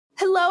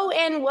Hello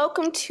and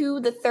welcome to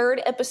the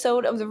third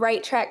episode of the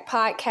Right Track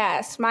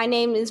podcast. My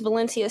name is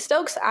Valencia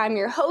Stokes. I'm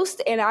your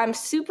host and I'm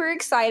super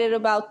excited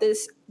about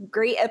this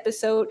great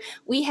episode.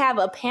 We have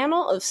a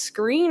panel of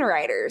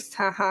screenwriters.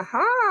 Ha ha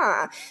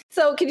ha.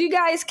 So could you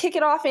guys kick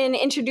it off and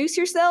introduce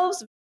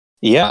yourselves?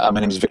 Yeah, my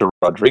name is Victor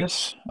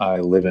Rodriguez. I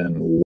live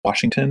in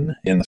Washington,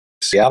 in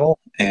Seattle,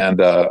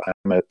 and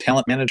I'm a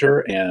talent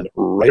manager and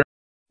writer,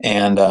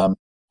 and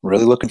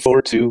really looking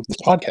forward to this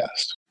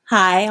podcast.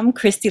 Hi, I'm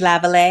Christy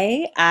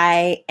Lavallee.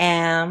 I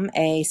am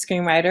a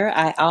screenwriter.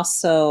 I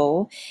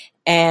also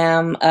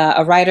am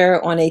a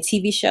writer on a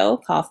TV show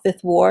called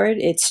Fifth Ward.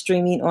 It's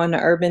streaming on the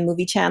Urban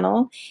Movie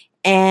Channel.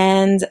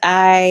 And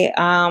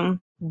I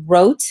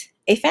wrote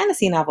a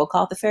fantasy novel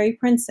called The Fairy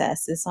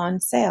Princess. It's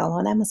on sale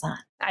on Amazon.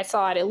 I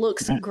saw it. It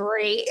looks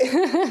great.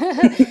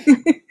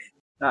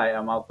 Hi,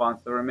 I'm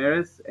Alfonso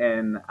Ramirez,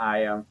 and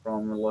I am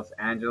from Los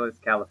Angeles,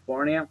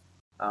 California.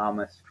 I'm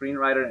a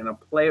screenwriter and a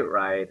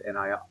playwright, and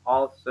I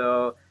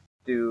also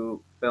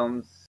do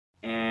films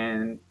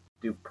and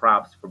do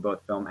props for both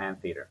film and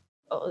theater.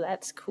 Oh,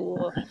 that's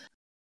cool.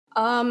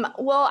 Well,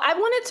 I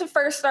wanted to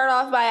first start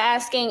off by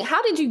asking,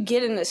 how did you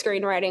get into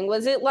screenwriting?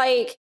 Was it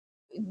like,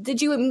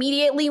 did you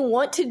immediately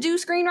want to do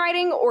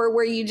screenwriting, or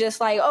were you just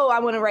like, oh, I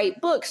want to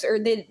write books, or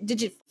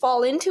did you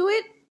fall into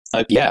it?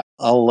 Yeah,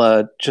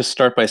 I'll just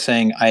start by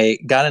saying I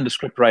got into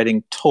script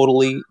writing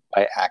totally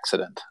by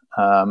accident.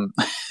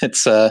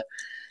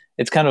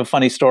 It's kind of a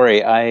funny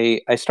story.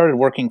 I started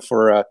working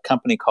for a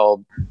company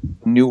called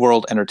New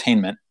World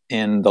Entertainment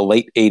in the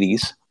late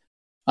 80s.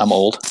 I'm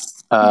old.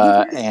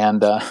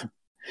 And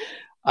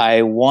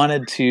I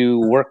wanted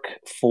to work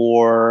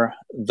for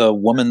the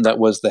woman that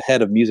was the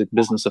head of music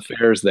business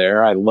affairs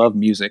there. I love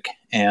music,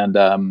 and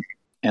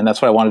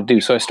that's what I wanted to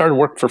do. So I started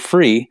work for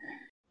free,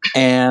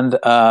 and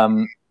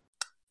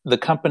the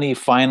company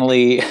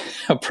finally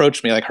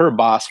approached me, like her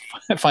boss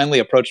finally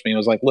approached me and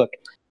was like, look,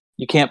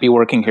 you can't be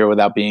working here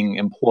without being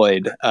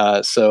employed.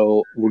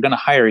 So we're going to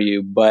hire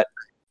you, but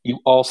you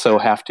also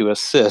have to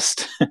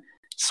assist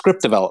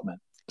script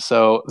development.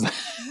 So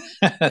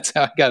that's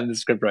how I got into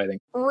script writing.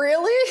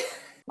 Really?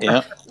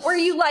 Yeah. Were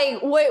you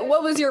like,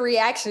 what was your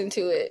reaction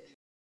to it?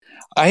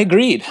 I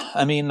agreed.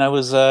 I mean, I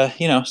was,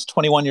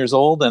 21 years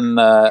old,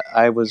 and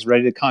I was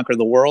ready to conquer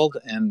the world,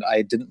 and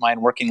I didn't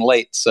mind working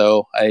late.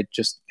 So I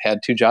just had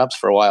 2 jobs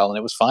for a while, and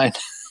it was fine.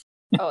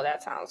 Oh,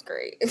 that sounds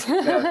great. That's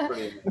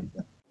pretty amazing.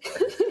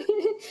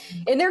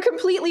 And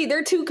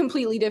they're two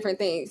completely different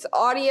things.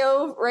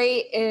 Audio,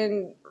 right,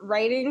 and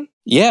writing.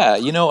 Yeah,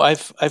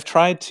 I've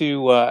tried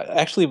to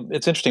actually,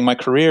 it's interesting. My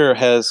career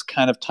has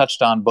kind of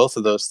touched on both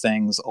of those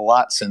things a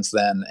lot since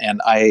then, and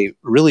I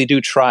really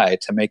do try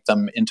to make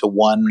them into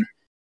one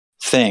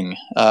thing.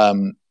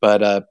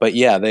 But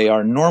yeah, they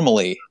are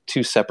normally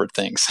 2 separate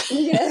things.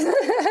 Yes.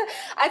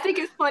 I think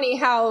it's funny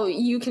how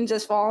you can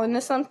just fall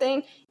into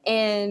something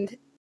and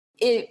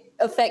it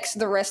affects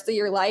the rest of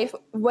your life,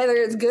 whether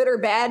it's good or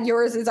bad.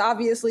 Yours is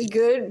obviously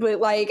good, but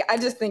like, I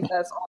just think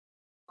that's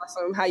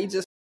awesome how you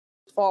just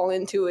fall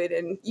into it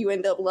and you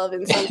end up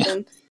loving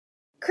something.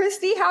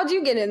 Christy, how'd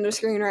you get into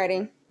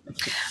screenwriting?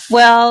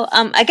 Well,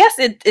 I guess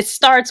it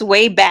starts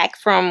way back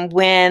from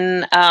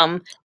when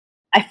I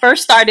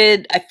first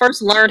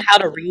learned how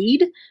to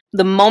read.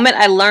 The moment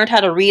I learned how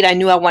to read, I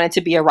knew I wanted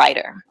to be a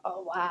writer.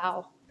 Oh,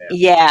 wow.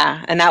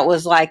 Yeah, and that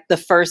was like the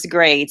first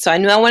grade. So I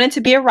knew I wanted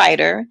to be a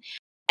writer.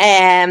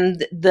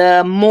 And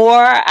the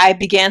more I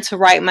began to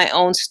write my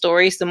own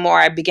stories, the more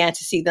I began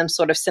to see them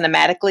sort of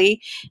cinematically.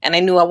 And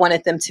I knew I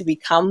wanted them to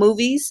become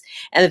movies.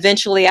 And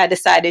eventually I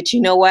decided, you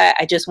know what,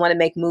 I just want to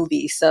make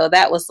movies. So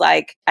that was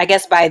like, I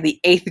guess by the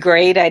 8th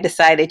grade, I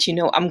decided,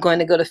 I'm going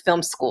to go to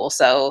film school.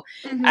 So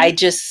I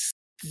just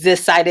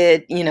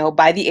decided,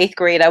 by the 8th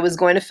grade, I was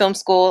going to film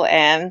school.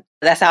 And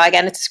that's how I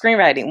got into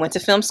screenwriting. Went to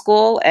film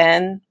school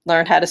and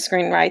learned how to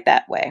screenwrite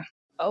that way.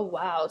 Oh,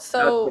 wow.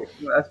 So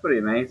that's pretty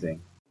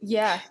amazing.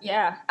 Yeah.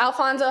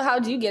 Alfonso,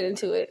 how'd you get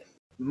into it?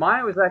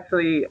 Mine was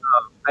actually,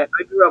 I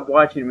grew up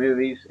watching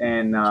movies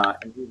and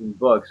reading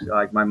books.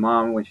 Like my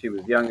mom, when she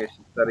was younger,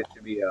 she studied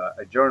to be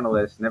a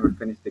journalist, never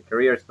finished the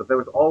career. So there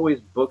was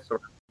always books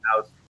around the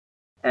house.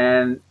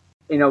 And,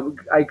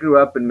 I grew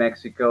up in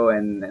Mexico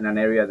and in an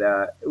area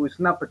that it was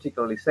not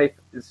particularly safe.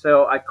 And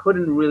so I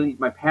couldn't really,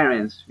 my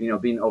parents,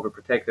 being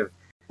overprotective,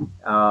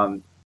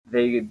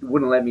 they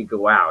wouldn't let me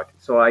go out.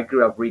 So I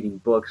grew up reading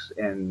books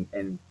and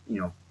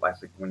like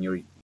when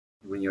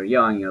you're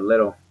young, you're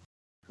little,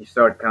 you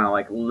start kind of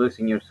like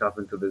losing yourself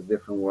into these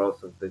different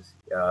worlds of these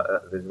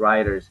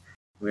writers.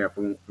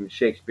 From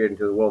Shakespeare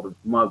into the world of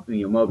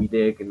Moby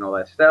Dick and all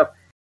that stuff.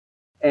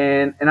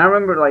 And I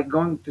remember like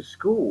going to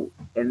school,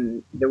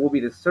 and there will be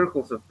the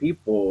circles of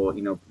people,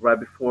 right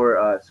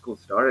before school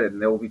started,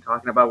 and they will be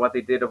talking about what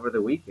they did over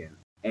the weekend.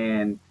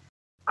 And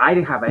I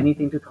didn't have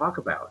anything to talk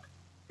about,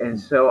 and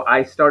so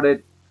I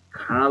started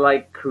kind of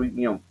like,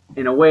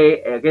 in a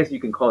way, I guess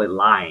you can call it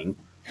lying,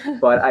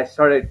 but I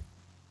started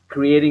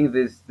creating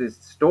these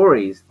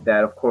stories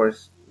that, of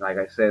course, like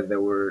I said, they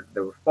were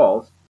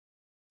false,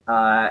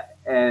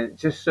 and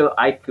just so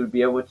I could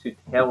be able to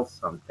tell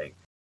something.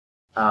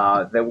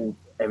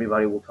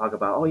 everybody will talk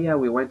about, oh yeah,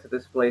 we went to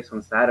this place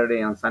on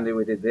Saturday, on Sunday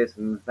we did this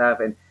and stuff,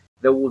 and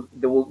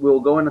we'll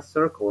go in a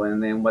circle,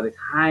 and then by the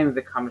time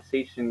the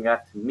conversation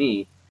got to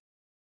me,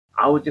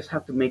 I would just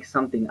have to make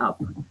something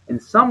up.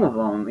 And some of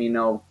them,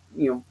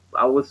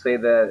 I would say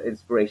that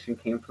inspiration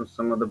came from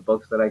some of the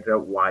books that I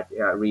grew up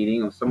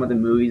reading, or some of the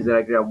movies that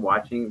I grew up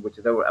watching, which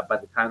they were by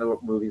the time they were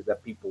movies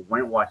that people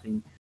weren't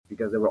watching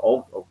because they were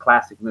old or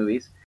classic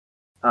movies.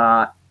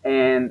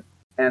 And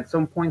at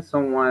some point,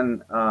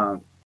 someone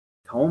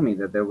told me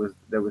that there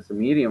was a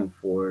medium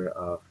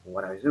for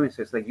what I was doing.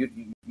 So it's like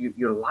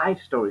your life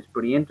story is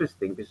pretty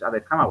interesting, because at the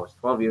time I was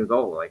 12 years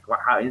old. Like,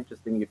 how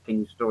interesting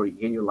can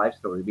your life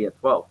story be at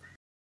 12?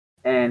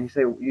 And he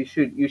said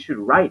you should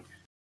write.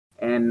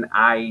 And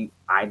I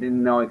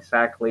didn't know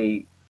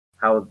exactly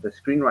how the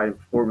screenwriting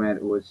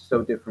format was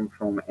so different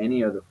from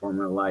any other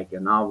format, like a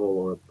novel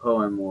or a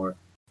poem or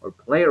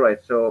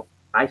playwright. So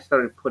I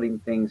started putting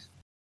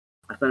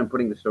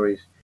the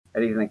stories,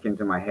 anything that came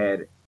to my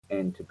head,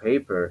 into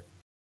paper.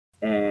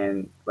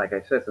 And like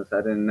I said, since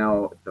I didn't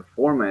know the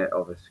format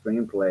of a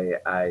screenplay,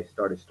 I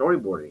started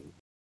storyboarding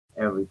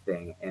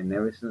everything. And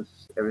ever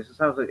since I was,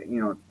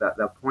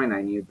 that point,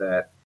 I knew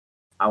that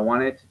I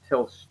wanted to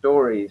tell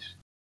stories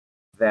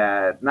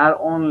that not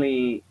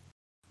only,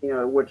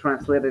 were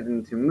translated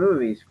into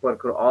movies, but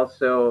could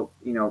also,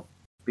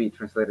 be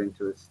translated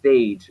into a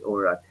stage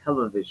or a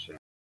television.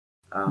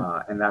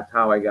 And that's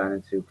how I got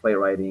into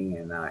playwriting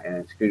and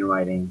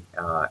screenwriting.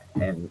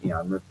 And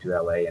I moved to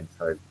LA and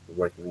started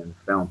working in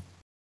film.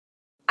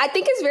 I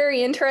think it's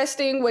very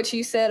interesting what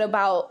you said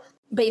about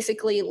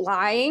basically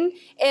lying,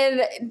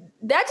 and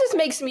that just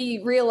makes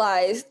me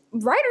realize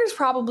writers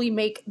probably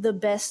make the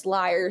best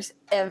liars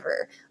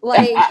ever.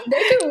 Like,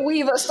 they can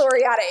weave a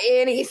story out of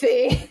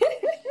anything.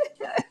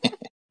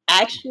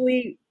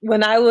 Actually,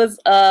 when I was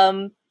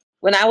a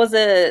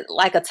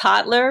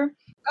toddler,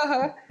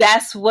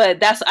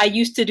 I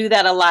used to do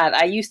that a lot.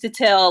 I used to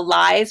tell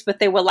lies, but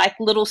they were like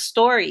little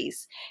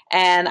stories,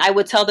 and I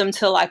would tell them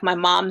to like my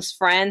mom's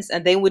friends,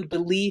 and they would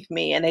believe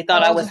me, and they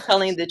thought I was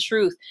telling the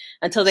truth,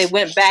 until they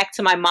went back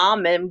to my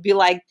mom and be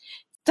like,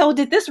 so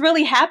did this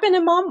really happen?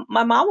 And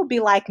my mom would be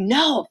like,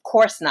 no, of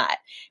course not.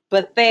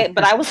 But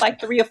I was like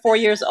 3 or 4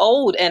 years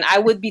old, and I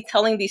would be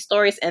telling these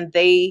stories, and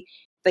they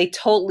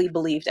totally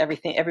believed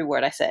every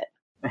word I said.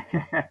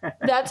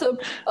 That's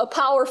a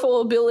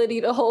powerful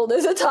ability to hold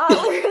as a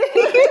toddler.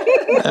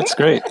 That's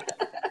great.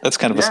 That's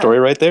kind of a story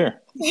right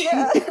there.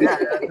 Yeah. That's a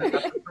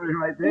story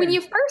right there. When you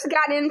first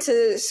got into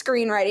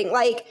screenwriting,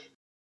 like,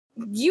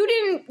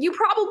 you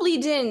probably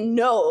didn't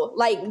know,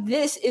 like,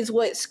 this is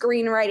what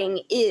screenwriting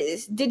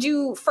is. Did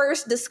you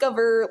first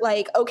discover,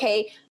 like,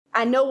 okay,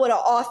 I know what an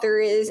author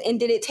is, and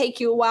did it take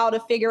you a while to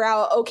figure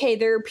out, okay,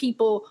 there are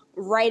people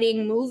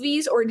writing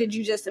movies, or did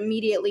you just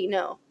immediately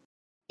know?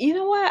 You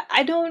know what?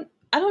 I don't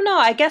know.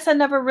 I guess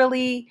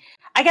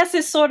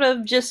it's sort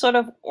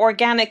of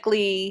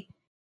organically.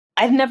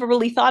 I've never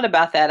really thought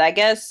about that. I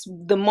guess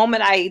the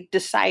moment I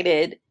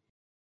decided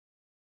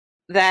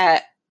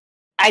that,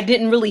 I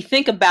didn't really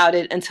think about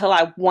it until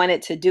I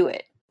wanted to do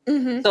it.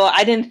 Mm-hmm. So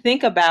I didn't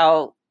think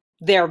about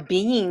there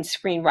being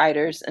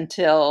screenwriters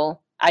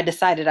until I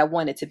decided I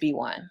wanted to be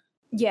one.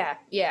 Yeah.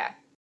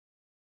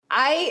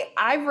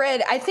 I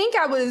read, I think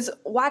I was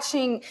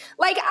watching,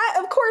 like,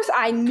 of course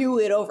I knew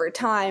it over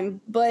time,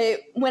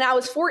 but when I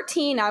was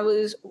 14, I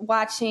was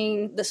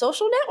watching The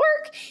Social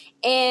Network,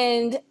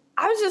 and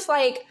I was just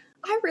like,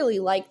 I really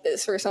like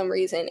this for some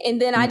reason.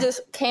 And then I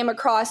just came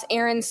across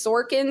Aaron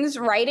Sorkin's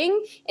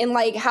writing and,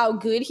 like, how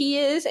good he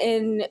is.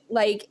 And,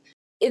 like,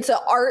 it's an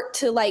art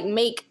to, like,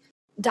 make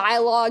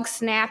dialogue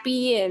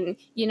snappy and,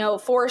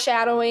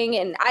 foreshadowing.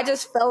 And I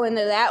just fell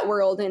into that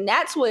world. And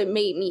that's what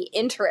made me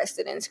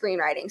interested in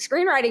screenwriting.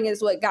 Screenwriting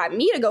is what got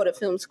me to go to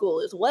film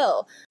school as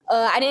well.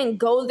 I didn't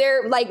go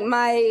there. Like,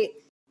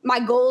 my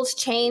goals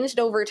changed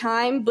over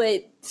time,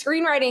 but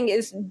screenwriting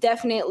is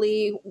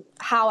definitely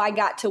how I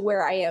got to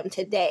where I am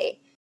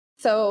today.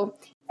 So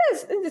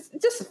it's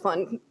just a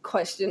fun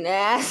question to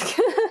ask.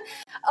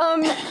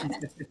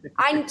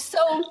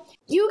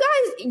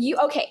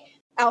 Okay.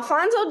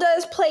 Alfonso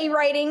does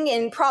playwriting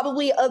and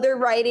probably other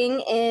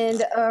writing,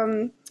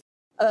 and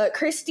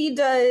Christy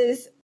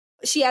does.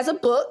 She has a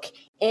book,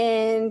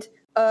 and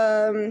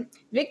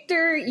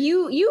Victor,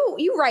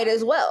 you write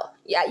as well.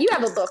 Yeah, you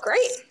have a book,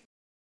 right?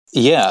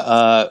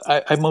 Yeah,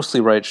 I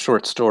mostly write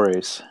short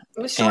stories,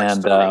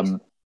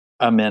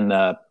 I'm in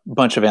a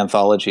bunch of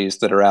anthologies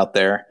that are out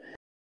there.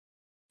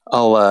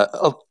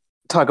 I'll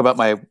talk about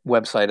my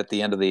website at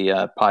the end of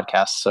the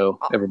podcast, so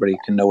everybody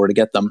can know where to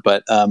get them.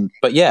 But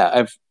yeah,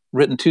 I've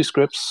written 2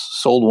 scripts,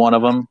 sold one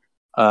of them,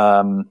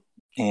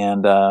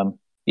 and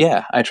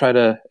I try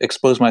to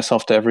expose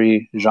myself to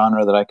every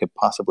genre that I could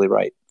possibly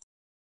write.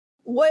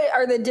 What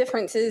are the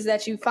differences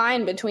that you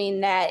find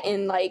between that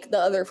and, like, the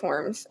other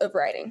forms of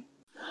writing?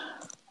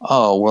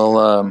 Oh,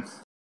 well,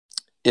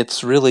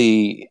 it's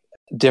really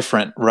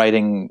different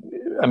writing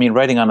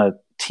on a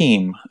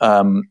team,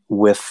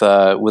 with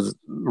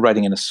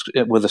writing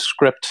with a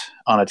script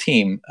on a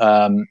team.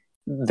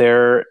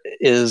 there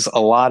is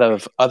a lot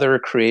of other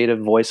creative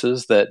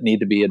voices that need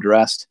to be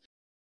addressed.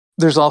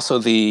 There's also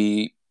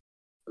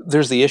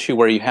there's the issue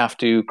where you have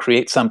to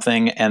create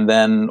something and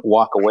then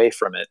walk away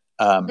from it.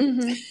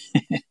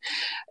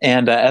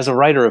 And as a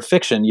writer of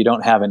fiction, you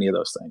don't have any of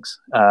those things.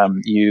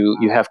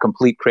 You have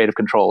complete creative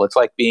control. It's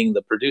like being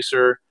the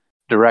producer,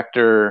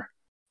 director,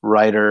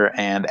 writer,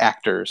 and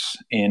actors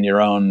in your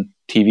own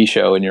TV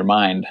show in your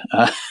mind,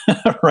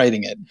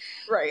 writing it.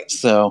 Right.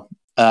 So,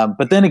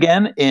 but then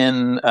again,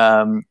 in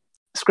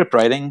script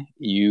writing,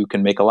 you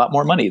can make a lot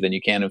more money than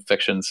you can in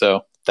fiction.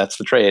 So that's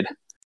the trade.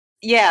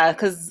 Yeah,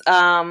 because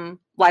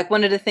like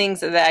one of the things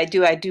that I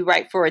do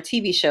write for a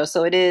TV show.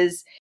 So it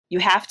is, you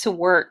have to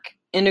work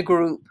in a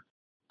group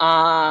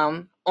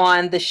on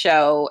the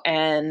show,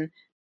 and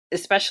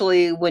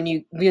especially when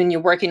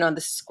you're working on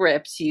the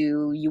script,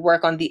 you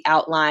work on the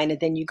outline, and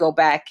then you go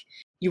back,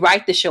 you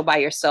write the show by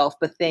yourself,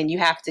 but then you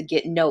have to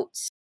get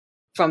notes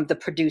from the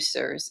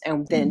producers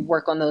and then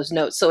work on those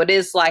notes. So it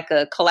is like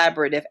a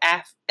collaborative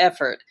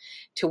effort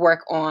to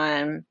work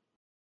on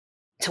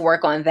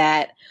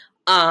that.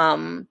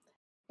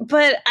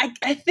 But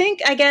I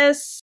think, I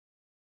guess,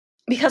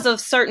 because of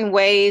certain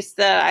ways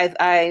that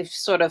I've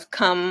sort of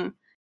come,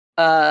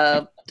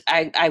 I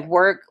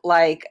work,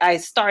 like, I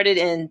started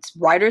in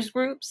writers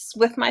groups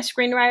with my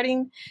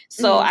screenwriting.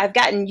 So I've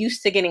gotten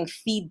used to getting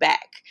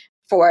feedback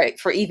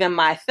for even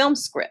my film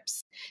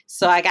scripts.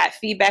 So I got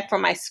feedback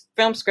from my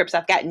film scripts.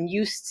 I've gotten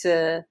used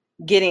to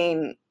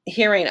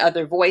hearing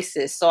other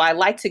voices. So I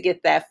like to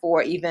get that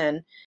for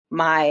even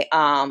my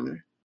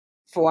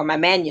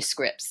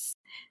manuscripts.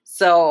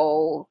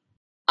 So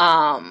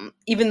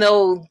even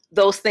though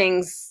those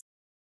things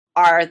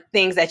are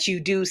things that you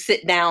do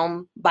sit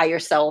down by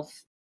yourself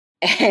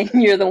and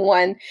you're the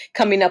one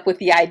coming up with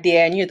the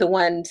idea and you're the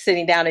one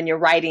sitting down and you're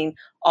writing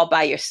all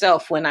by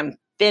yourself, when I'm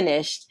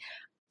finished,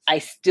 I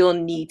still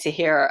need to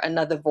hear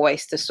another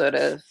voice to sort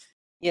of,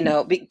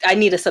 I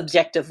need a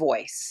subjective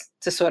voice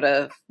to sort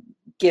of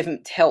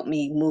help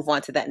me move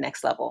on to that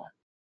next level.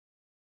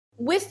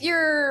 With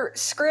your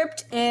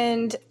script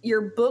and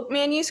your book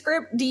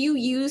manuscript, do you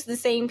use the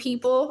same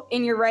people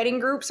in your writing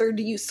groups, or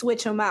do you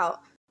switch them out?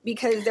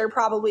 Because they're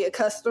probably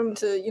accustomed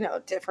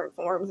to, different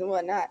forms and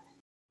whatnot.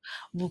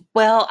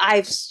 Well,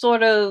 I've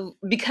sort of,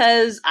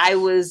 because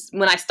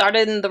when I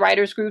started in the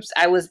writers groups,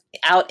 I was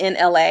out in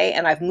LA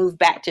and I've moved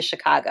back to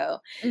Chicago.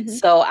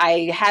 So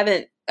I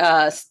haven't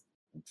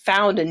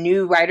found a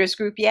new writers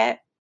group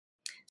yet.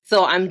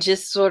 So I'm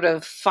just sort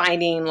of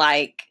finding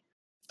like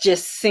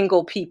just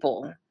single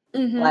people.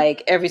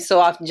 Like every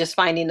so often, just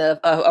finding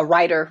a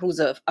writer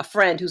who's a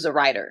friend who's a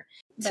writer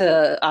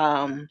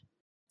to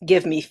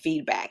give me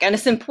feedback. And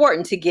it's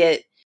important to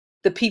get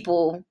the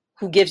people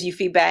who gives you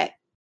feedback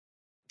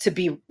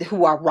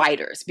who are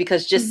writers,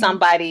 because just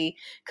somebody,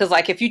 because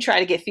like if you try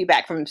to get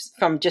feedback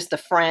from just a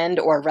friend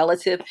or a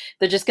relative,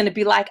 they're just going to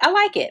be like, I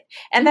like it,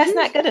 and that's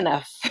not good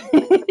enough.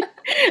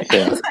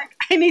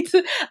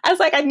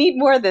 I need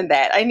more than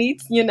that. I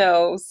need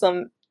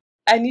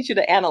I need you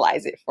to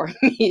analyze it for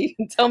me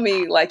and tell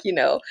me, like,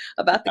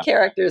 about the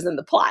characters and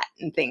the plot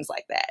and things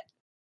like that.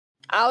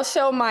 I'll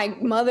show my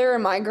mother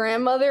and my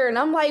grandmother, and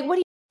I'm like, what do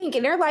you think?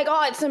 And they're like,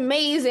 oh, it's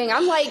amazing.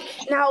 I'm like,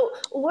 now,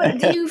 what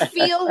do you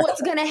feel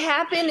what's going to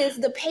happen? Is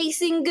the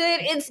pacing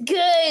good? It's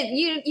good.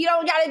 You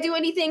don't got to do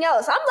anything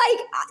else. I'm like,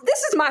 this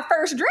is my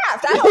first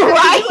draft. I don't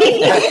have to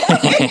do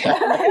anything.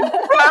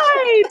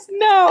 Right.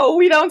 No,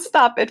 we don't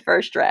stop at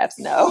first drafts.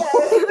 No.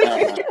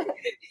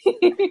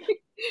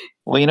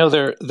 Well,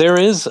 there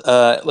is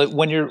like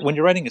when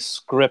you're writing a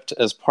script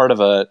as part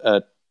of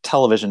a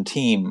television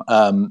team,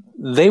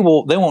 they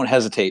won't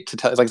hesitate to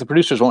tell, like the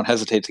producers won't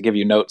hesitate to give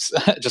you notes,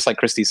 just like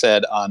Christy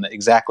said, on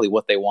exactly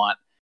what they want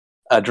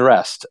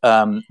addressed.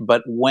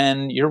 But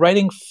when you're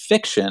writing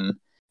fiction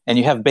and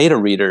you have beta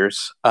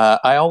readers,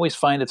 I always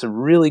find it's a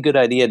really good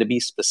idea to be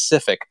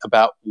specific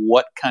about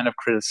what kind of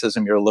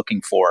criticism you're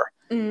looking for.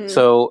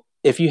 So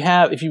if you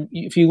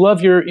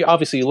love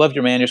you love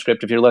your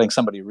manuscript if you're letting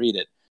somebody read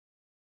it.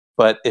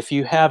 But if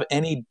you have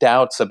any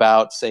doubts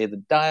about, say, the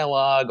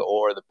dialogue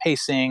or the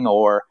pacing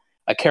or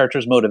a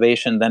character's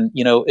motivation, then,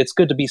 it's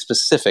good to be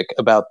specific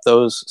about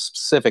those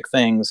specific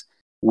things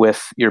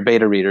with your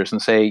beta readers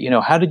and say,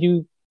 how did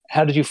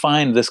you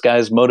find this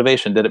guy's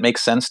motivation? Did it make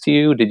sense to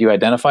you? Did you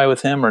identify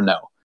with him or no?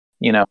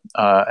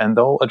 And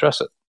they'll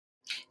address it.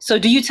 So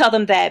do you tell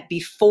them that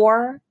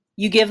before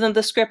you give them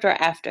the script or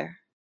after?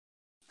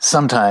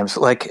 Sometimes,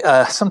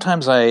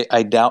 sometimes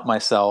I doubt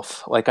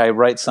myself. Like I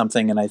write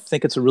something and I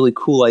think it's a really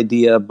cool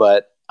idea,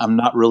 but I'm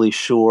not really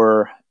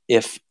sure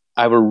if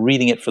I were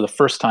reading it for the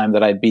first time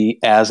that I'd be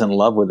as in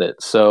love with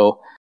it. So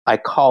I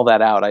call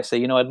that out. I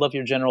say, I'd love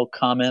your general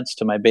comments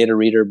to my beta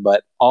reader,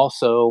 but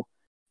also,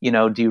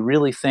 do you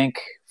really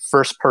think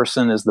first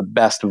person is the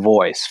best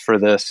voice for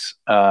this,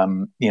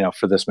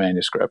 for this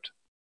manuscript?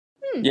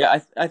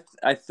 Yeah,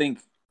 I think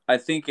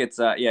it's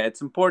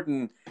it's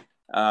important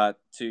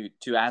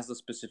to ask the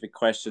specific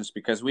questions,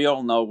 because we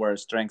all know where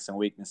strengths and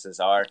weaknesses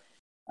are.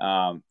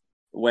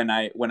 when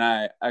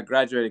I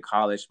graduated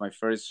college, my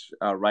first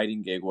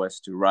writing gig was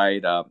to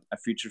write a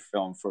feature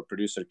film for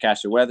producer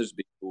Kasha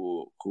Weathersby,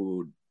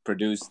 who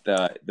produced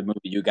the movie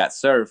You Got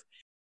Served,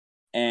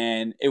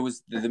 and it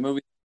was the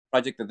movie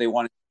project that they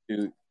wanted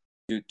to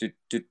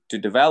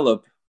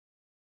develop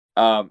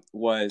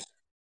was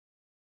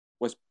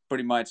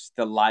pretty much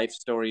the life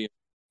story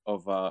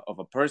of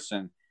a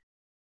person.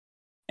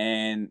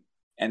 And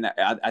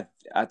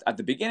at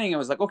the beginning, it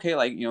was like, okay,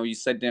 like, you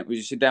sit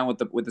down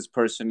with this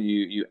person,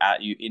 you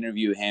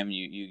interview him,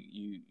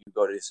 you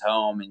go to his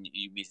home, and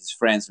you meet his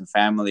friends and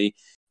family,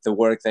 the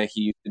work that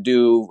he used to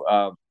do,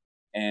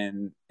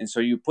 and so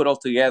you put all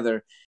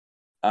together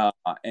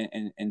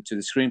into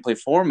the screenplay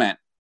format.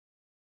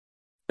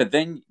 But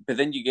then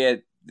you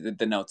get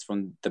the notes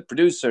from the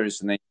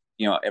producers, and then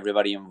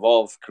everybody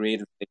involved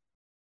creatively,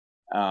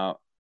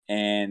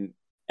 and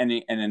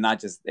then not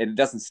just, it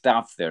doesn't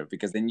stop there,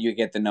 because then you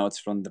get the notes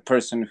from the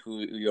person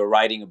who you're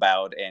writing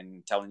about, and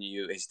he's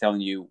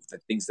telling you the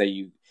things that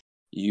you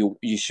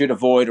should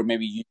avoid, or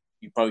maybe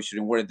you probably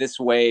shouldn't word it this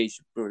way, you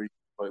should probably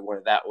word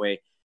it that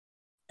way.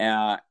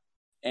 And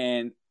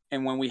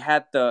when we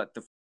had the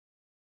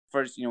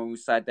first, when we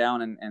sat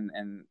down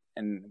and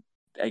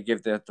I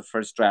give the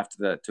first draft to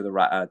the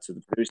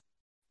producer,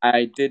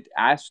 I did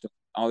ask them,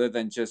 other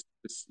than just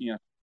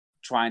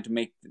trying to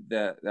make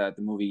the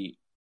movie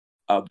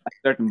a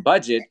certain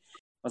budget,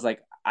 I was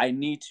like, I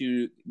need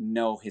to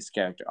know his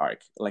character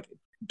arc. Like,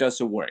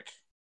 does it work?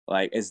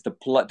 Like, does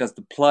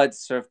the plot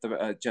serve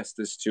the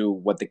justice to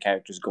what the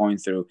character is going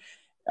through?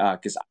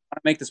 Because I want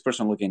to make this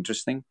person look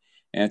interesting,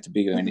 and to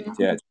be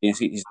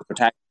he's the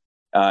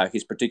protagonist.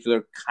 His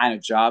particular kind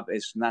of job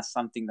is not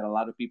something that a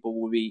lot of people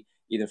will be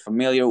either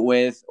familiar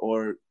with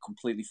or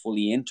completely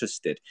fully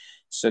interested.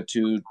 So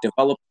to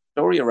develop a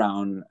story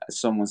around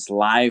someone's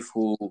life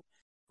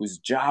whose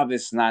job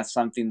is not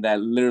something that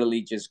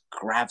literally just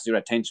grabs your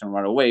attention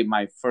right away,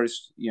 my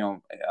first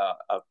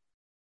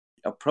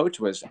approach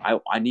was,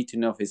 I need to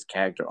know if his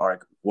character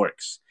arc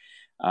works.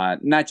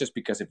 Not just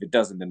because if it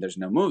doesn't, then there's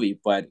no movie,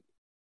 but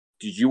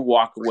did you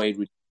walk away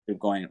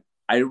going,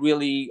 I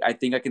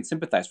think I can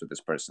sympathize with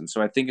this person.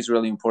 So I think it's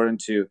really important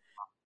to be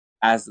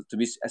as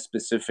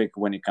specific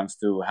when it comes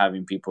to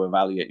having people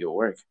evaluate your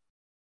work.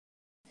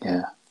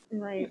 Yeah.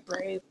 Right.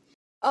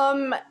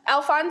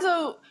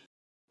 Alfonso,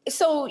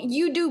 so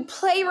you do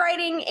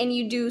playwriting and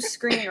you do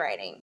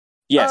screenwriting.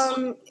 Yes. I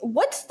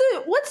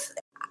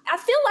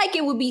feel like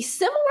it would be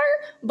similar,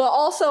 but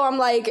also I'm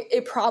like,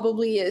 it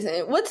probably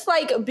isn't. What's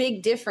like a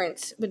big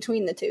difference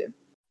between the two?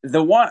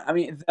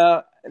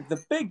 The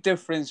big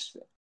difference,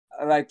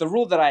 like the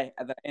rule that I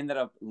ended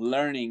up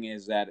learning,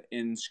 is that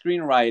in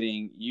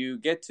screenwriting, you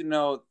get to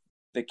know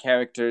the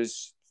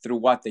characters through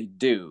what they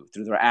do,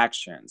 through their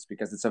actions,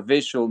 because it's a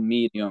visual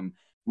medium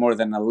more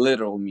than a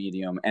literal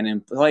medium. And in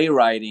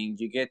playwriting,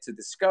 you get to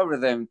discover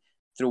them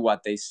through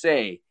what they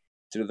say,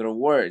 through their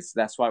words.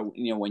 That's why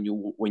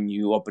when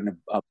you open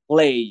a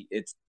play,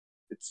 it's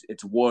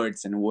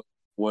words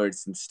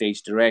and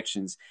stage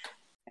directions.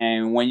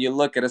 And when you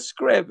look at a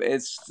script,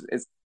 it's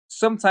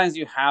sometimes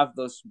you have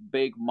those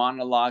big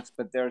monologues,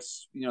 but they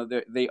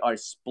are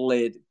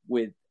split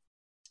with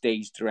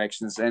stage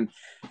directions. And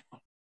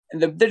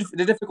the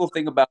difficult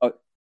thing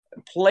about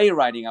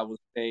playwriting, I would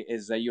say,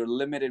 is that you're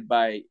limited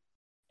by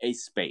a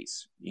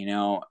space,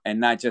 and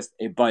not just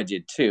a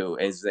budget too.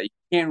 Is that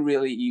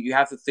you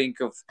have to think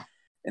of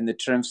in the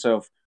terms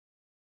of,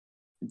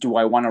 do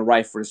I want to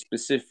write for a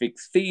specific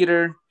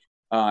theater,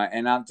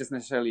 and not just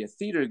necessarily a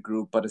theater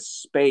group, but a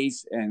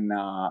space, and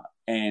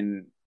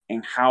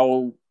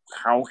how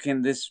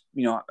can this,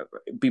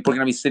 people are going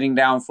to be sitting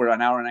down for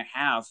an hour and a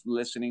half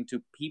listening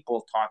to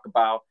people talk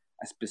about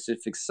a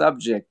specific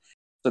subject.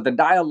 So the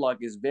dialogue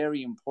is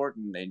very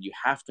important, and you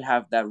have to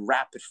have that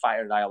rapid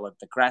fire dialogue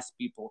that grasps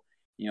people's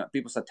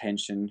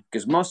attention,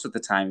 because most of the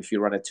time, if you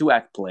write a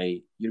 2-act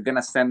play, you're going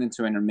to send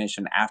into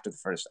intermission after the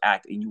first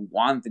act, and you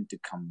want them to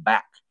come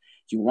back.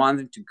 You want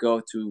them to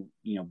go to,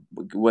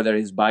 whether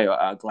it's buy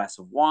a glass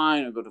of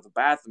wine or go to the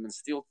bathroom, and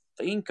still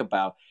think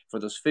about, for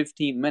those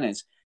 15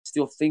 minutes,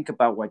 still think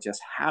about what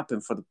just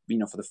happened for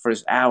the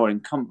first hour,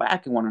 and come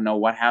back and want to know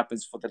what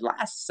happens for the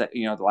last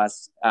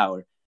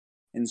hour.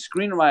 In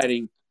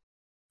screenwriting,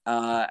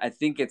 I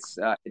think it's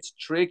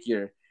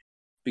trickier,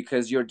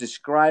 because you're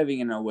describing,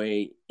 in a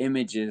way,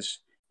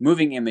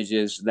 moving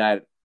images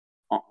that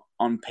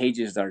on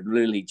pages that are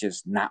literally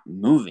just not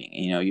moving.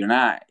 You're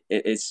not.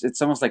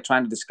 It's almost like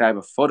trying to describe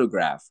a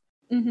photograph,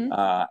 and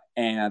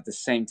at the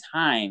same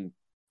time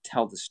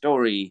tell the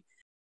story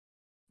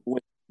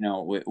with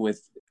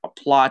a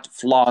plot,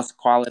 flaws,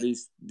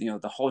 qualities, the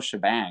whole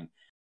shebang.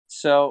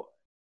 So,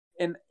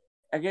 and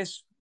I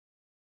guess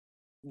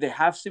they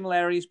have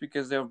similarities,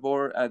 because they're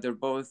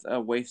both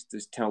ways to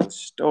tell a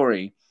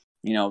story.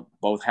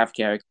 Both have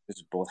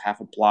characters, both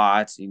have a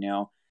plot.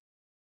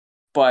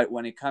 But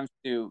when it comes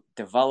to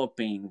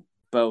developing,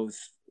 both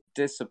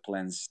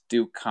disciplines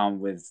do come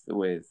with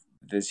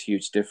this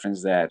huge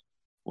difference, that,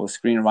 well,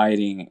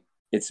 screenwriting,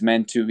 it's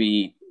meant to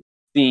be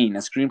seen. A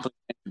screenplay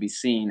is meant to be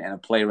seen, and a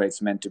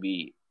playwright's meant to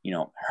be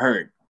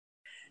heard.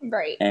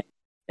 Right.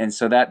 And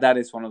so that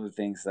is one of the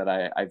things that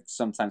I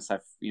sometimes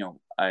have,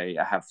 I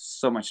have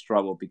so much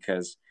trouble,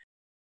 because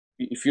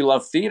if you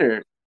love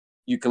theater,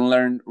 you can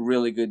learn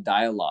really good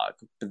dialogue.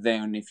 But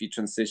then if you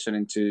transition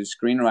into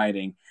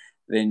screenwriting,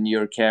 then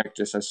your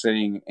characters are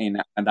sitting in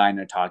a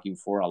diner talking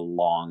for a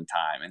long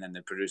time. And then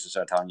the producers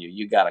are telling you,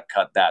 you got to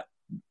cut that,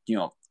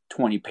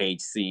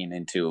 20-page scene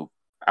into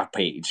a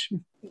page.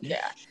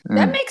 Yeah,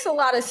 that makes a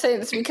lot of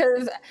sense,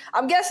 because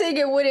I'm guessing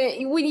it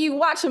wouldn't. When you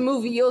watch a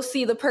movie, you'll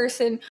see the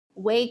person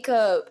wake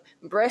up,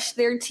 brush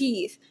their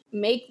teeth,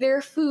 make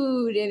their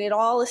food, and it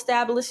all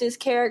establishes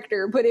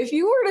character. But if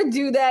you were to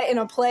do that in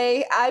a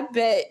play, I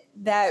bet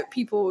that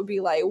people would be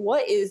like,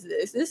 "What is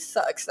this? This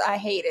sucks. I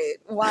hate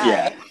it.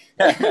 Why?"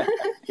 Yeah.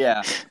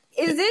 Yeah.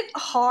 Is it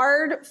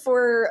hard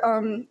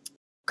for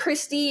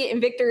Christy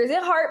and Victor? Is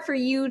it hard for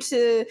you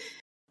to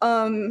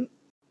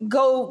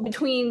go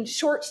between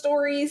short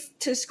stories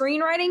to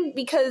screenwriting?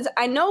 Because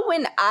I know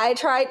when I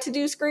tried to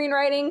do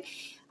screenwriting,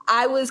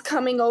 I was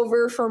coming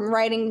over from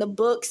writing the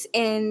books,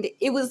 and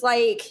it was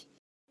like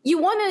you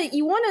want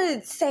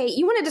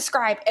to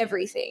describe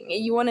everything,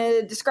 and you want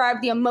to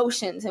describe the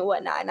emotions and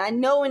whatnot. And I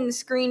know in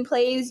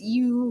screenplays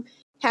you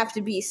have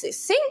to be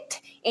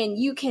succinct, and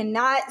you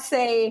cannot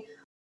say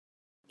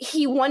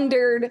he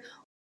wondered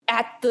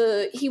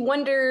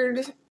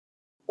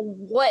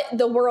what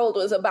the world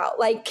was about.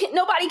 Like,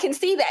 nobody can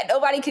see that.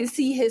 Nobody can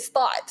see his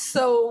thoughts.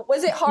 So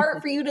was it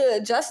hard for you to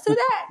adjust to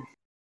that?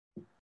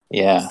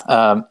 Yeah.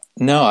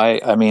 No,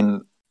 I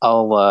mean,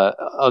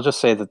 I'll just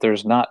say that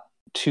there's not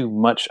too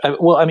much.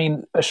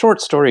 A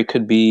short story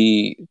could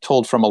be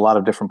told from a lot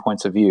of different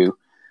points of view.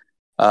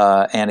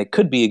 And it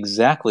could be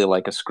exactly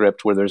like a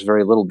script where there's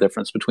very little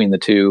difference between the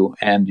two,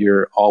 and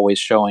you're always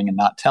showing and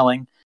not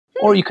telling.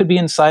 Or you could be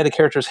inside a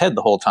character's head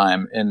the whole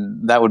time,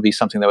 and that would be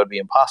something that would be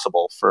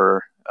impossible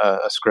for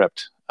a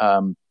script.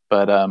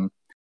 But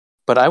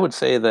I would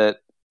say that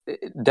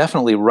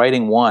definitely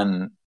writing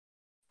one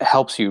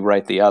helps you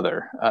write the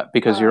other,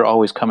 because you're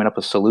always coming up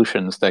with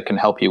solutions that can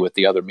help you with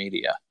the other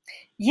media.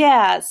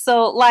 Yeah,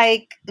 so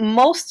like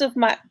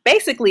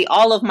basically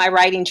all of my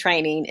writing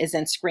training is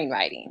in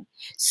screenwriting.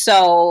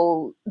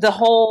 So the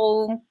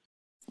whole,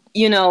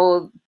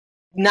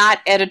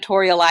 not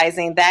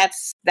editorializing,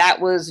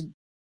 that was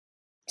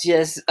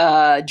just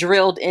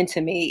drilled into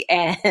me,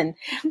 and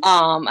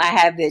I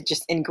have it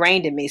just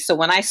ingrained in me. So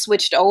when I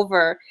switched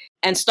over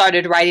and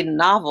started writing a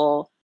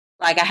novel,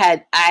 like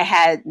I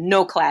had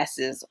no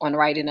classes on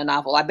writing a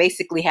novel. I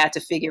basically had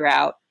to figure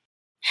out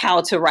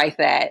how to write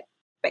that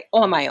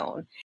on my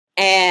own,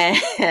 and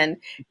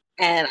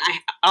I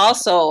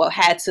also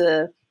had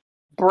to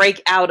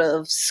break out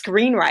of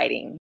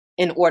screenwriting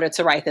in order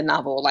to write the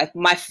novel. Like,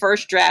 my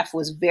first draft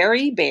was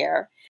very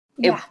bare.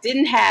 Yeah. It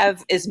didn't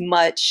have as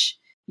much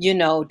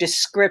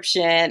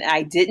description.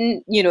 I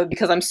didn't,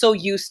 because I'm so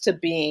used to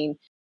being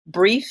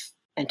brief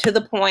and to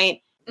the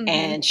point,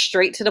 and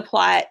straight to the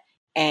plot,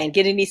 and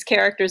getting these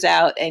characters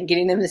out and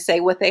getting them to say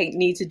what they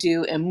need to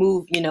do, and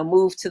move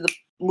to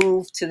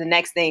the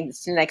next thing,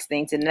 to the next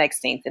thing, to the next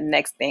thing, to the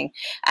next thing.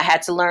 I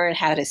had to learn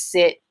how to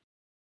sit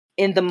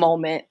in the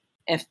moment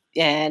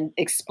and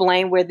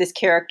explain where this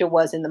character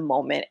was in the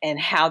moment, and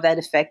how that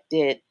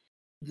affected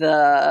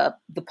the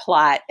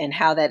plot, and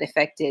how that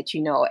affected,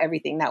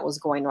 everything that was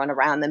going on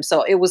around them.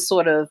 So it was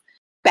sort of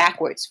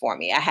backwards for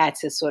me. I had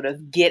to sort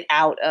of get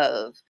out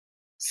of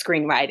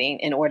screenwriting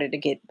in order to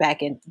get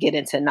back and get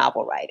into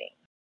novel writing.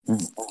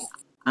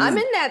 I'm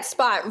in that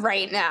spot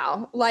right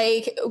now.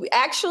 Like,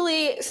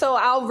 actually, so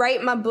I'll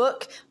write my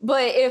book,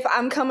 but if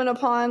I'm coming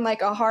upon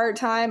like a hard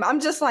time, I'm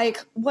just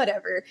like,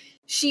 whatever.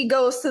 She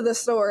goes to the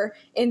store,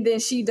 and then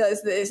she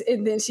does this,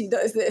 and then she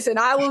does this. And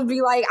I will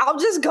be like, I'll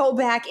just go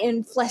back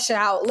and flesh it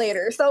out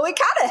later. So it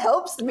kind of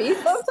helps me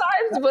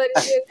sometimes, but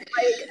it's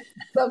like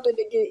something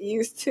to get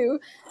used to.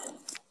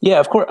 Yeah,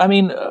 of course. I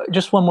mean,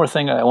 just one more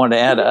thing I wanted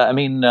to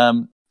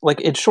add. Like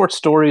in short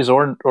stories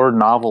or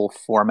novel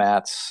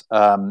formats,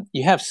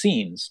 you have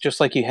scenes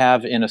just like you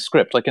have in a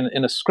script. Like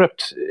in a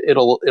script,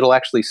 it'll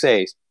actually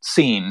say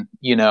scene,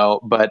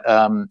 but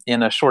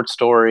in a short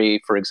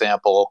story, for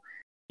example,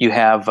 you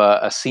have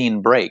a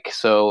scene break.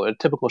 So a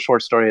typical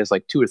short story has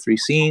like 2 or 3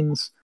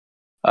 scenes,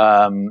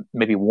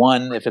 maybe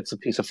one if it's a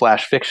piece of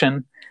flash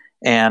fiction,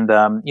 and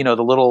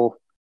the little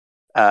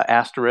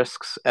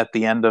asterisks at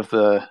the end of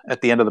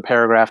the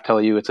paragraph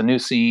tell you it's a new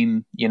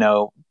scene,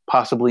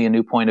 possibly a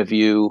new point of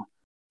view,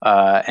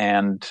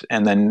 and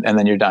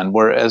then you're done.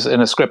 Whereas in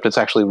a script, it's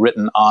actually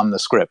written on the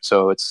script,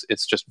 so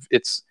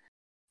it's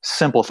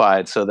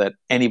simplified so that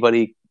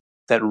anybody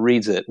that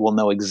reads it will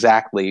know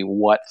exactly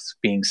what's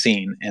being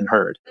seen and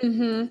heard.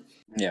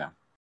 Yeah.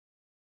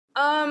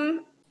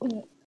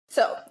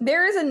 So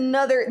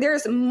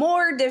there's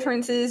more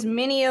differences,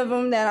 many of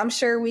them that I'm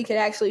sure we could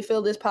actually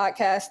fill this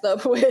podcast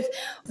up with.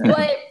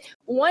 But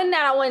one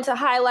that I wanted to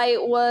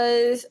highlight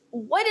was,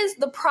 what is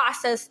the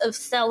process of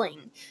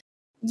selling?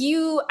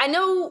 I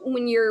know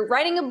when you're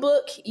writing a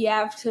book, you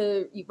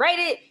write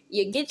it,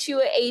 you get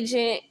you an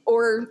agent,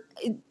 or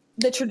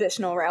the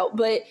traditional route,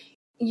 but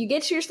you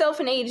get yourself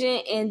an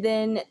agent, and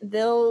then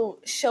they'll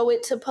show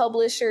it to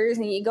publishers,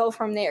 and you go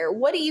from there.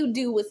 What do you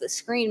do with a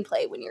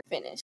screenplay when you're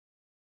finished?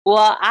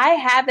 Well, I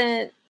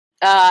haven't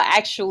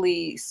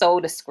actually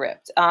sold a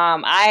script.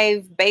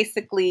 I've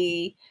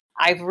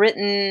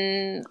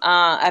written,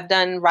 I've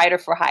done writer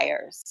for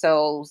hire.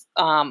 So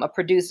a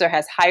producer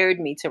has hired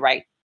me to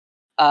write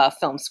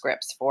film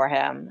scripts for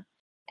him,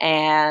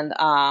 and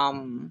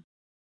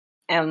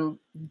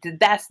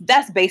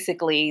that's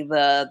basically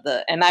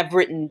the and I've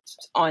written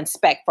on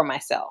spec for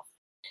myself.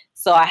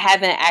 So I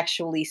haven't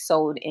actually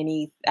sold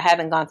any. I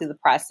haven't gone through the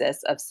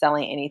process of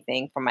selling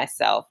anything for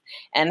myself.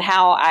 And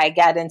how I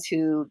got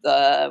into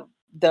the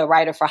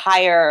writer for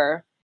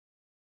hire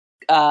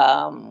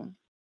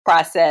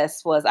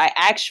process was I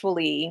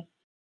actually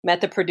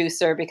met the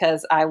producer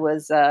because I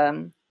was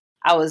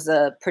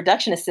a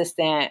production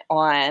assistant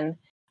on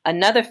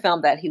another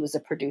film that he was a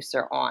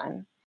producer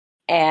on,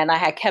 and I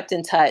had kept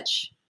in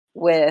touch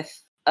with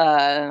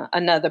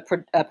another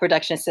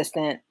production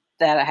assistant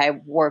that I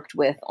had worked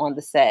with on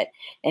the set,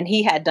 and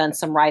he had done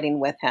some writing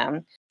with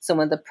him. So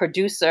when the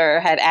producer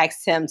had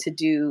asked him to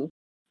do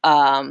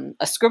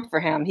a script for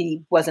him,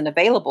 he wasn't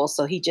available,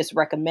 so he just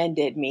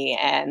recommended me,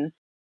 and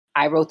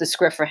I wrote the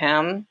script for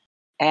him,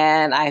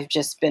 and I've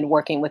just been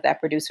working with that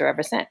producer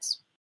ever since.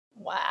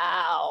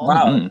 Wow.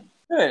 Wow,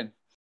 good.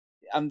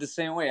 I'm the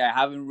same way. I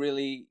haven't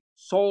really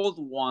sold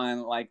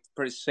one like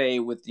per se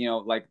with,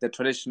 like the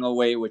traditional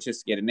way, which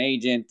is get an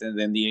agent, and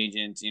then the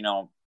agent,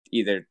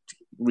 either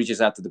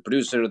reaches out to the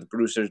producer, or the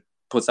producer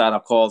puts out a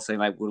call saying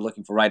like, we're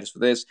looking for writers for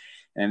this,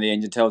 and the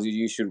agent tells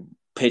you should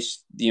pitch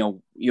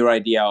your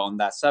idea on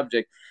that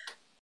subject.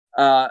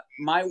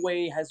 My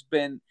way has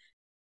been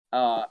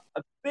a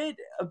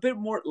bit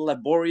more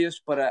laborious,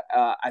 but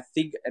I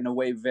think in a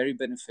way very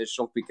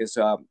beneficial, because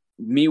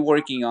me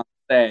working on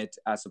set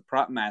as a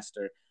prop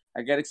master,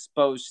 I get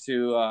exposed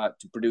to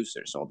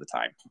producers all the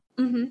time.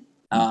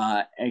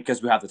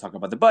 Because we have to talk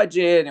about the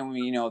budget, and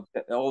we, all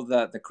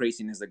the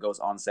craziness that goes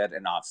on set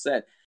and off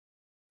set.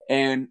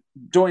 And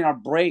during our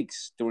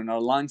breaks, during our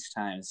lunch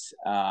times,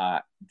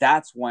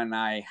 that's when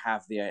I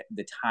have the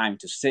time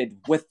to sit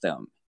with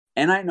them.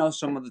 And I know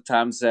some of the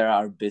times they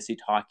are busy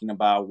talking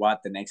about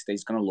what the next day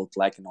is going to look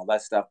like and all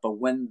that stuff. But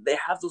when they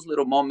have those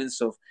little moments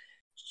of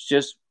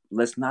just,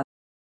 let's not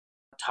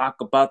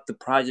talk about the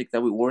project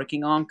that we're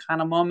working on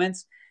kind of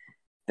moments,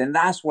 then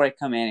that's where I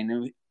come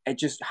in. And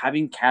just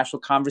having casual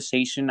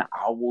conversation,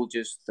 I will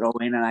just throw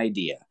in an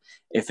idea.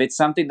 If it's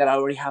something that I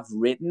already have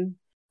written,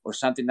 or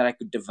something that I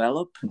could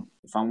develop,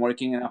 if I'm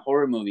working in a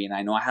horror movie and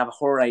I know I have a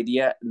horror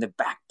idea in the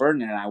back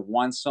burner, and I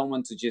want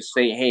someone to just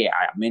say, "Hey,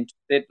 I'm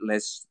interested.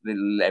 Let's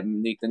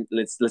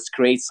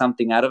create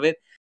something out of it."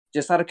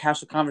 Just out of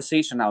casual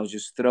conversation, I'll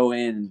just throw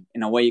in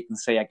a way you can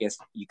say, I guess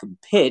you can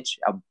pitch.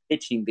 I'm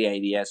pitching the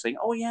idea, saying,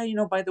 "Oh yeah,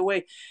 by the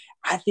way,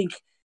 I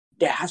think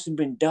that hasn't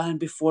been done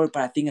before,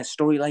 but I think a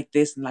story like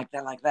this and like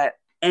that."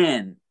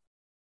 And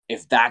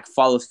if that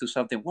follows to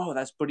something, wow,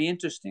 that's pretty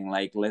interesting.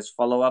 Like, let's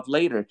follow up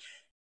later.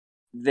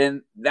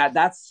 Then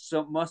that's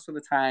so most of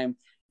the time,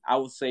 I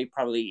would say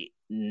probably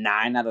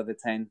 9 out of the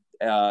 10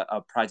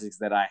 projects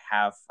that I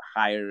have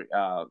hired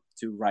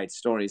to write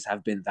stories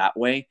have been that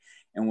way,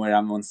 and where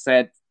I'm on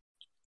set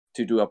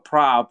to do a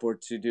prop or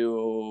to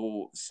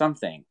do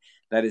something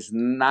that is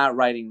not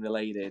writing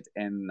related,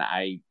 and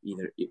I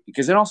either,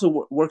 because it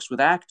also works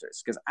with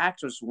actors, because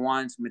actors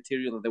want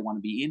material that they want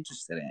to be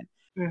interested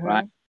in,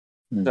 right?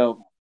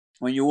 So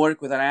when you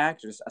work with an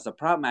actor as a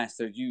prop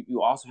master,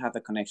 you also have the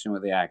connection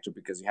with the actor,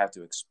 because you have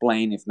to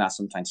explain, if not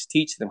sometimes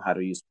teach them how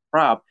to use the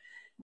prop.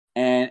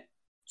 And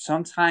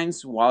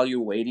sometimes while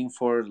you're waiting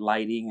for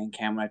lighting and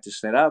camera to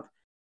set up,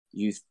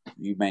 you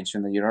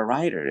mentioned that you're a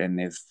writer, and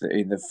if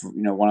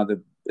one of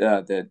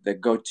the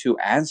go-to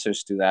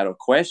answers to that, or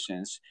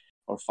questions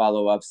or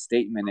follow-up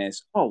statement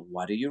is, "Oh,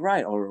 what do you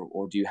write?"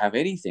 or "Do you have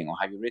anything?" or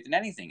 "Have you written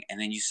anything?" And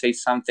then you say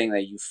something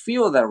that you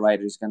feel that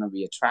writer is going to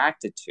be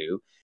attracted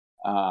to.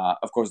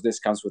 Of course, this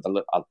comes with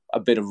a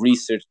bit of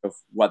research of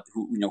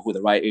who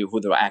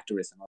the actor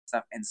is and all that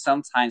stuff. And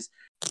sometimes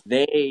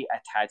they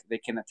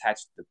can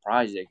attach to the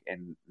project,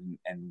 and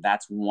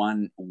that's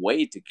one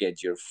way to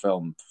get your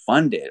film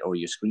funded or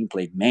your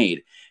screenplay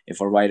made,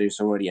 if a writer is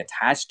already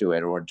attached to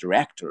it, or a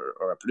director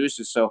or a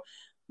producer. So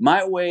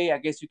my way, I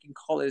guess you can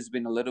call it, has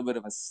been a little bit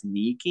of a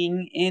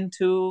sneaking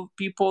into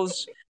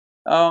people's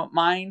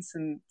minds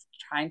and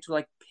trying to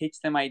like pitch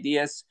them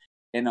ideas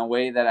in a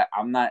way that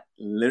I'm not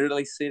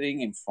literally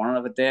sitting in front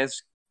of a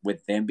desk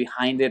with them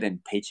behind it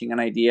and pitching an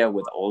idea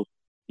with all,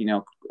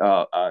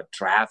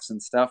 drafts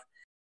and stuff.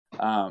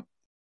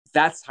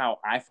 That's how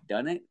I've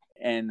done it.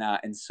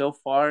 And so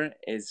far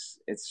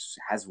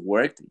has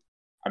worked.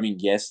 I mean,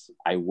 yes,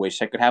 I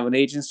wish I could have an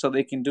agent so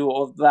they can do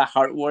all the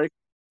hard work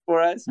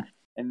for us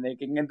and they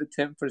can get the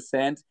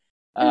 10%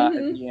 at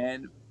the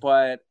end.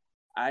 But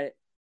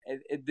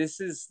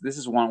this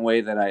is one way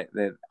that I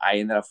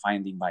ended up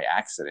finding by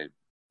accident,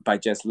 by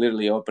just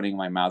literally opening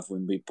my mouth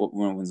when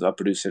a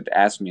producer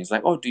asked me, it's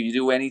like, "Oh, do you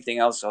do anything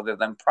else other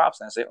than props?"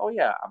 And I say, "Oh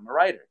yeah, I'm a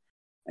writer."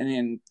 And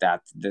then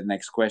the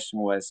next question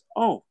was,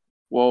 "Oh,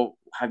 well,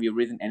 have you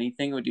written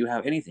anything, or do you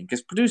have anything?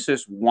 Because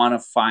producers want to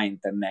find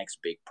the next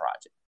big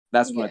project.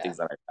 That's one of the things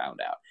that I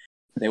found out.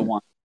 They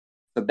want.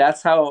 So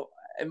that's how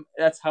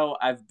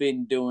I've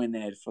been doing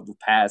it for the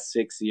past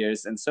 6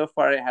 years, and so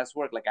far it has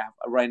worked. Like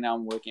right now,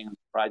 I'm working on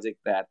a project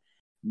that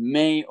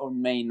may or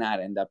may not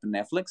end up in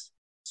Netflix.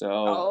 So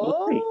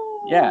we'll see.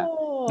 Yeah.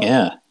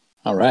 Yeah.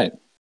 All right.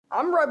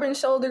 I'm rubbing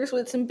shoulders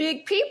with some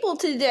big people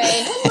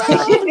today.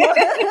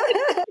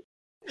 Hello.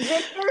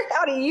 Victor,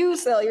 how do you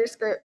sell your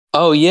script?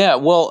 Oh yeah,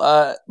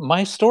 well,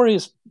 my story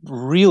is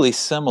really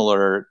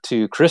similar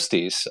to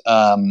Christie's.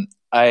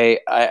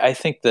 I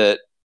think that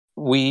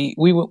we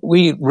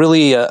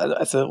really,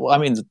 I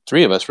mean, the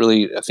three of us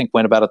really, I think,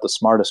 went about it the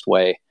smartest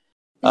way.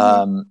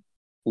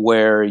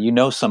 Where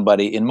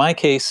somebody. In my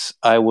case,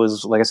 I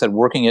was, like I said,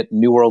 working at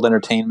New World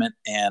Entertainment,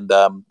 and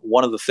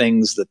one of the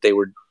things that they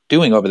were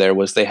doing over there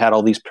was they had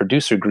all these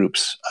producer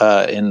groups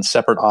in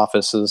separate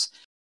offices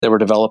that were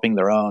developing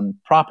their own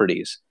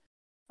properties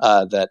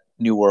that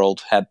New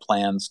World had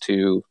plans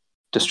to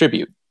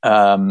distribute.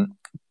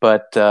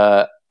 But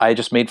I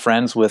just made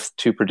friends with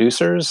two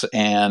producers,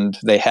 and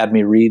they had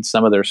me read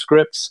some of their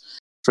scripts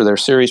for their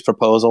series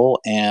proposal.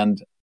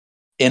 And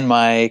in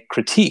my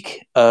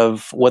critique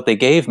of what they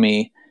gave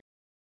me,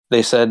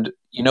 they said,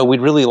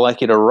 we'd really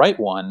like you to write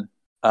one.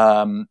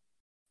 Can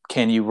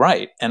you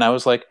write? And I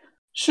was like,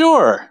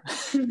 sure.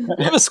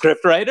 I'm a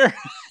script writer.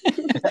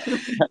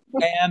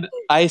 And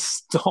I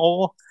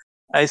stole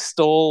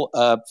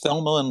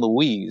Thelma and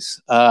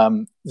Louise,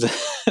 the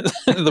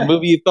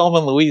movie Thelma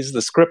and Louise,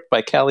 the script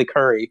by Callie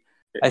Curry.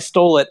 I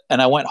stole it,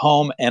 and I went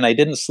home, and I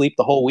didn't sleep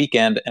the whole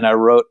weekend, and I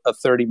wrote a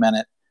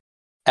 30-minute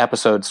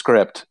episode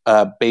script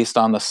based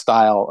on the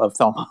style of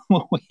Thelma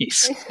and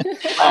Louise.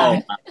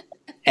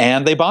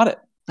 And they bought it.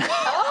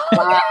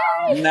 Wow.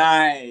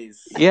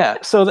 Nice. Yeah,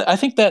 so I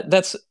think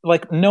that's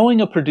like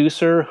knowing a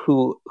producer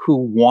who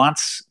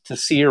wants to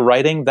see your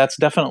writing. That's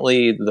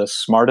definitely the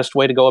smartest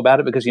way to go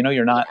about it, because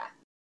you're not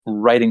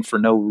writing for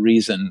no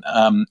reason.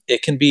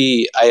 It can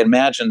be, I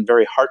imagine,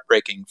 very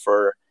heartbreaking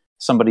for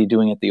somebody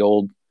doing it the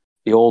old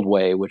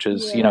way, which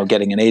is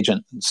getting an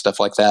agent and stuff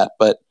like that.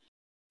 But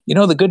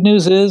the good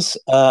news is,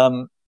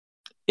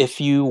 if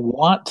you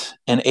want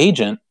an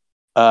agent,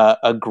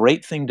 a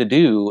great thing to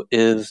do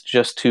is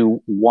just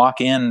to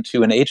walk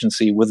into an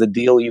agency with a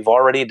deal you've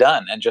already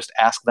done and just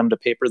ask them to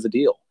paper the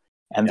deal,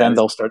 and then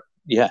they'll start.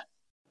 Yeah.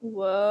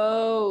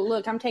 Whoa!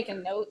 Look, I'm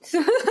taking notes.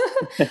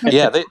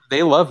 Yeah,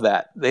 they love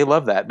that. They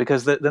love that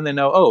because then they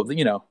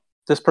know,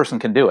 this person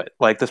can do it.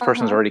 Like, this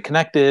person's already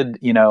connected.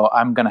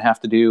 I'm going to have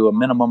to do a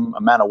minimum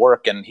amount of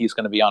work, and he's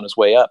going to be on his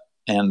way up,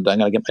 and I'm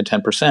going to get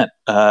my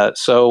 10%.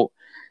 So,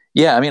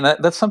 yeah, I mean,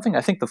 that's something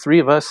I think the three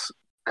of us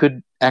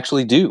could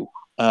actually do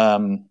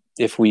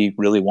if we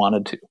really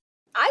wanted to.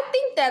 I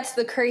think that's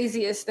the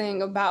craziest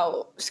thing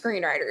about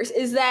screenwriters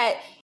is that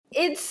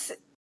it's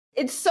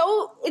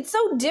so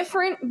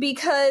different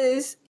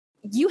because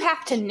you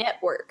have to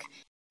network.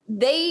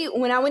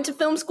 When I went to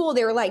film school,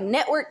 they were like,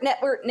 network.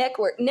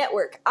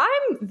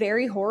 I'm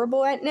very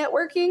horrible at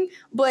networking,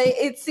 but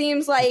it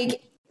seems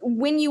like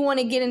when you want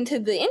to get into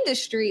the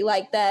industry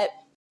like that,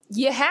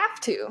 you have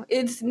to.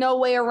 It's no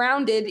way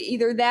around it.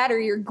 Either that or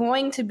you're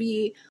going to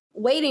be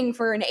waiting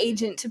for an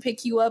agent to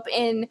pick you up,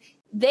 and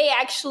they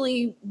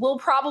actually will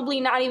probably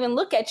not even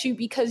look at you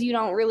because you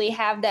don't really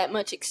have that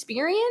much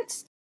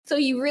experience. So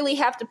you really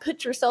have to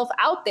put yourself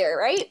out there,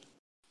 right?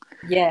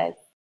 Yes.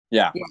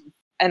 Yeah. Yes.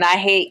 And I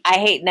hate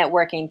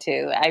networking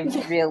too. I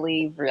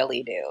really,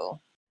 really do.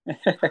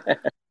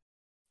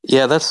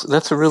 Yeah,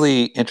 that's a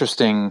really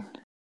interesting.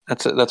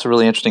 That's a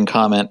really interesting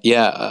comment.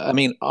 Yeah, I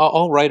mean,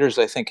 all writers,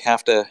 I think,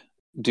 have to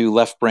do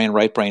left brain,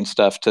 right brain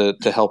stuff to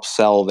help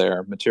sell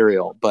their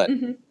material. But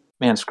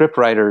man, script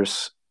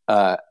writers,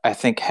 I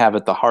think, have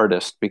it the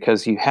hardest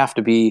because you have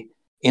to be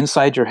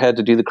inside your head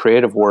to do the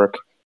creative work,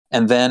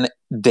 and then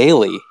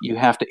daily you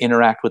have to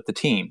interact with the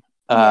team.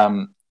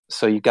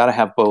 So you got to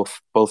have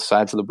both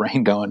sides of the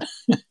brain going.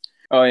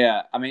 Oh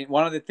yeah, I mean,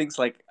 one of the things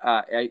like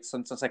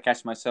sometimes I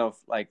catch myself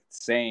like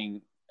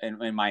saying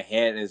in my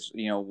head is,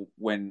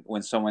 when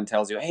someone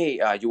tells you,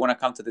 hey, you want to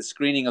come to the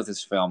screening of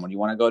this film, or you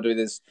want to go to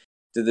this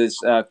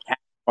cast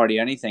party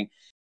or anything,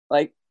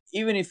 like,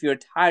 even if you're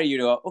tired, you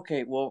go,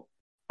 okay, well,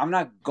 I'm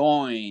not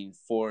going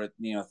for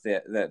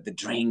the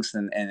drinks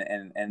and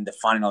the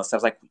fun and all that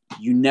stuff. Like,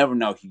 you never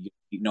know who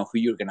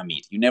you're gonna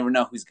meet. You never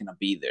know who's gonna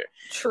be there.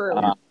 True.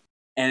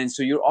 And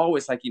so you're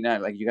always like,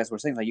 like you guys were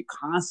saying, like, you're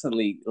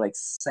constantly like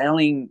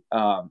selling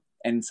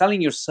and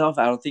selling yourself.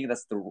 I don't think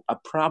that's the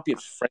appropriate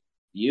phrase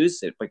to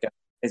use it, because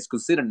it's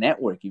considered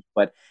networking.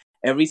 But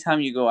every time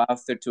you go out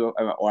there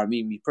or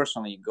me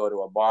personally, you go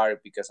to a bar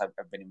because I've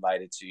been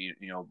invited to,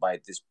 by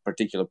this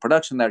particular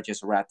production that I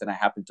just wrapped, and I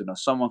happen to know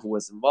someone who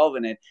was involved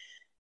in it.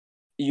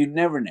 You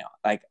never know.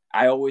 Like,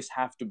 I always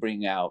have to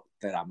bring out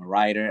that I'm a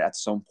writer at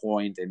some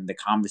point in the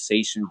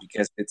conversation,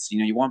 because it's,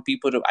 I want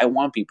people to,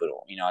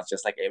 it's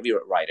just like every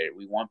writer.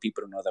 We want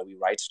people to know that we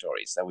write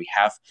stories, that we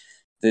have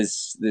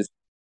this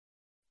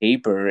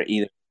paper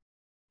either,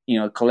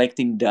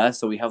 collecting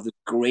dust. So we have the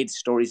great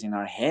stories in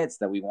our heads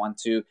that we want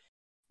to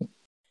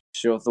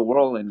show the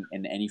world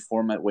in any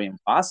format way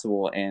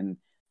possible. And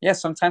yeah,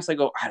 sometimes I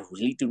go, I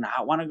really do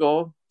not want to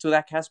go to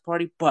that cast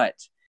party, but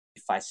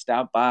if I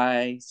stop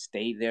by,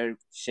 stay there,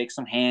 shake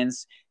some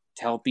hands,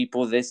 tell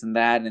people this and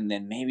that, and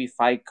then maybe if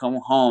I come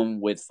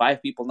home with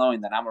 5 people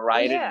knowing that I'm a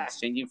writer and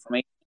exchange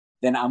information,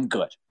 then I'm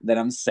good. Then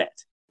I'm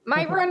set.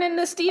 Might run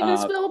into Steven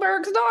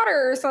Spielberg's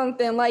daughter or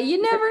something. Like,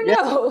 you never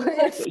know.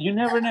 You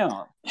never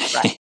know.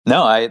 Right.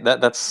 No,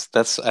 that's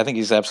I think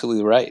he's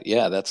absolutely right.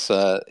 Yeah, that's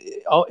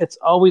it's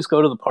always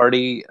go to the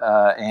party,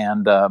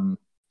 and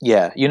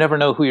yeah, you never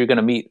know who you're going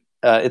to meet.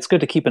 It's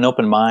good to keep an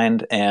open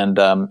mind and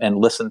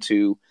listen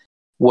to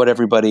what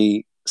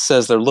everybody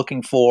says they're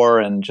looking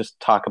for, and just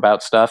talk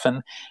about stuff.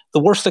 And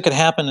the worst that could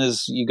happen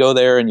is you go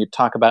there and you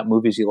talk about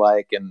movies you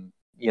like, and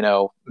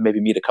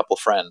maybe meet a couple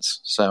friends.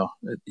 So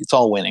it's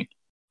all winning.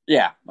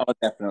 Yeah,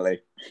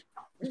 definitely.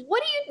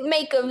 What do you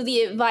make of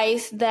the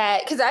advice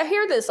that, because I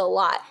hear this a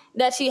lot,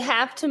 that you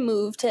have to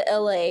move to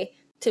LA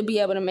to be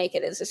able to make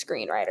it as a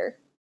screenwriter?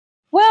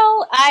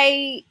 Well,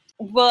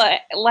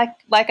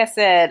 like I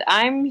said,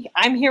 I'm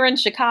here in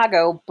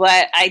Chicago,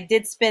 but I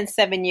did spend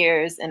 7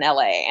 years in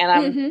LA,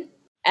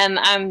 and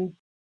I'm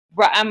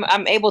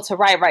able to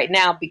write right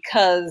now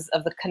because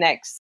of the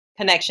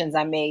connections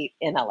I made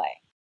in LA.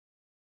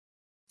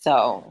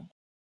 So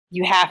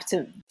you have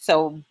to.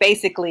 So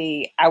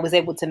basically, I was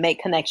able to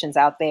make connections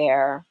out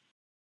there,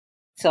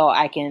 so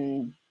I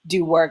can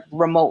do work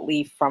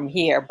remotely from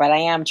here. But I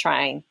am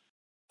trying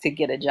to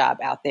get a job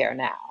out there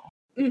now.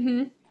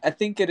 Mm-hmm. I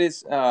think it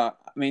is. I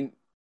mean,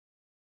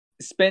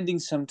 spending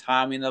some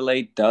time in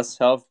LA does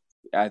help.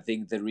 I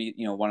think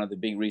one of the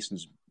big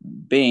reasons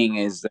being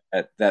is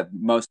that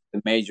most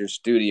of the major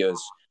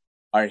studios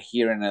are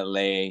here in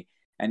LA,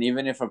 and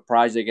even if a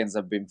project ends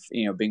up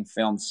being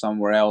filmed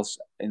somewhere else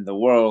in the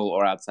world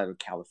or outside of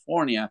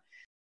California,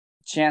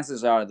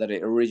 chances are that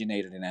it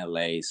originated in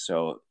LA.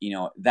 So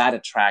that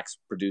attracts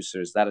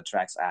producers, that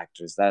attracts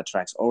actors, that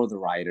attracts all the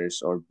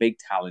writers or big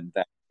talent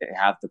that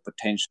have the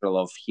potential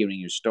of hearing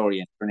your story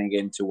and turning it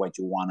into what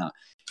you wanna,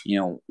 we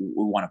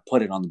want to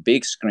put it on the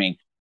big screen.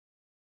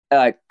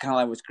 Kind of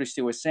like what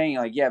Christy was saying,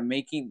 like, yeah,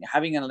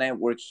 having a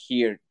network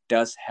here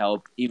does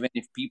help, even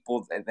if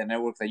people, the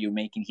network that you're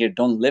making here,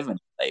 don't live in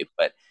LA.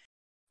 But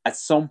at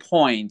some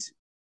point,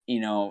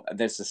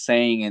 there's a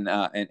saying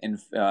that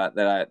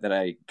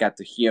I got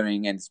to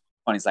hearing, and it's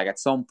funny. It's like at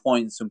some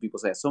point, some people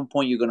say, at some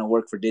point you're gonna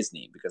work for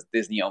Disney because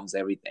Disney owns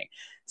everything.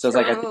 So it's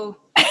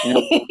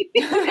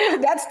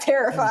that's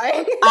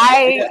terrifying.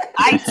 I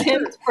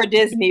temped for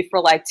Disney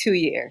for like 2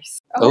 years.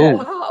 Oh,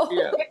 wow.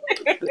 Yeah.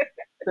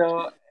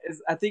 So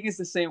I think it's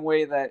the same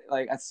way that,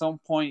 like, at some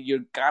point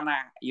you're gonna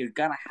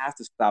have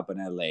to stop in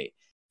LA,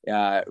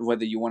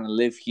 whether you want to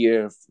live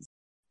here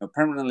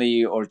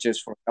permanently or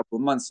just for a couple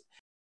of months.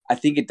 I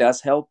think it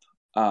does help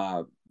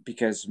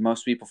because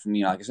most people from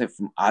like I said,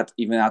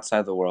 even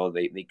outside the world,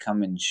 they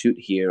come and shoot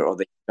here or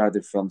they start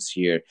their films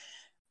here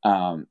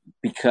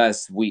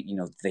because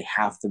they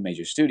have the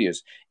major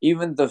studios.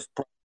 Even the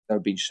that are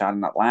being shot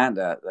in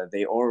Atlanta,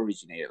 they all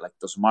originated, like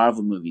those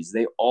Marvel movies,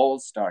 they all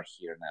start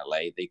here in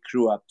LA. They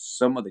crew up,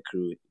 some of the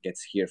crew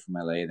gets here from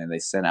LA, and then they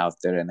send out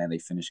there, and then they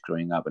finish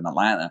growing up in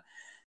Atlanta.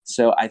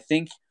 So I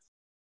think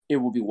it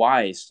would be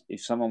wise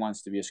if someone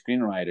wants to be a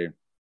screenwriter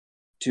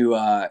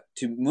to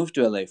move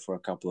to LA for a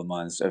couple of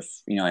months,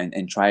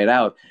 and try it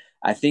out.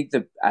 I think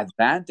the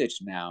advantage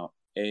now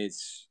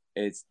is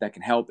that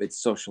can help.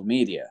 It's social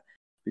media.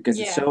 Because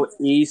it's so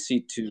easy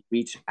to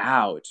reach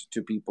out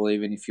to people,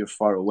 even if you're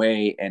far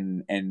away,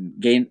 and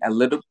gain a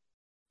little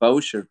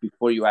exposure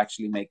before you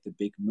actually make the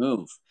big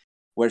move.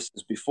 Whereas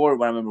before,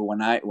 I remember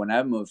when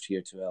I moved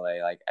here to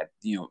LA, like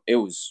it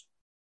was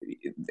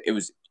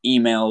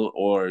email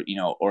or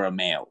a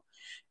mail,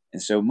 and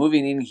so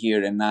moving in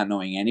here and not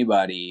knowing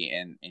anybody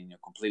and in a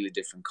completely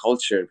different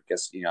culture,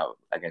 because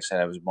like I said,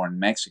 I was born in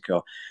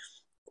Mexico,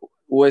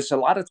 was a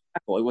lot of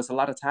tackle. It was a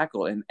lot of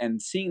tackle, and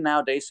seeing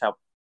nowadays how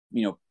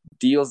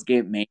deals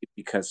get made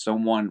because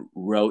someone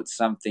wrote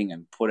something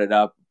and put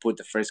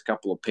the first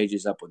couple of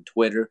pages up on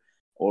Twitter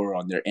or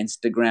on their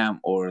Instagram,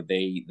 or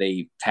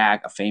they tag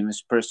a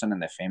famous person and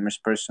the famous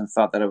person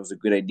thought that it was a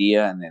good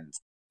idea, and then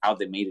how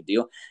they made a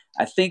deal.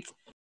 I think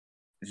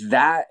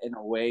that in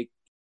a way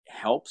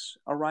helps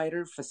a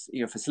writer,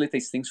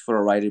 facilitates things for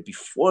a writer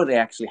before they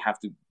actually have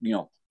to,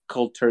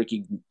 cold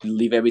turkey,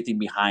 leave everything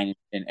behind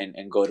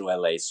and go to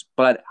LA.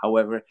 But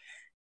however,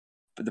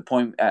 the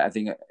point, I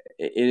think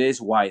it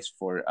is wise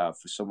for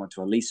someone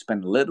to at least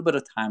spend a little bit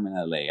of time in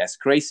LA. As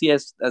crazy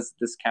as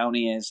this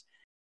county is,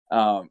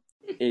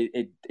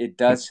 it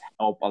does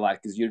help a lot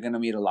because you're going to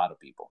meet a lot of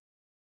people.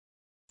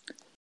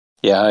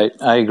 Yeah,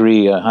 I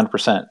agree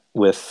 100%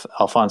 with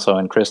Alfonso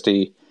and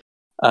Christy.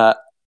 I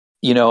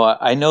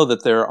know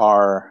that there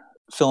are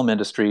film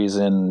industries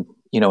in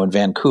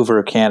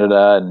Vancouver,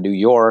 Canada, and New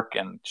York,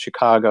 and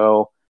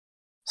Chicago,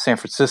 San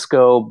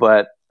Francisco,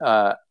 but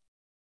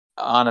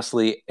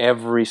honestly,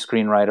 every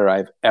screenwriter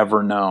I've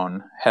ever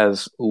known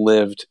has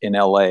lived in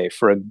LA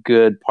for a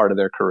good part of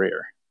their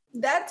career.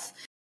 That's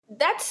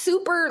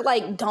super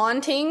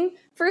daunting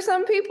for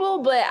some people,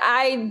 but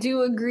I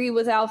do agree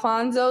with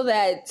Alfonso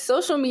that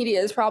social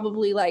media is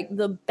probably like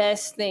the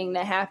best thing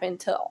that happened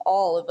to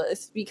all of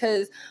us,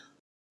 because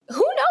who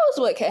knows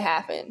what could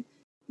happen.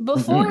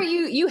 Before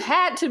you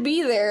had to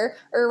be there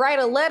or write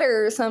a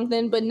letter or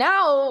something, but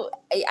now,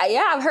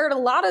 I've heard a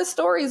lot of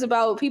stories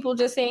about people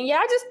just saying, yeah,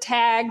 I just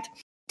tagged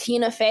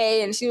Tina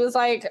Fey and she was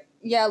like,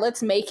 yeah,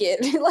 let's make it.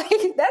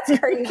 Like, that's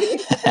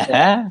crazy.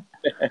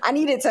 I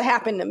need it to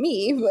happen to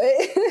me, but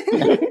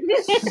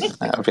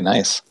That would be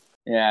nice.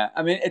 Yeah,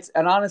 I mean,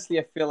 and honestly,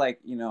 I feel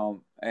like,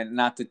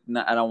 and I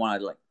don't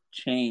want to like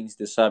change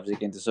the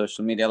subject into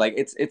social media. Like,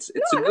 it's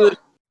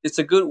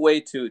a good way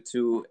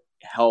to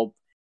help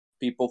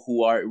people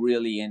who are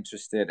really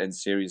interested and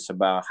serious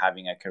about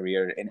having a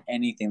career in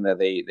anything that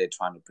they're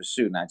trying to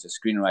pursue, not just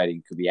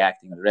screenwriting, could be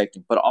acting or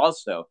directing, but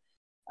also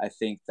I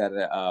think that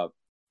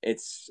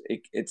it's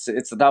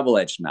a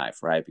double-edged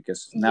knife, right?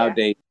 Because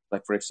nowadays,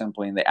 like for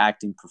example, in the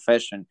acting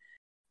profession,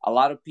 a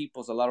lot of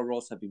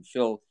roles have been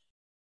filled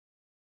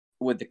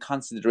with the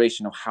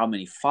consideration of how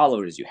many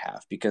followers you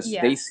have, because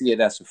they see it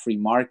as a free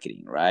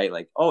marketing, right?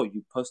 Like, oh,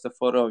 you post a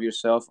photo of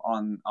yourself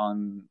on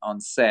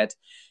set,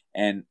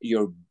 and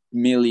your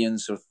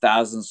millions or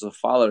thousands of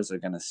followers are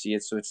going to see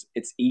it, so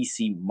it's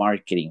easy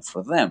marketing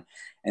for them.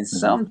 And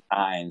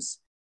sometimes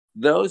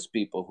those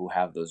people who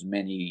have those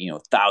many,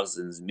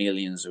 thousands,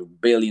 millions, or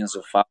billions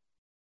of followers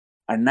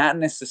are not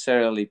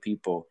necessarily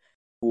people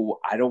who,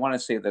 I don't want to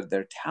say that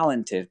they're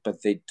talented,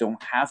 but they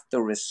don't have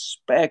the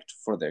respect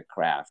for their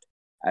craft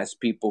as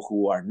people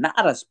who are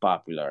not as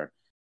popular,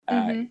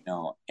 and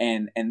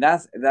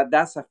that's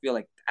I feel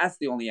like that's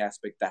the only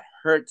aspect that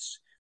hurts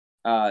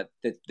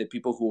the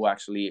people who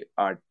actually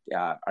are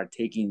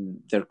taking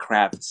their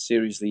craft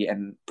seriously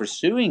and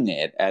pursuing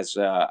it as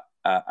a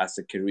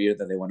career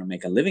that they want to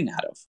make a living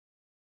out of.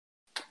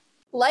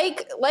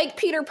 Like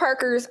Peter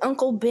Parker's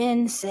Uncle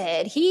Ben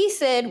said, he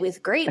said,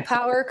 with great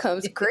power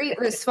comes great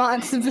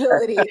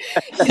responsibility.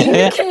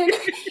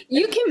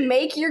 You can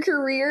make your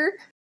career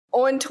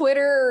on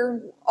Twitter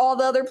or all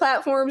the other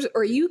platforms,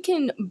 or you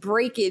can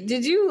break it.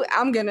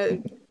 I'm going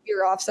to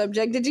veer off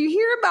subject. Did you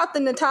hear about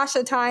the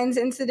Natasha Tynes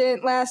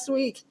incident last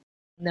week?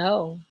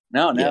 No.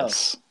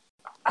 Yes.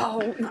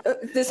 Oh,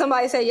 did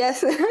somebody say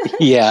yes?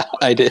 Yeah,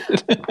 I did.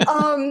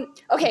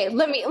 Okay,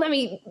 let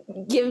me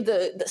give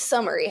the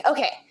summary.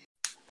 Okay.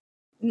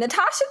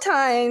 Natasha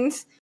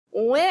Tynes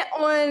went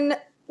on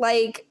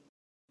like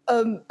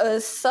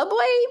a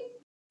subway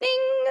thing,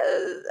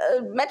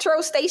 a metro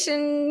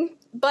station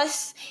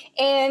bus,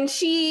 and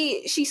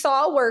she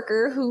saw a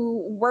worker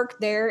who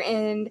worked there,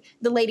 and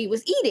the lady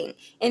was eating,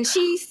 and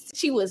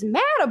she was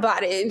mad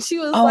about it, and she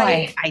was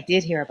I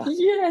did hear about it.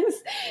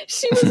 Yes,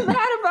 she was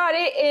mad about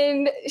it,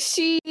 and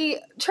she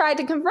tried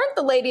to confront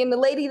the lady, and the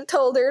lady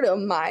told her to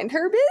mind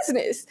her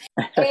business.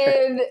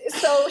 And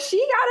so she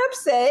got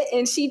upset,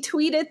 and she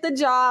tweeted the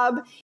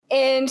job,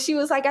 and she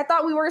was like, I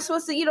thought we weren't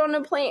supposed to eat on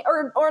the plane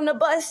or on the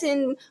bus,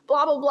 and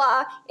blah blah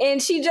blah.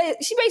 And she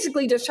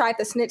basically just tried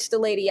to snitch the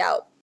lady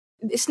out.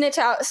 Snitch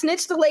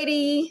the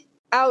lady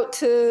out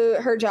to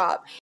her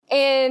job.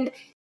 And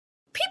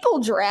people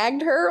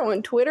dragged her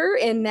on Twitter,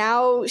 and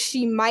now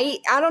she might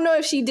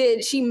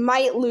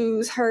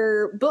lose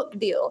her book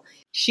deal.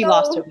 She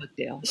lost her book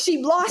deal.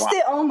 She lost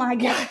it. Oh my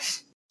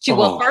gosh.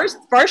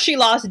 First she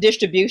lost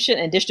distribution,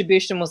 and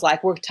distribution was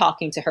like, we're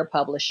talking to her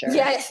publisher.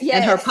 Yes.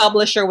 And her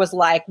publisher was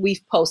like,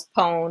 we've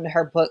postponed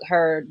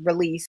her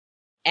release,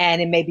 and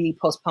it may be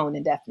postponed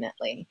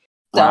indefinitely.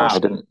 So wow, I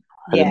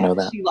didn't know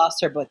that. She lost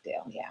her book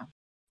deal. Yeah.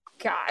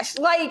 Gosh,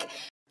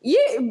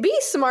 be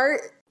smart.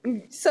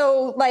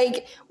 So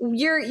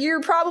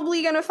you're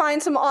probably gonna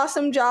find some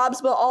awesome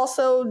jobs, but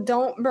also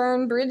don't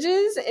burn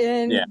bridges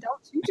and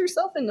don't shoot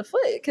yourself in the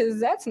foot,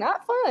 because that's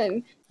not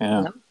fun.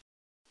 Yeah. No.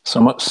 So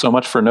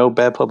much for no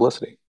bad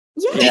publicity.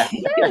 Yes.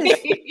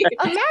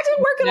 Imagine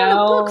working on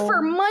a book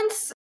for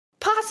months,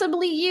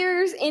 possibly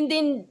years, and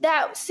then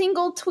that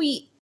single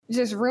tweet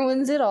just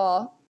ruins it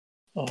all.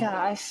 Oh.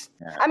 Gosh.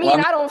 Yeah. I mean,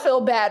 I don't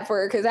feel bad for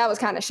her, because that was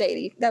kind of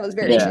shady. That was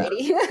very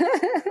shady.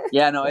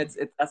 Yeah, no,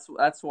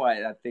 that's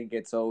why I think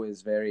it's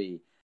always very.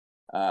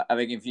 I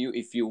mean,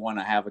 if you want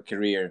to have a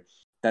career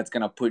that's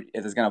gonna put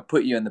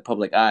you in the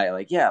public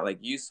eye,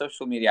 use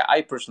social media.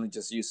 I personally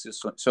just use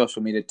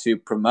social media to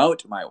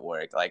promote my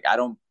work. Like, I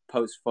don't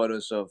post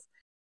photos of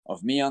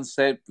me on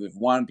set, with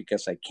one,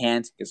 because I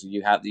can't, because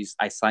you have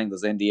I signed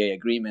those NDA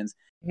agreements.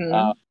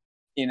 Mm-hmm.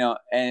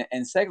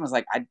 And second was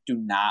I do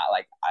not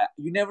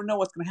you never know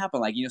what's going to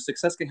happen.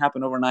 Success can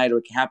happen overnight, or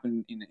it can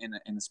happen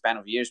in a span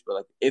of years.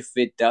 But if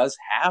it does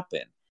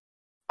happen,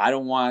 I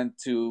don't want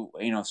to,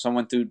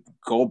 someone to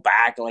go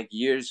back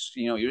years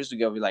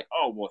ago, be like,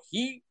 oh, well,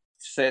 he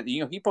said,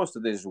 he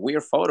posted this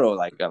weird photo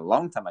a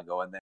long time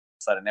ago. And then all of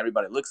a sudden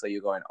everybody looks at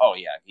you going, oh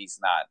yeah, he's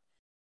not,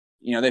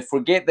 they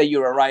forget that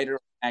you're a writer,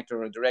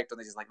 actor, or a director. And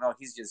they're just like, no,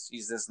 he's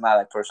just not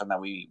a person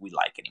that we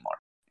like anymore.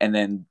 And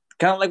then,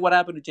 kind of like what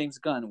happened to James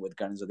Gunn with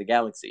Guardians of the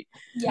Galaxy.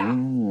 Yeah.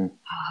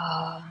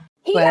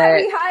 He got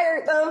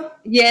rehired, though.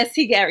 Yes,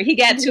 he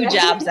got 2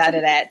 jobs out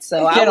of that.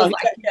 So I was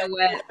like, you know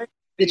what?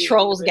 the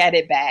trolls got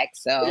it back.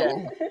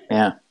 So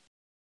Yeah.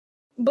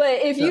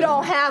 But if you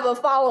don't have a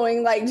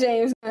following like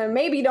James,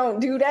 maybe don't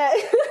do that.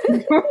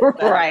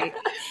 right.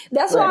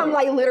 That's why I'm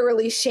like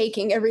literally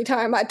shaking every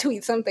time I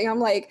tweet something. I'm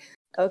like,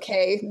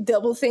 okay,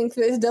 double think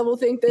this.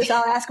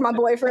 I'll ask my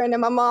boyfriend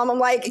and my mom. I'm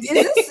like, is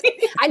this?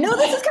 I know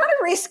this is kind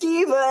of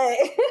risky, but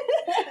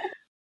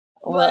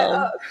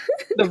well,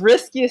 the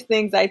riskiest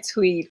things I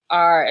tweet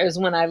is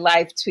when I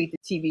live tweet the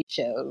TV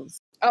shows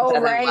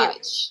that I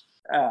watch,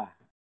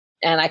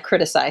 and I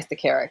criticize the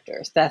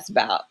characters. That's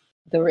about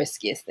the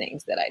riskiest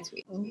things that I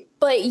tweet.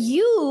 But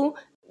you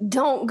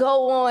don't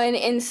go on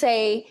and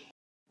say,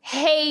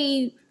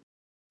 hey,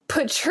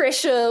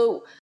 Patricia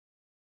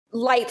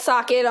Light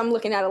Socket, I'm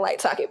looking at a light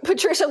socket.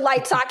 Patricia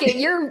Light Socket,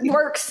 your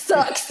work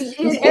sucks.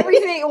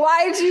 Everything,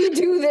 why did you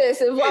do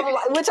this? And blah, blah,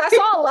 blah, which I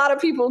saw a lot of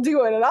people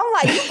doing. And I'm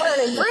like, you're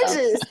burning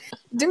bridges.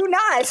 Do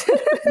not.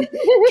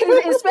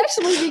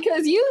 Especially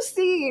because you've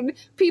seen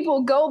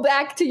people go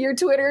back to your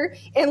Twitter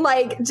and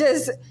like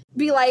just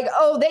be like,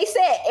 oh, they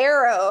said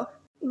Arrow.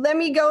 Let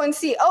me go and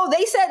see. Oh,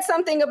 they said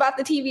something about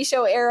the TV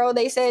show Arrow.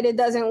 They said it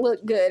doesn't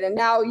look good, and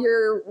now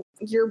your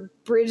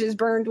bridge is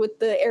burned with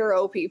the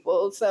Arrow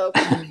people. So,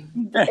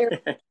 TV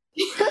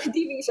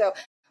show.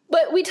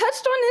 But we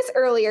touched on this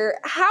earlier.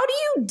 How do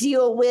you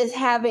deal with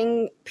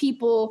having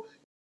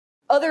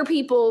other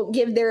people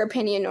give their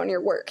opinion on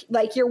your work?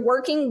 Like you're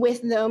working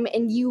with them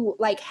and you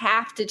like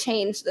have to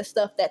change the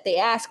stuff that they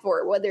ask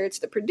for, whether it's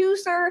the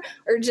producer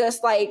or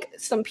just like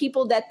some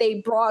people that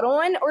they brought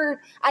on. Or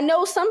I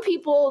know some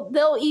people,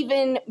 they'll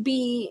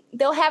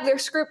have their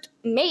script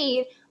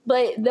made,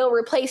 but they'll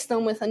replace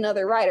them with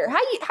another writer. How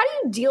do you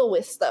deal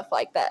with stuff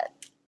like that?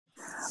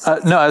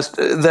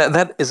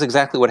 That is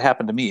exactly what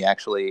happened to me,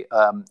 actually.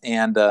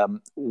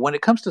 When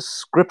it comes to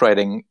script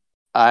writing,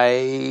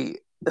 I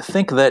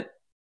think that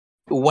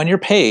when you're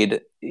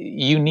paid,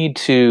 you need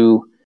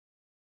to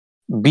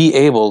be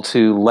able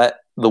to let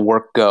the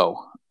work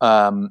go.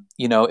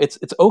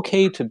 It's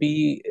okay to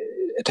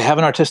have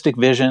an artistic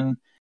vision,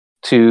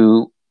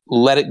 to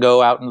let it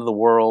go out into the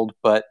world.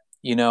 But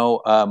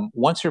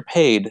once you're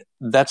paid,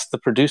 that's the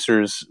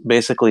producers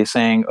basically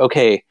saying,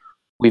 okay,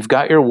 we've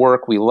got your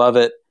work, we love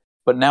it,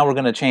 but now we're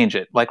going to change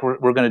it. Like we're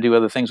going to do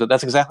other things. But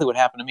that's exactly what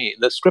happened to me.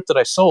 The script that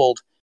I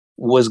sold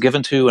was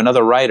given to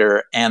another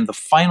writer, and the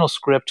final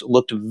script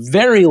looked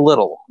very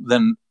little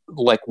than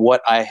like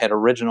what I had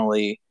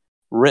originally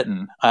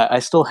written. I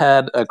still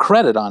had a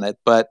credit on it,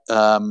 but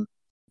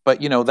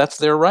that's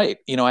their right.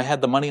 I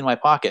had the money in my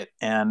pocket,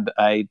 and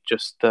I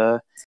just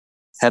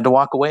had to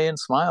walk away and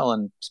smile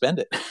and spend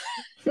it.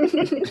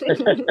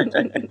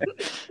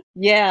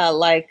 Yeah,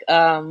 like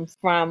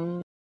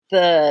from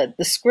the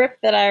script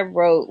that I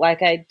wrote,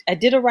 like I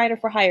did a writer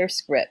for hire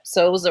script.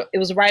 So it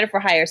was a writer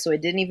for hire, so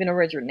it didn't even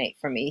originate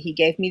from me. He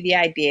gave me the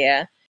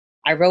idea.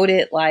 I wrote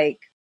it like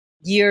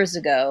years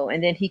ago,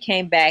 and then he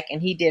came back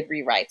and he did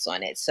rewrites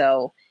on it.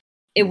 So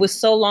it was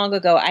so long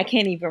ago, I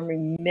can't even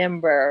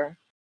remember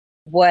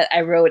what I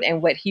wrote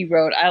and what he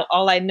wrote.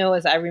 All I know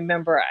is I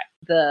remember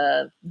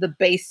the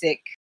basic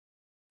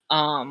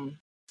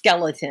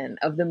skeleton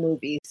of the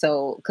movie.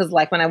 So, because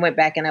like when I went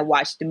back and I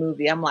watched the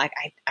movie, I'm like,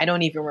 I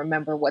don't even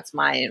remember what's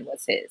mine and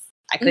what's his.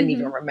 I couldn't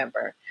even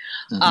remember.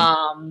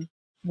 Mm-hmm.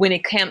 When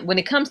it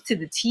comes to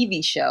the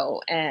TV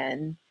show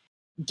and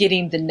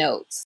getting the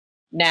notes,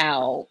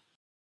 now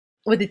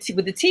with the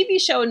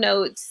TV show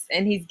notes,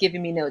 and he's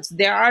giving me notes,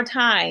 there are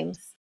times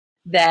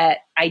that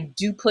I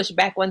do push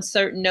back on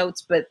certain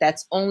notes, but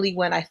that's only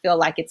when I feel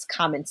like it's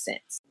common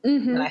sense.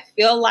 Mm-hmm. When I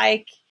feel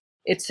like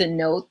it's a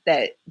note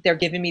that they're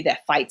giving me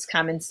that fights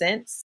common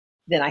sense,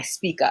 then I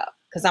speak up,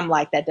 because I'm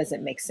like, that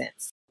doesn't make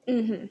sense.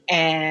 Mm-hmm.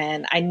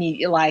 And I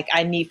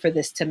need for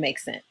this to make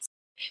sense.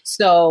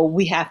 So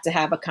we have to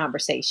have a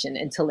conversation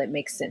until it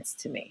makes sense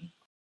to me.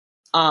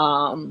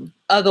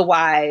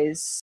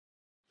 Otherwise,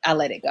 I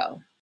let it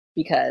go,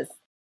 because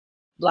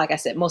like I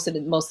said, most of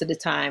the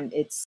time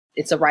it's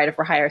a writer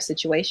for hire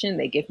situation.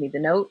 They give me the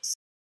notes.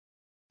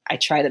 I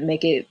try to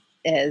make it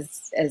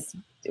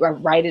or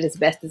write it as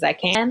best as I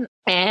can,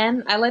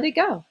 and I let it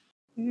go.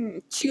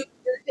 Choose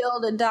your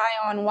hill to die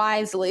on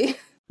wisely.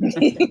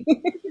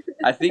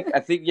 I think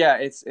yeah,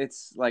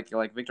 it's like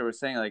Victor was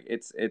saying, like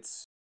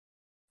it's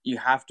you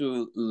have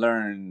to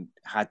learn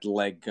how to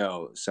let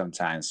go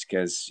sometimes,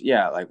 because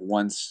like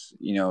once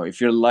if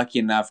you're lucky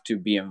enough to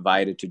be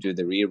invited to do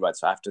the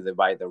rewrites after they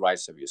buy the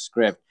rights of your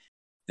script,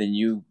 then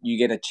you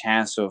get a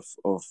chance of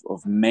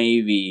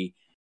maybe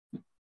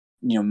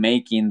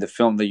making the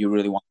film that you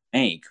really want to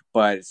make.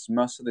 But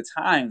most of the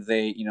time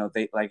they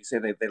like you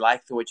said, they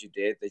liked what you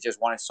did. They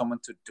just wanted someone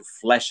to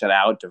flesh it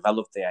out,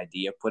 develop the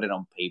idea, put it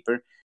on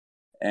paper,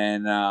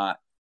 and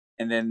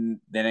then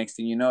the next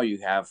thing you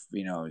have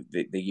they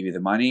give you the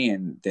money,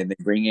 and then they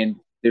bring in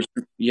they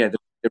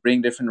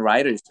bring different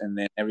writers, and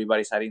then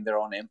everybody's adding their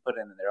own input,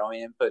 and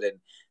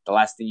the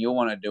last thing you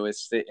want to do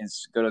is sit and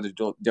go to the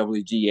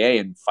WGA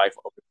and fight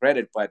for the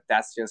credit. But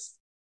that's just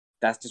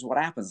what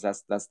happens.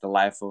 That's the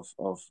life of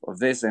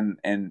this, and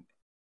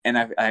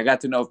I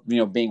got to know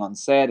being on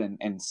set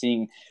and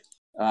seeing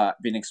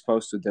been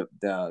exposed to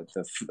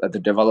the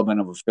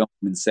development of a film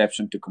from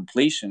inception to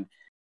completion.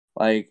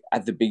 Like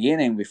at the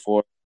beginning,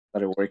 before I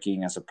started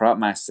working as a prop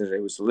master,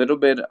 it was a little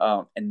bit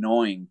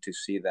annoying to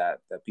see that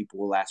people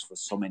will ask for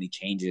so many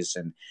changes,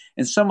 and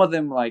some of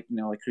them, like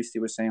like Christy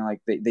was saying,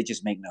 like they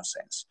just make no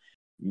sense,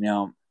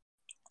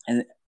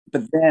 and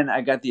but then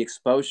I got the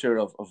exposure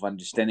of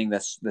understanding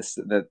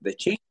the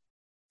change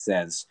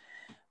sense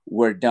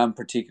were done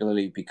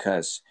particularly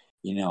because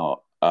they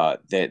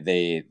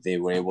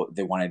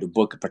wanted to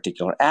book a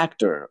particular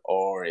actor,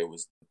 or it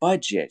was the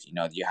budget.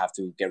 You have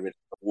to get rid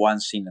of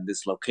one scene in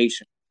this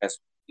location because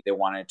they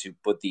wanted to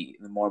put the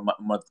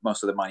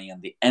most of the money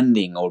on the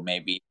ending, or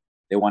maybe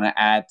they want to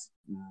add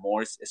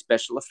more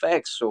special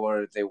effects,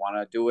 or they want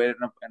to do it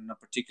in a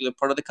particular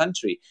part of the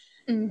country.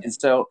 And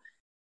so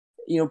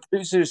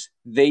producers,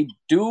 they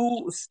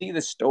do see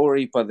the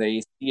story, but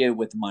they see it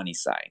with money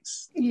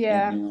signs.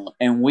 Yeah.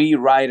 And we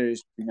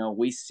writers,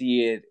 we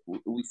see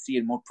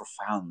it more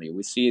profoundly.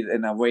 We see it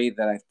in a way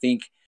that I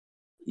think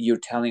you're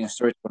telling a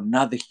story to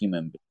another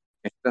human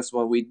being. That's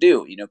what we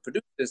do.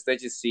 Producers, they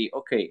just see,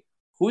 okay,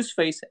 whose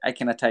face I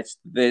can attach to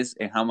this,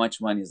 and how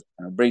much money is it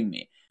going to bring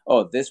me.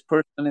 Oh, this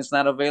person is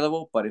not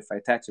available, but if I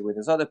attach it with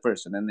this other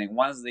person, and then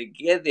once they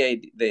get the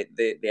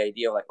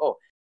idea, like, oh,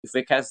 if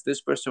I cast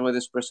this person with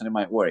this person, it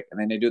might work. And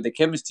then they do the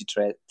chemistry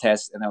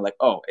test, and they're like,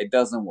 oh, it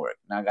doesn't work.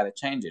 Now I got to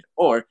change it.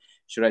 Or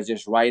should I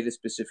just write it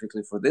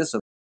specifically for this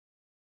other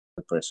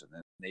person?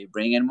 And they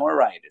bring in more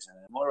writers and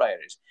more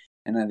writers.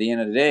 And at the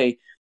end of the day,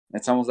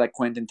 it's almost like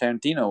Quentin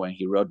Tarantino when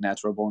he wrote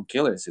Natural Born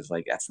Killers. It's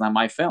like, that's not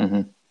my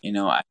film.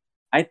 I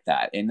like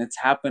that. And it's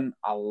happened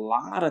a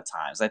lot of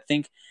times. I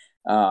think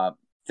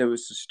there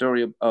was a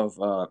story of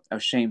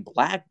Shane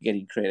Black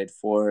getting credit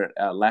for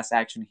Last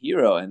Action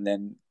Hero, and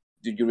then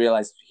did you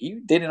realize he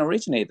didn't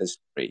originate the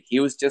story? He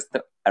was just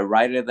a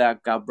writer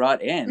that got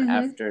brought in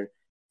after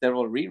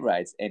several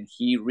rewrites, and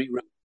he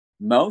rewrote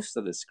most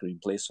of the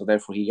screenplay, so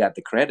therefore he got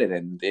the credit.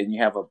 And then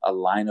you have a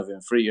line of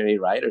inferior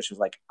writers who's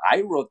like,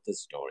 I wrote the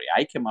story,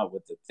 I came up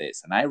with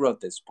this, and I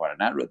wrote this part,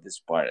 and I wrote this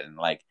part, and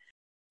like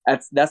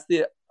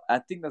I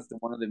think that's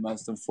one of the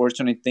most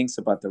unfortunate things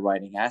about the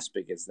writing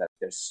aspect, is that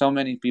there's so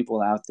many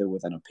people out there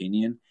with an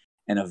opinion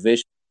and a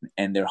vision,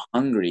 and they're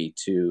hungry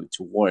to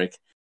work,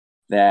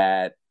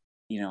 that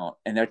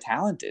and they're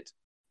talented.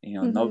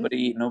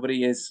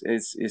 Nobody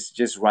is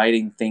just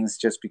writing things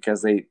just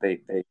because they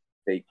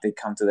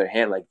come to their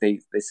head. Like they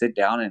sit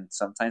down and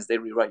sometimes they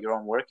rewrite your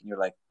own work, and you're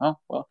like, oh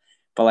well.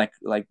 But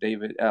like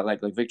David, like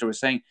Victor was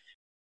saying,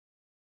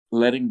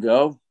 letting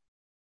go.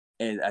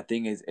 I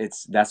think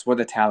that's where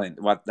the talent.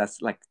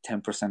 That's like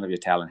 10% of your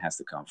talent has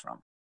to come from.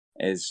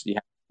 Is you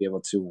have to be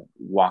able to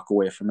walk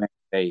away from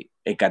it.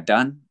 It got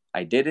done.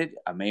 I did it.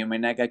 I may or may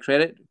not get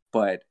credit,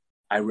 but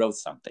I wrote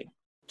something.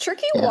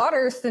 Tricky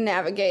waters to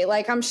navigate.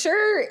 Like, I'm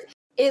sure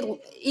it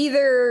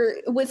either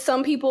with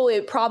some people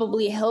it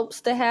probably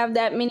helps to have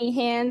that many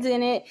hands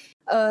in it.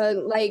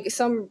 Like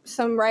some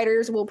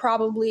writers will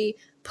probably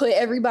put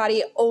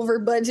everybody over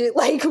budget.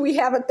 Like, we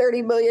have a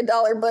 $30 million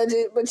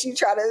budget, but you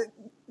try to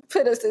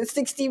put us at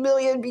 60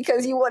 million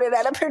because you want it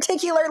at a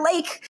particular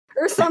lake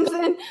or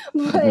something.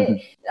 But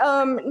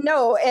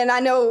no, and I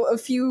know a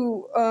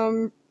few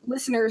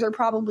listeners are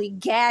probably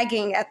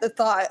gagging at the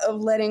thought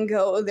of letting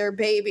go of their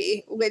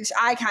baby, which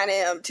I kind of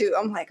am too.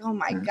 I'm like, oh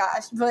my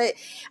gosh. But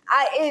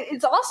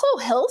it's also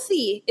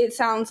healthy, it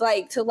sounds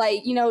like, to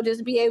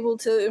just be able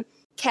to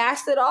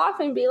cast it off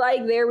and be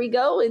like, there we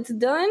go, it's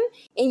done,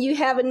 and you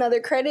have another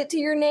credit to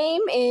your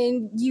name,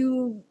 and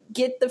you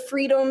get the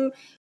freedom.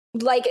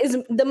 Like, is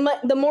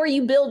the more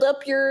you build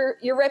up your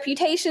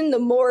reputation, the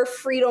more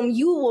freedom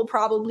you will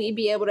probably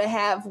be able to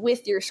have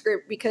with your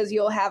script, because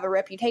you'll have a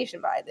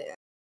reputation by then.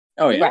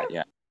 Oh yeah,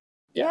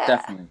 yeah,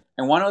 definitely.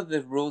 And one of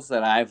the rules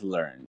that I've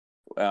learned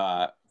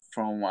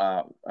from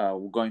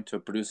going to a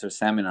producer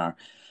seminar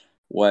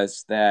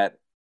was that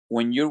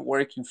when you're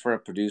working for a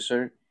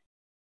producer,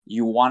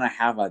 you want to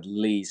have at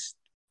least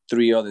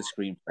 3 other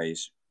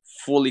screenplays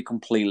fully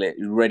completely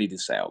ready to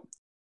sell.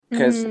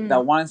 Because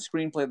that one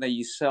screenplay that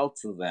you sell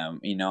to them,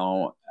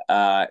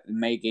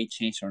 may get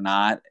changed or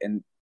not,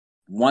 and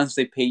once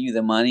they pay you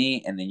the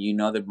money, and then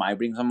they might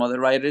bring some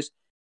other writers,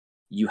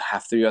 you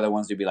have 3 other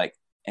ones to be like,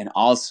 and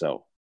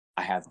also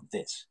I have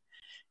this,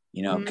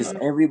 because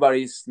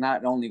everybody's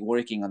not only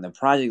working on the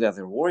project that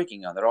they're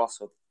working on, they're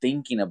also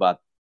thinking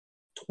about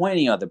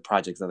 20 other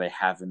projects that they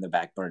have in the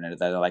back burner that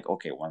they're like,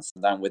 okay, once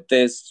I'm done with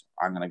this,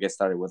 I'm gonna get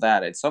started with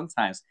that. And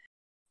sometimes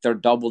they're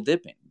double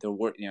dipping.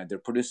 They're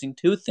producing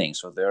 2 things,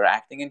 so they're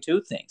acting in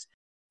 2 things.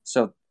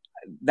 So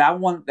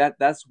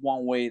that's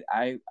one way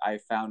I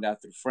found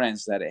out through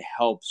friends that it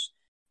helps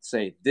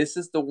say, this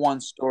is the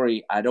one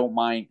story I don't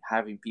mind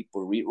having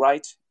people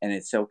rewrite, and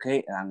it's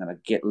okay, and I'm gonna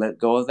let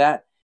go of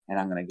that, and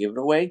I'm gonna give it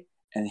away.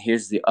 And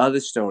here's the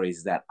other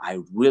stories that I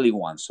really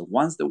want. So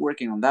once they're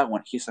working on that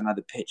one, here's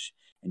another pitch,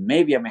 and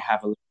maybe I may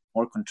have a little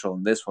more control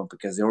on this one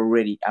because I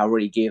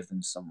already gave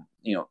them some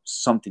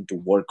something to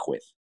work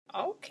with.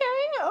 Okay,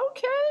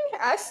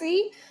 I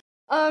see.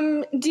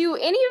 Do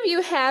any of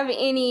you have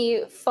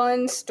any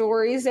fun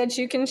stories that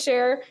you can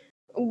share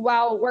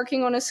while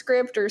working on a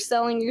script or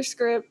selling your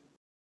script?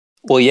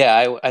 Well,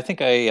 yeah, I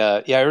think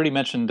I already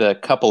mentioned a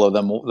couple of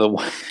them.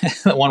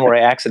 The one where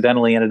I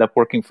accidentally ended up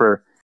working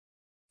for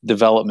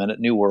development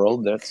at New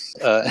World.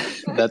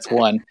 That's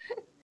one.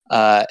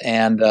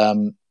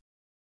 And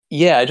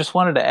yeah, I just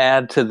wanted to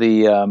add to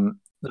the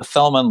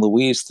Thelma and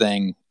Louise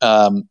thing,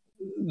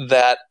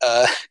 that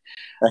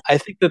I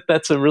think that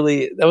that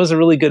was a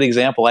really good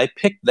example. I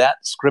picked that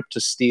script to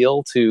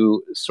steal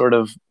to sort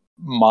of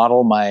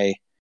model my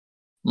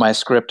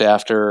script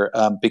after,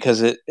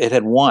 because it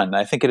had won.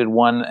 I think it had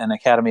won an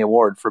Academy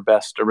Award for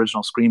Best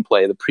Original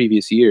Screenplay the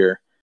previous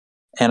year.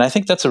 And I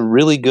think that's a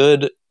really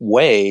good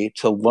way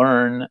to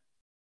learn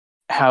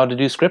how to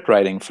do script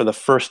writing for the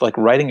first, like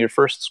writing your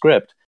first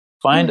script.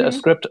 Find a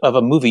script of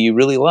a movie you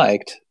really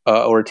liked,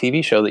 or a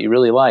TV show that you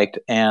really liked,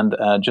 and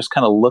just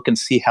kind of look and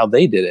see how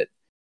they did it,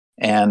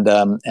 and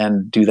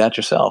do that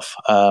yourself.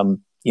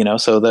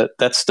 So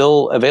that's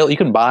still available. You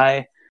can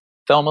buy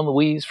Thelma and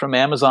Louise from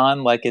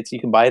Amazon. Like you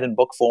can buy it in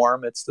book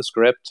form. It's the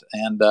script,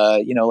 and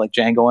like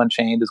Django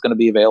Unchained is going to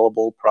be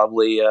available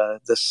probably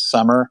this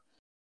summer.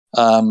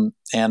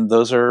 And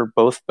those are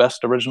both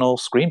best original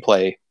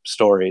screenplay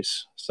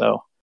stories.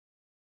 So,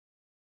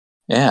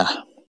 yeah.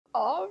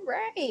 All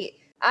right.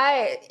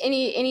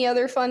 Any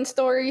other fun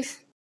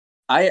stories?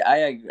 I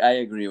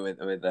agree with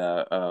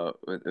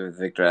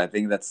Victor. I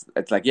think it's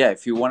like, yeah,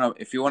 if you wanna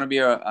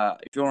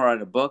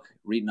write a book,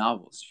 read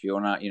novels. If you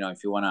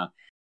wanna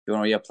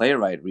be a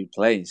playwright, read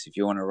plays. If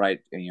you wanna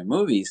write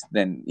movies,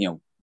 then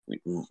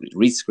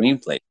read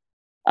screenplays.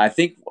 I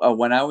think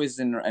when I was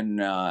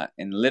in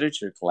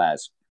literature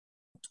class,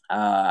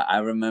 I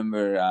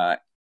remember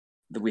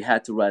that we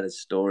had to write a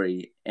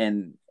story,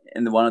 and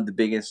one of the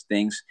biggest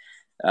things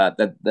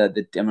that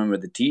I remember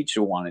the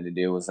teacher wanted to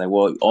do was like,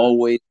 well,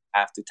 always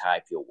have to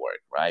type your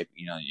work, right?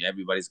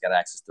 Everybody's got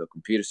access to a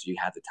computer, so you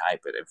have to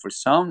type it. And for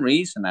some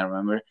reason, I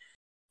remember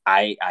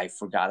I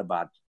forgot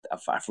about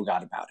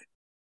it.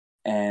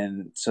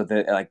 And so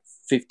that, like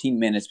 15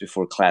 minutes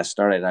before class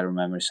started, I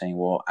remember saying,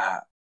 well,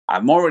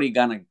 I'm already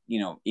gonna,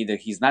 either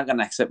he's not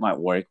gonna accept my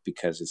work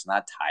because it's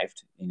not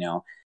typed,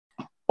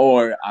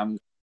 or I'm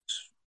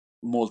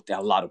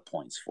a lot of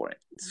points for it.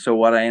 So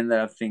what I ended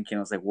up thinking,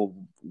 I was like, well,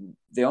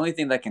 the only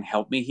thing that can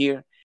help me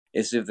here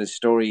is if the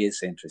story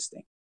is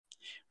interesting,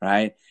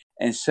 right?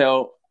 And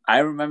so I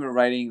remember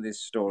writing this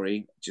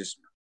story. Just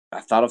I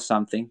thought of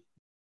something,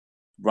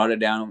 wrote it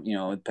down,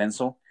 with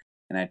pencil,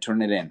 and I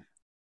turned it in.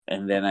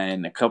 And then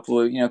in a couple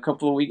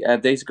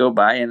of days go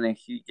by, and then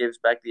he gives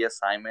back the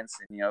assignments,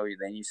 and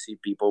then you see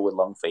people with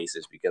long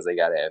faces because they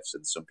got Fs,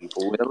 and some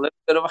people with a little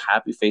bit of a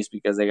happy face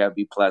because they got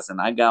B+.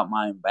 And I got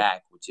mine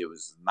back, which it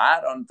was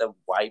not on the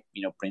white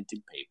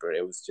printed paper.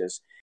 It was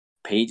just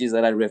pages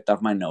that I ripped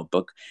off my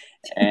notebook,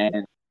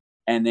 and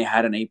they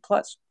had an A+.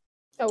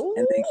 Oh.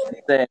 And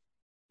then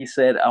he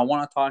said, I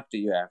want to talk to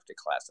you after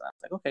class. And I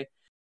was like, okay.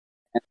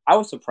 And I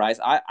was surprised.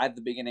 At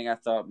the beginning, I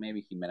thought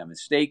maybe he made a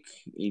mistake,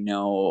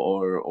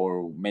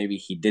 or maybe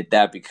he did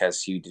that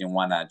because he didn't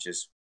want to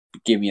just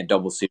give me a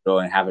 00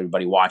 and have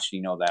everybody watch,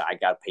 that I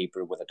got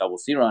paper with a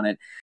 00 on it.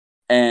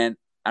 And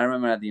I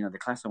remember at the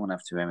class, I went up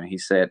to him and he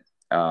said,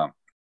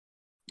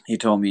 he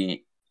told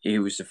me, he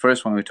was the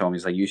first one who told me,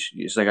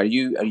 he's like, are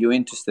you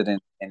interested in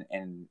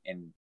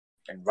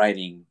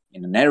writing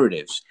in the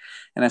narratives?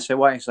 And I said,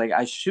 why? He's like,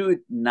 I should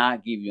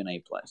not give you an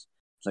A+.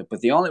 It's like,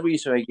 but the only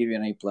reason I give you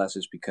an A+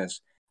 is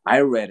because I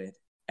read it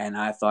and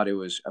I thought it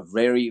was a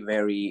very,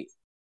 very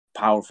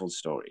powerful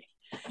story.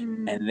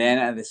 And then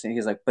at the same,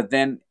 he's like, but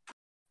then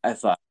I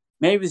thought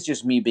maybe it's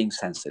just me being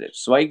sensitive.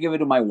 So I give it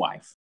to my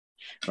wife,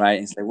 right?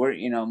 And it's like,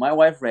 my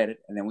wife read it,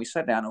 and then we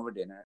sat down over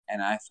dinner,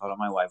 and I thought of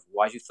my wife,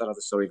 why you thought of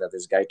the story that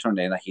this guy turned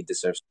in that he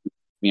deserves to,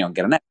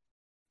 get an F?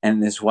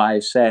 And his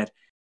wife said,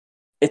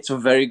 it's a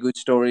very good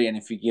story, and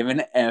if you give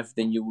an F,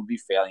 then you will be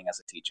failing as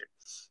a teacher.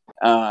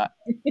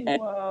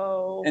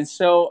 Whoa. And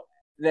so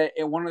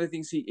one of the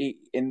things he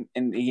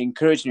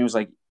encouraged me was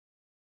like,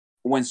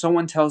 when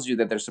someone tells you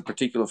that there's a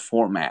particular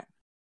format,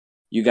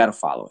 you got to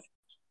follow it.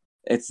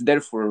 It's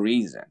there for a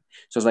reason.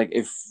 So it's like,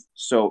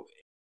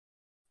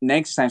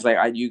 next time, it's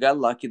like, you got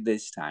lucky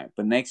this time,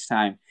 but next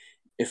time,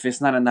 if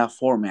it's not enough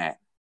format,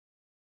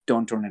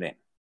 don't turn it in.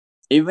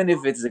 Even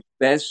if it's the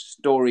best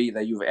story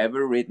that you've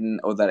ever written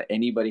or that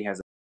anybody has,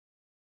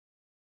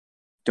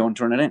 don't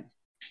turn it in,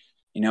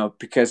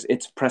 because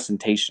it's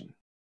presentation,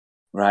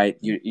 right?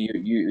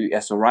 You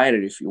as a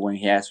writer, when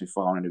he asked me if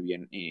I wanted to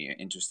be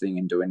interesting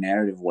in doing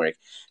narrative work,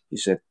 he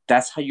said,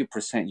 that's how you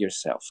present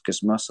yourself,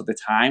 because most of the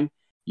time,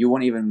 you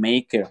won't even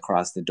make it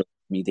across the door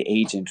to meet the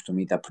agent, to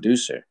meet that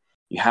producer.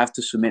 You have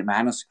to submit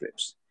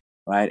manuscripts,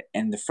 right?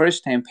 And the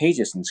first 10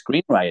 pages in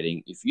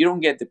screenwriting, if you don't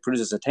get the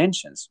producer's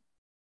attentions,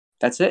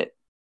 that's it,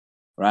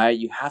 right?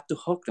 You have to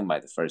hook them by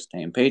the first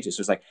 10 pages.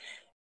 So it's like,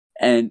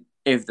 and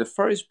if the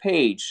first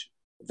page,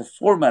 the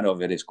format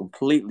of it is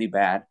completely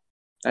bad,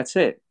 That's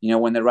it.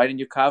 When they're writing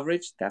your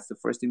coverage, that's the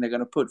first thing they're going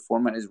to put.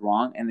 Format is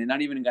wrong, and they're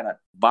not even going to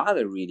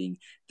bother reading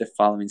the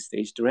following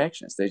stage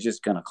directions. They're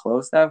just going to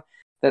close that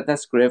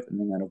script, and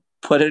they're going to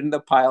put it in the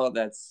pile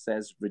that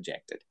says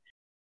rejected.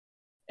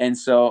 And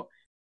so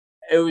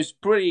it was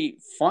pretty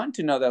fun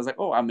to know that I was like,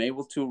 oh, I'm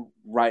able to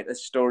write a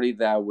story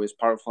that was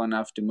powerful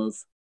enough to move,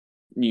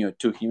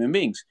 two human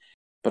beings.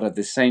 But at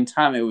the same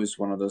time, it was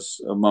one of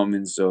those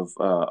moments of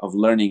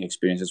learning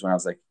experiences when I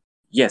was like,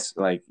 yes,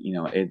 like,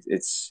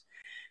 it's,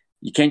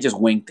 you can't just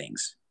wing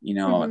things,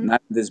 not in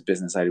this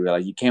business. I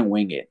realize you can't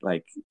wing it.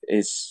 Like,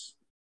 it's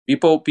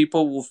people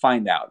will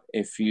find out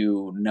if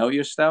you know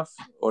your stuff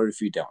or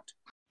if you don't.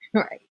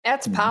 Right.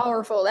 That's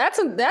powerful.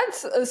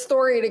 That's a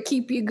story to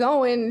keep you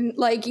going.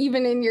 Like,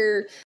 even in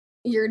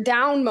your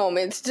down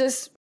moments,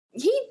 just,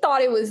 he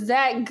thought it was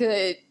that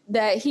good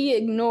that he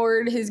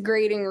ignored his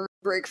grading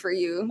rubric for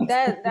you.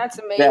 That's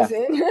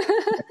amazing.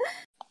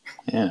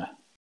 Yeah.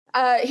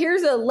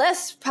 Here's a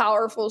less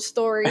powerful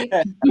story.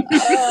 Like,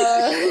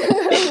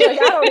 I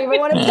don't even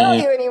want to tell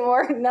you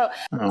anymore. No.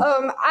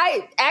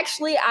 I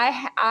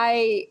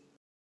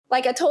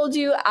like I told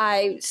you,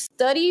 I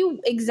study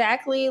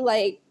exactly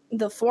like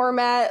the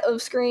format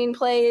of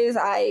screenplays.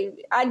 I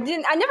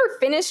never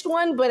finished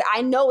one, but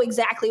I know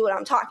exactly what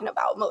I'm talking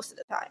about most of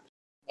the time.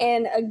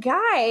 And a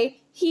guy,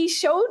 he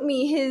showed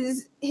me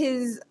his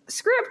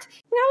script,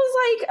 and I was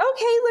like,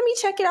 okay, let me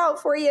check it out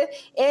for you.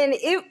 And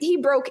he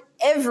broke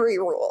every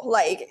rule,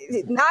 like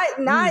not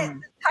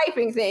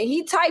typing thing.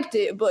 He typed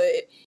it, but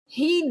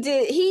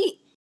he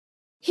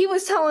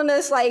was telling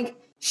us, like,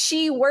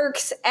 she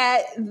works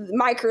at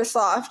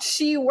Microsoft,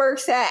 she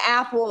works at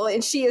Apple,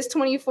 and she is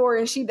 24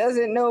 and she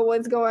doesn't know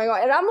what's going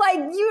on. And I'm like,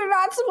 you're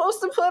not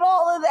supposed to put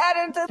all of that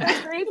into the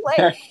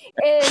screenplay.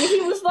 And he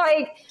was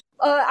like,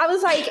 I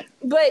was like,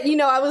 but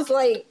I was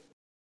like,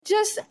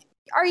 just,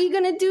 are you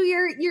gonna do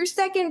your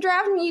second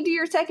draft? When you do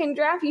your second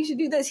draft, you should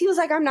do this. He was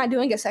like, I'm not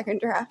doing a second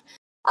draft.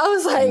 I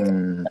was like,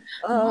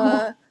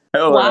 why?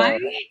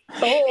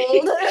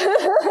 Bold.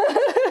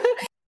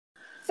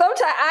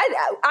 Sometimes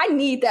I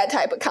need that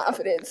type of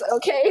confidence,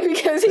 okay?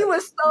 Because he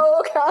was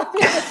so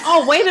confident.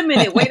 Oh, wait a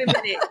minute.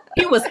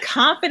 He was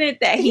confident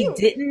that he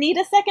didn't need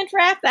a second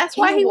draft. That's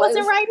why he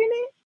wasn't writing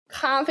it?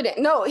 Confident.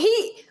 No,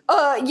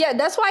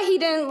 that's why he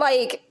didn't,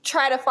 like,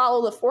 try to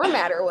follow the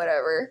format or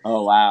whatever.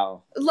 Oh,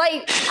 wow.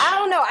 Like, I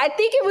don't know. I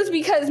think it was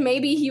because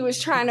maybe he was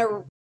trying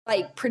to,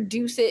 like,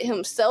 produce it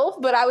himself,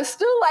 but I was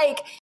still like,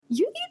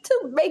 you need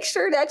to make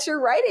sure that you're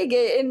writing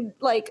it in,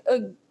 like,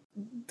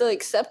 the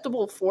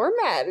acceptable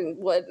format and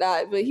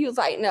whatnot. But he was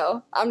like,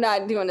 no, I'm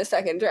not doing a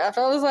second draft.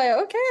 I was like,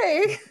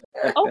 okay.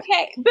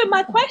 Okay, but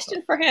my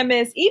question for him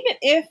is, even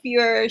if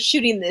you're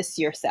shooting this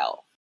yourself,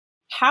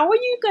 how are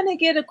you going to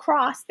get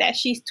across that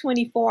she's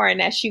 24 and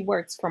that she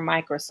works for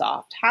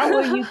Microsoft? How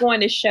are you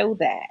going to show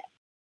that?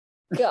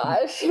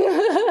 Gosh.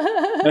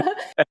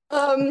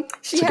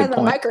 She has a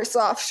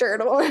Microsoft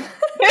shirt on.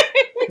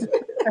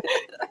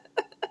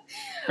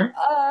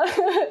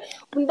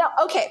 No,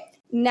 okay.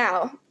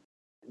 Now,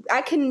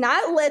 I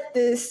cannot let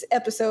this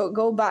episode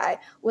go by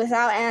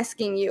without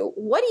asking you,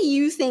 what do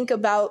you think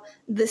about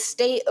the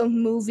state of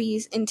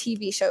movies and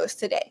TV shows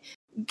today?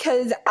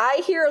 Because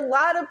I hear a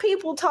lot of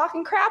people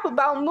talking crap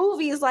about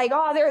movies, like,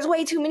 oh, there's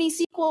way too many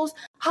sequels,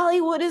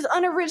 Hollywood is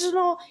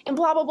unoriginal, and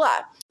blah, blah, blah.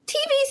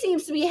 TV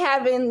seems to be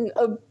having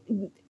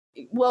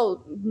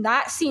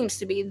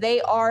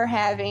they are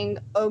having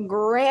a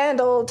grand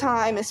old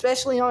time,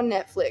 especially on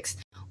Netflix.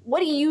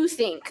 What do you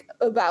think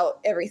about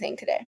everything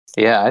today?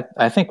 Yeah,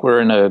 I think we're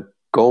in a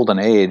golden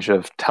age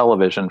of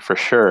television for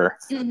sure.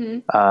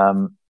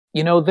 Mm-hmm.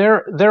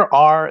 There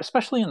are,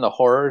 especially in the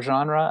horror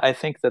genre, I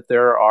think that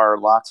there are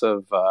lots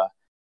of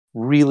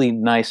really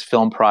nice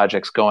film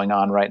projects going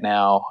on right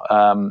now.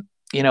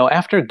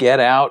 After Get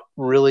Out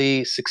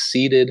really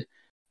succeeded,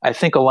 I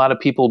think a lot of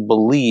people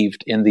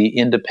believed in the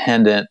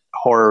independent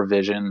horror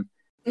vision,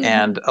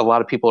 and a lot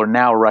of people are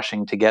now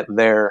rushing to get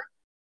their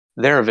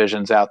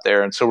visions out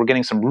there. And so we're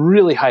getting some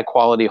really high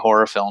quality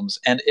horror films.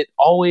 And it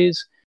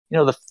always,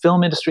 the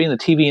film industry and the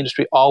TV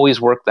industry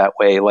always work that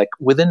way, like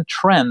within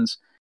trends.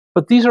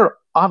 But these are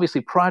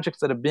obviously projects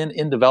that have been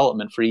in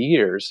development for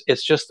years.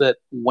 It's just that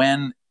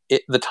when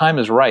the time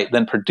is right,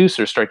 then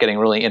producers start getting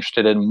really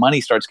interested and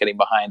money starts getting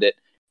behind it.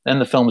 Then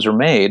the films are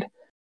made.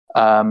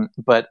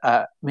 But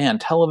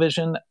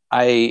television,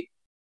 I'll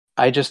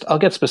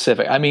get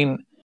specific. I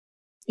mean,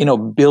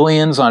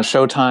 Billions on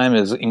Showtime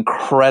is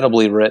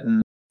incredibly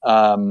written.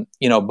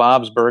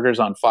 Bob's Burgers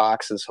on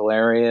Fox is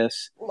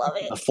hilarious. Love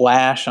it. The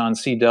Flash on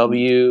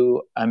CW.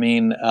 I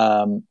mean,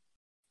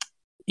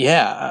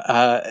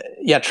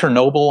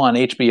 Chernobyl on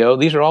HBO.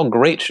 These are all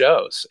great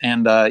shows.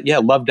 And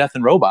Love, Death,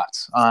 and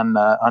Robots on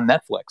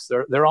Netflix.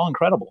 They're all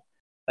incredible.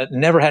 I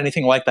never had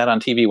anything like that on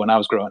TV when I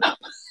was growing up.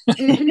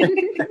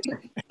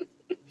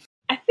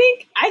 I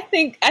think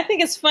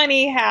it's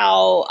funny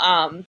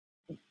how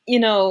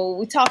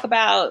we talk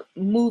about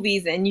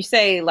movies and you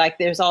say, like,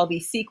 there's all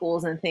these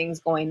sequels and things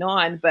going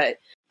on, but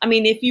I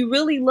mean, if you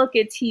really look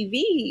at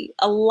TV,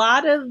 a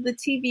lot of the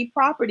TV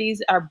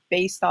properties are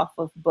based off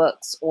of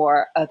books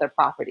or other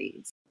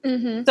properties.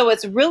 Mm-hmm. So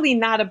it's really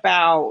not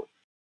about,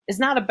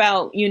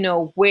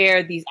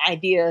 where these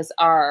ideas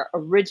are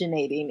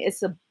originating.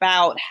 It's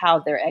about how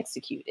they're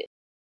executed.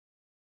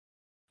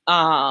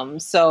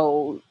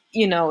 So,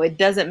 it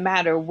doesn't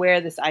matter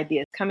where this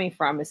idea is coming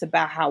from. It's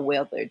about how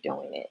well they're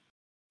doing it.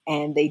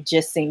 And they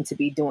just seem to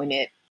be doing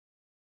it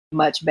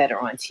much better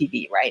on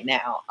TV right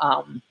now.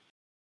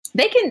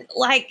 They can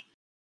I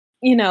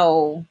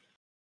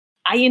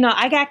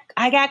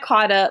got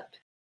caught up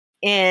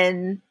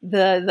in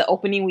the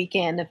opening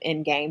weekend of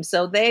Endgame.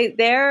 So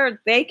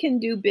they can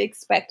do big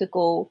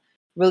spectacle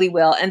really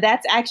well. And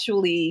that's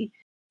actually,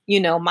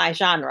 my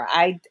genre.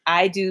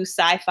 I do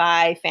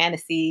sci-fi,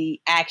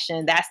 fantasy,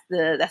 action. That's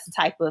the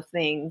type of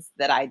things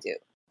that I do.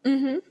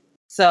 Mm-hmm.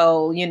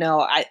 So,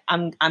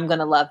 I'm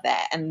gonna love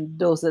that. And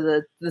those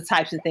are the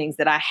types of things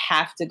that I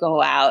have to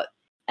go out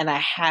and I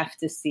have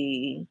to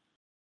see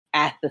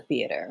at the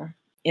theater,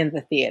 in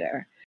the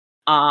theater.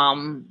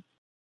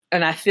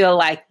 And I feel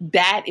like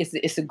that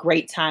it's a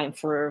great time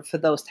for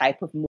those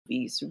type of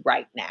movies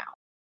right now.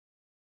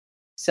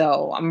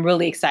 So I'm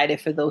really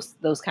excited for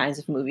those kinds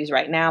of movies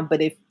right now.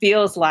 But it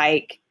feels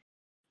like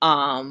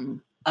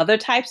other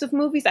types of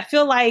movies. I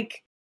feel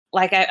like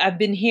I've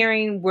been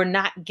hearing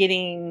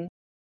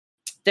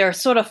they're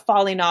sort of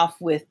falling off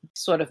with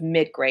sort of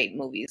mid-grade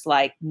movies,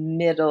 like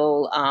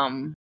middle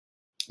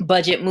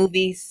budget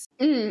movies.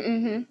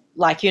 Mm-hmm.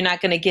 Like you're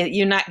not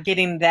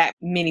getting that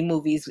many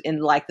movies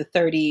in like the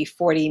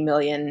 $30-40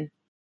 million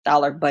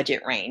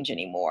budget range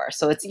anymore.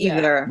 So it's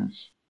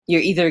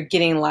you're either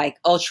getting like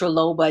ultra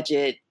low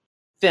budget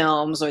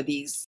films or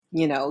these,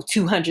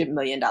 $200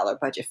 million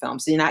budget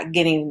films. So you're not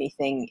getting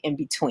anything in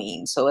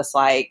between. So it's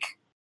like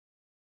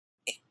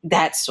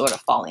that's sort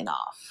of falling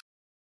off.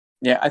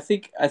 Yeah, I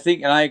think,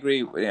 and I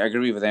agree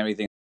with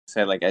everything you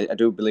said. Like, I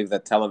do believe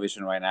that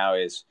television right now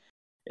is,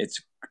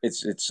 it's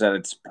at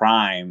its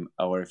prime,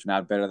 or if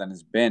not better than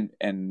it's been,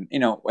 and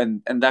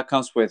and that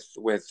comes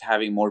with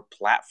having more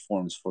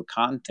platforms for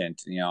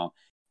content.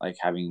 Like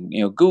having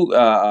Google,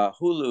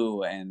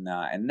 Hulu, and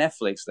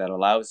Netflix that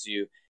allows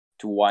you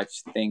to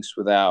watch things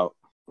without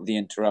the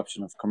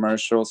interruption of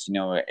commercials.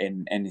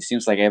 And it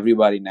seems like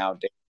everybody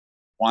nowadays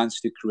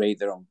wants to create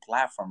their own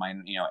platform.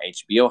 And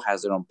HBO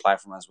has their own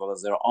platform as well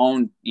as their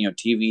own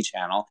TV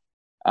channel.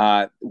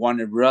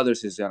 Warner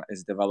Brothers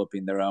is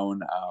developing their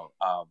own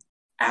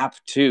app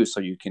too, so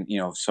you can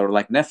sort of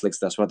like Netflix.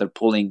 That's what they're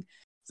pulling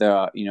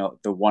the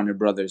Warner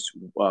Brothers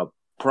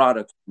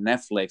product from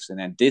Netflix, and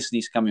then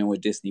Disney's coming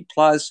with Disney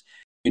Plus.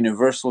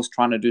 Universal's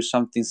trying to do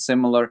something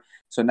similar.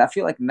 So I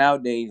feel like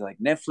nowadays, like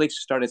Netflix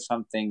started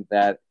something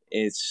that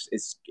is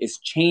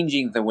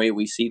changing the way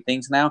we see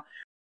things now,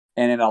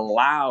 and it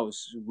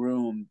allows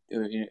room.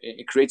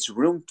 It creates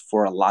room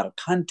for a lot of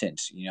content.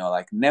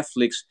 Like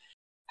Netflix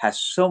has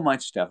so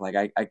much stuff. Like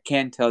I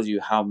can't tell you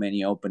how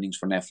many openings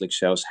for Netflix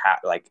shows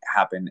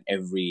happen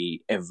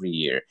every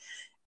year,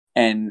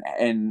 and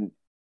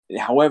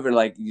however,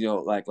 like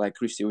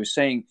Christy was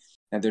saying,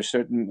 that there's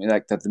certain,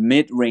 like, that the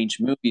mid-range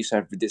movies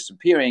are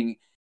disappearing,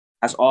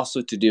 has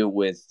also to do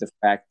with the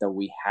fact that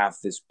we have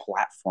this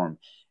platform,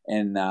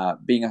 and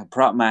being a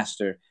prop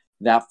master,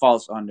 that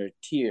falls under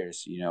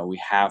tiers.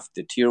 We have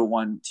the tier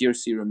 1, tier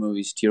 0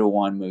 movies, tier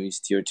 1 movies,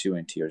 tier 2,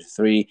 and tier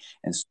 3,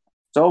 and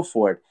so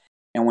forth.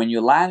 And when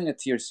you land in a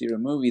tier 0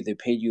 movie, they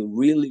pay you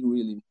really,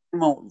 really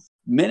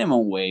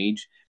minimum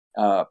wage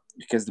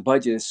because the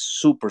budget is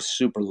super,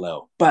 super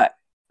low. But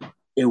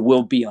it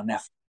will be on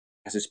Netflix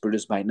because it's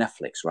produced by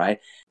Netflix, right?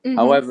 Mm-hmm.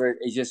 However,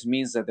 it just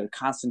means that they're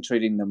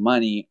concentrating the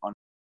money on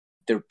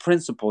their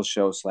principal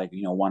shows, like,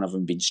 one of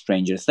them being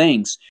Stranger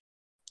Things.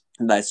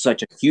 And that's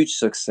such a huge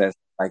success.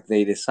 Like,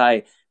 they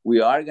decide,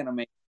 we are going to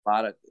make we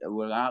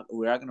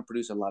are going to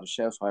produce a lot of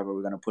shows. However,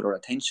 we're going to put our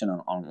attention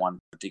on one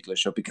particular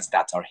show because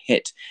that's our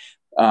hit.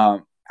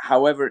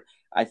 However,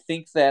 I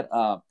think that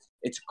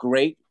it's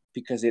great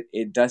because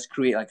it does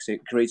create, like I say,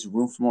 it creates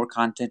room for more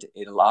content.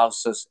 It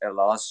allows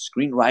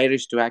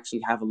screenwriters to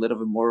actually have a little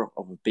bit more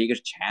of a bigger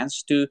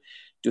chance to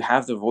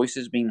have their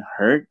voices being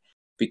heard,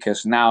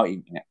 because now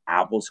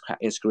Apple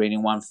is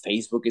creating one,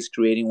 Facebook is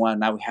creating one.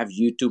 Now we have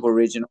YouTube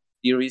original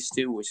series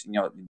too, which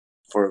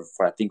for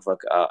I think for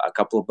a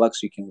couple of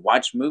bucks you can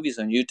watch movies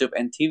on YouTube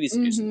and TV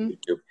series on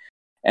YouTube,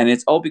 and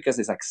it's all because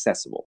it's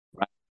accessible,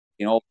 right?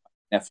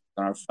 Netflix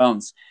on our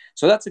phones,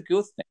 so that's a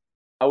good thing.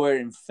 However,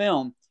 in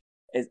film,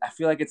 I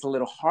feel like it's a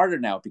little harder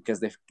now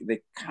because they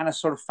kind of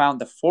sort of found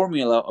the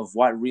formula of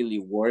what really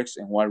works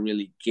and what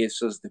really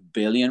gives us the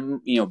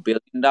 $1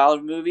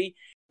 billion movie.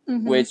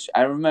 Mm-hmm. Which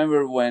I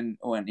remember when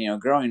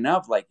growing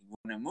up, like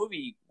when a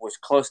movie was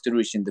close to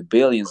reaching the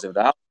billions of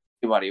dollars,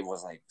 everybody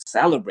was like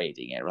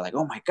celebrating it. We're like,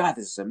 "Oh my God,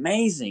 this is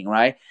amazing!"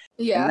 Right?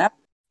 Yeah. And now,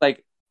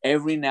 like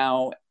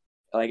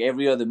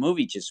every other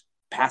movie just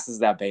passes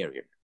that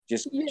barrier.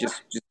 Just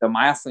the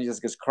milestone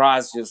just gets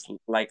crossed. Just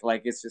like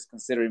it's just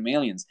considered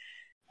millions.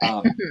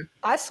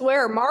 I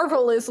swear,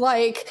 Marvel is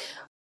like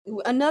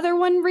Another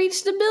one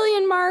reached the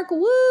billion mark.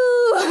 Woo!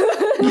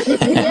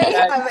 They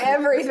have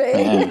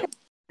everything.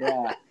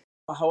 Yeah.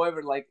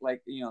 However, like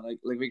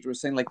Victor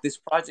was saying, like these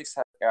projects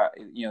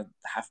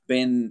have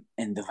been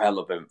in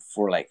development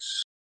for like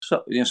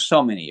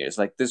so many years.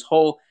 Like this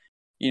whole,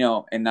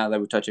 and now that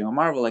we're touching on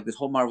Marvel, like this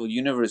whole Marvel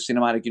universe,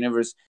 cinematic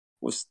universe,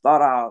 was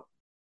thought out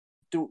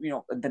through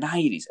the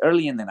 90s,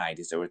 early in the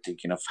 90s. They were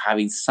thinking of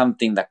having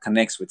something that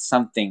connects with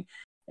something,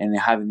 and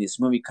having this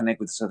movie connect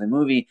with this other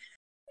movie.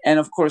 And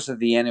of course, at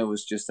the end, it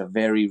was just a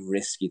very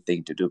risky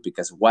thing to do,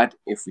 because what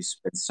if we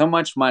spend so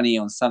much money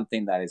on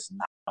something that is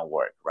not going to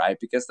work, right?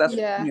 Because that's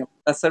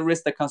that's a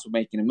risk that comes with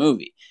making a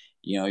movie.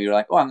 You're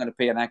like, oh, I'm going to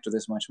pay an actor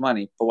this much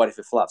money, but what if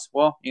it flops?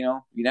 Well,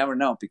 you never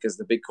know, because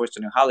the big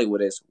question in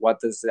Hollywood is, what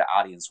does the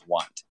audience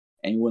want?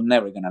 And we're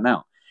never going to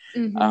know.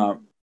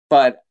 Mm-hmm.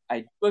 But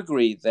I do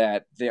agree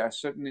that there are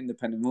certain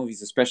independent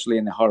movies, especially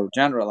in the horror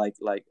genre, like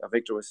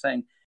Victor was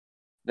saying,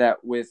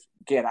 that with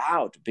Get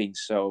Out being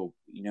so,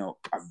 a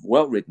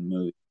well-written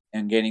movie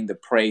and getting the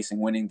praise and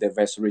winning the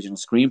Best Original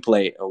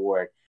Screenplay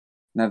award,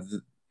 now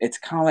it's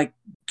kind of like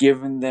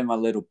giving them a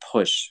little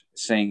push,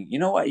 saying, you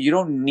know what, you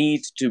don't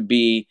need to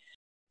be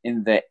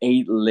in the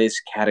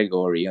A-list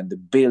category on the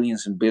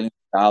billions and billions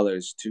of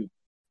dollars to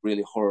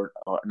really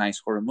nice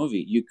horror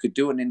movie. You could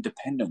do an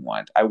independent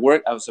one. I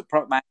was a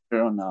prop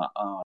master on the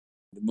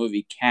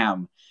movie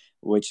Cam,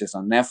 which is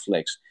on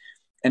Netflix,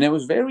 and it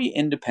was very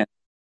independent.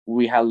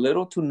 We had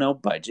little to no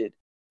budget.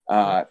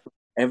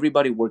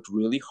 Everybody worked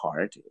really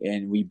hard,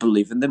 and we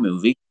believe in the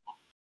movie.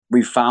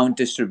 We found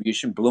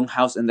distribution.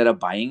 Blumhouse ended up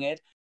buying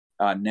it.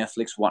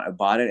 Netflix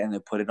bought it, and they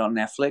put it on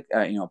Netflix.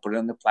 Put it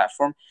on the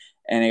platform.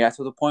 And it got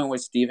to the point where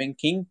Stephen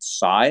King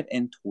saw it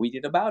and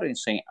tweeted about it and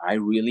saying, "I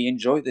really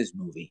enjoyed this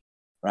movie."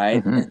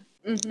 Right?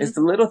 Mm-hmm. It's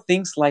the little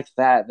things like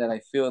that I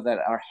feel that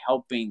are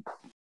helping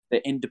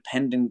the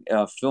independent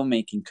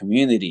filmmaking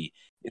community.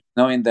 It's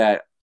knowing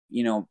that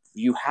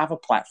you have a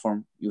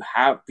platform,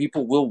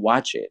 people will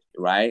watch it,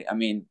 right? I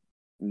mean,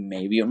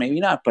 maybe or maybe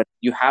not, but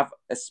you have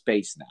a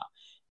space now.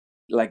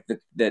 Like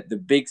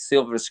the big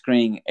silver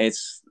screen,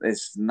 it's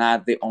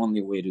not the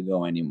only way to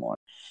go anymore,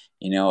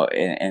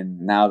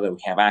 and now that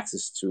we have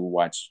access to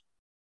watch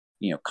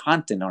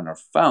content on our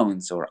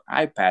phones or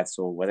iPads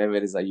or whatever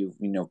it is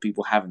that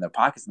people have in their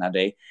pockets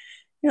nowadays,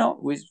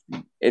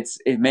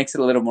 it makes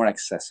it a little more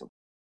accessible.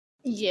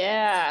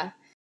 Yeah.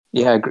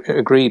 Yeah,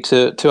 agree.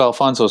 To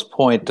Alfonso's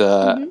point,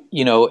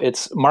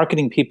 it's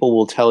marketing people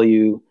will tell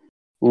you,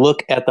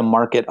 look at the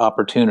market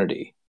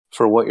opportunity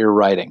for what you're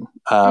writing.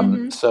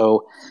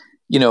 So,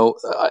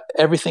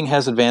 everything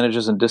has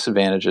advantages and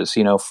disadvantages.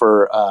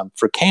 For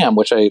Cam,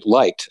 which I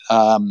liked,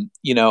 that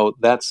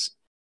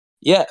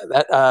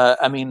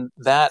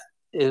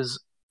is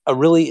a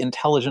really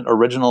intelligent,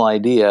 original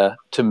idea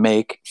to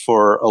make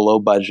for a low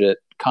budget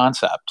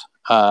concept.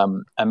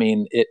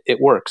 It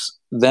works.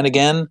 Then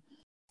again,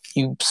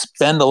 you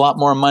spend a lot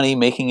more money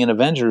making an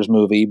Avengers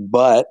movie,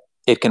 but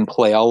it can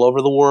play all over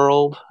the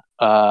world.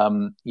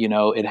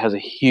 It has a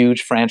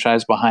huge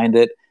franchise behind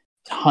it,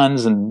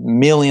 tons and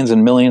millions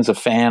of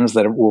fans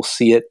that will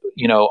see it,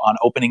 on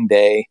opening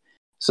day.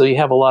 So you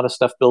have a lot of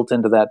stuff built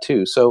into that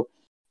too. So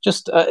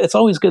just it's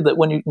always good that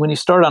when you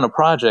start on a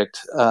project,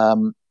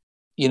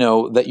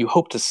 that you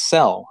hope to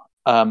sell,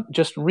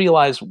 just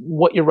realize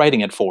what you're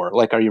writing it for.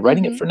 Like, are you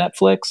writing it for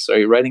Netflix? Are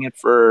you writing it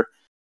for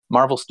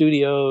Marvel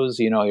Studios?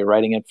 You're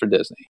writing it for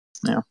Disney,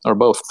 or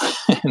both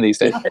these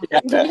days.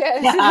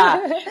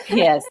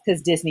 Yes,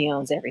 because Disney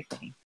owns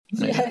everything.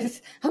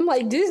 Yes, I'm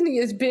like, Disney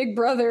is Big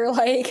Brother.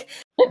 Like,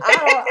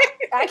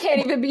 I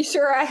can't even be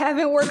sure I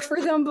haven't worked for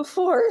them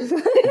before.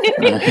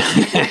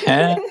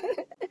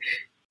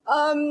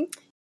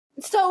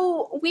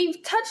 So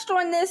we've touched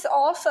on this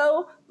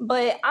also,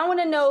 but I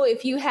want to know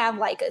if you have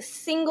like a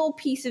single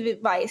piece of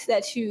advice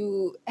that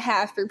you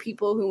have for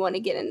people who want to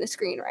get into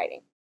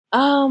screenwriting.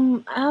 I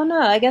don't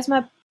know. I guess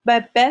my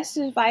best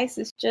advice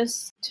is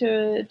just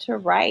to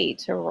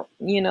write,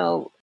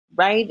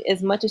 write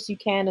as much as you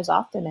can, as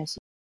often as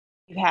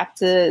you have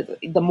to.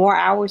 The more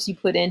hours you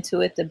put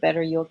into it, the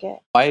better you'll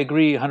get. I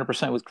agree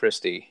 100% with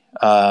Christy.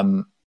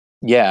 I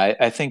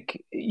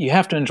think you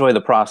have to enjoy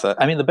the process.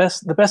 I mean, the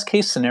best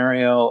case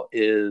scenario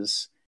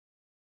is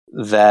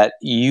that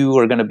you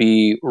are going to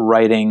be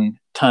writing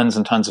tons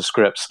and tons of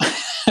scripts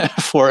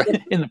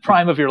in the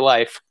prime of your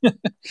life.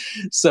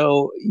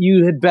 So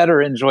you had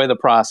better enjoy the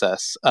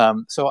process.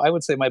 So I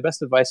would say my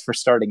best advice for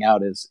starting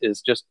out is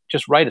just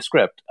write a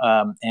script.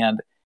 And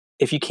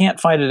if you can't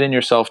find it in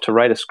yourself to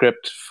write a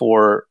script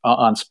for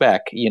on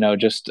spec,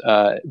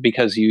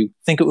 because you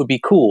think it would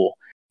be cool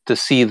to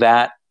see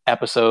that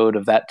episode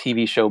of that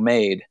TV show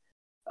made,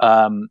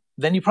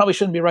 then you probably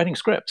shouldn't be writing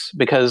scripts,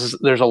 because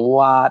there's a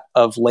lot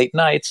of late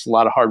nights, a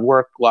lot of hard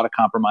work, a lot of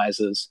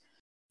compromises,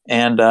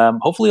 and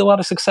hopefully a lot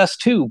of success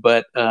too.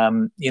 But a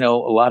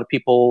lot of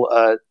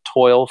people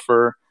toil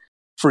for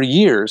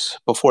years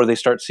before they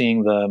start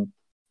seeing the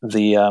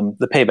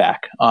payback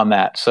on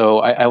that. So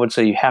I would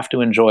say you have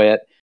to enjoy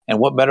it. And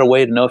what better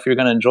way to know if you're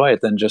going to enjoy it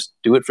than just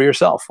do it for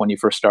yourself when you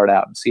first start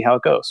out and see how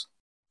it goes.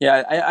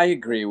 Yeah, I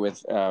agree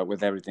with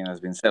everything that's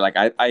been said. Like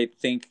I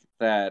think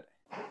that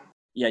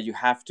you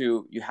have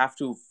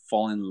to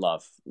fall in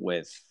love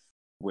with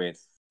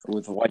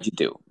what you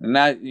do. And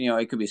that,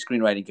 it could be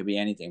screenwriting, it could be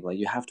anything, but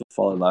you have to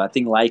fall in love. I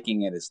think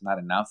liking it is not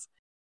enough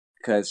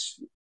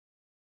because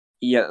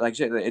like I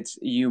said, it's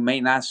you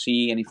may not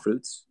see any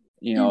fruits,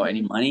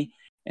 any money,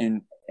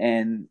 and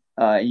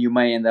you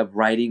may end up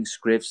writing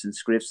scripts and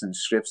scripts and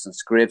scripts and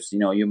scripts.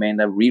 You may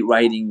end up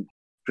rewriting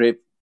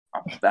script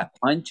a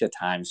bunch of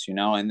times,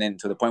 and then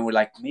to the point where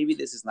like maybe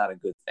this is not a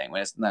good thing,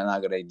 when it's not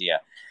a good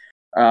idea.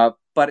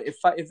 But if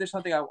there's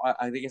something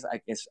I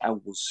guess I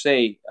will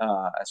say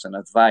as an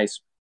advice,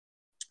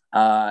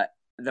 that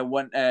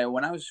when I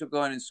was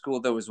going in school,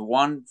 there was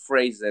one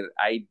phrase that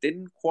I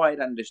didn't quite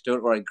understood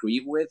or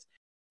agree with,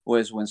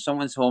 was when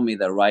someone told me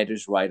that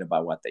writers write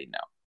about what they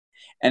know.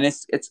 And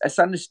it's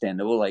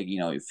understandable, like,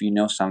 if you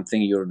know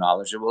something, you're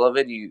knowledgeable of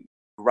it, you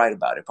write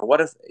about it. But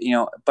what if,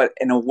 but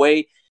in a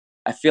way,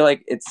 I feel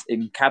like it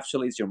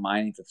encapsulates your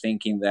mind into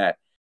thinking that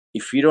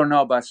if you don't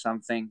know about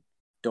something,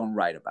 don't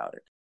write about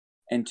it.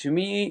 And to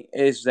me,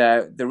 is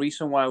that the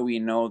reason why we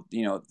know,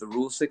 the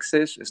rules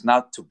exist is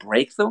not to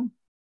break them.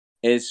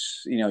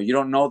 Is, you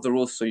don't know the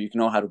rules so you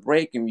know how to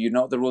break them. You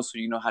know the rules so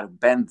you know how to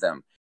bend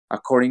them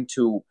according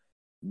to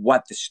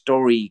what the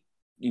story,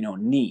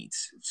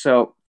 needs.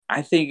 So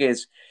I think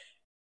is,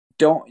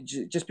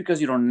 just because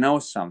you don't know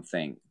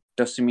something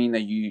doesn't mean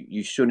that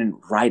you shouldn't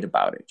write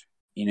about it.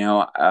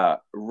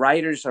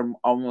 Writers are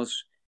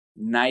almost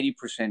 90%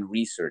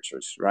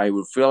 researchers, right?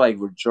 We feel like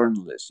we're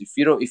journalists.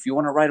 If you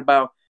want to write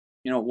about,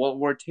 World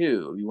War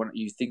II,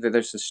 you think that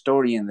there's a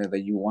story in there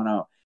that you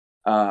want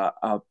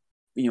to,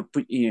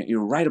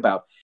 write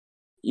about,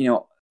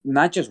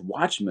 not just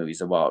watch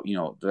movies about,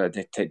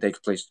 that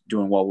take place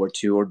during World War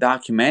II, or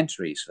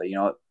documentaries,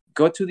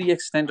 go to the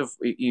extent of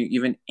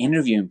even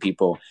interviewing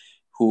people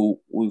who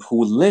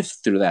lived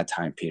through that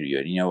time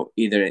period,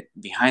 either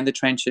behind the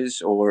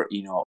trenches or,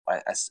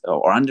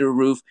 or under a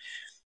roof,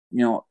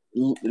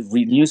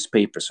 read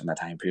newspapers from that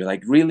time period.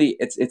 Like, really,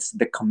 it's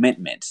the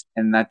commitment.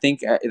 And I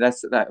think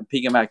that's that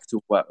piggyback to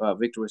what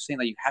Victor was saying,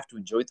 that you have to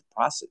enjoy the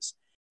process,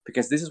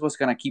 because this is what's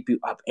going to keep you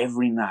up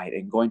every night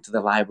and going to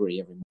the library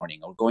every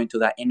morning, or going to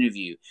that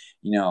interview,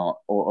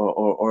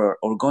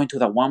 or going to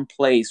that one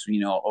place,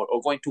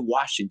 or going to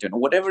Washington, or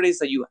whatever it is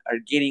that you are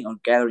getting or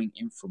gathering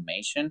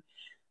information.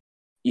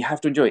 You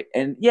have to enjoy it.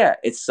 And yeah,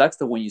 it sucks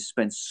that when you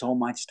spend so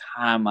much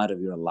time out of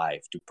your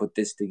life to put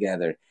this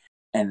together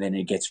and then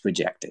it gets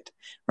rejected,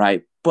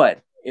 right?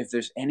 But if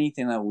there's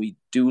anything that we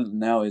do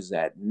know, is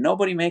that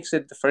nobody makes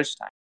it the first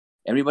time.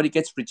 Everybody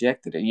gets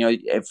rejected.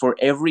 And, for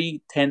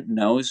every 10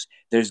 no's,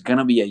 there's going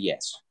to be a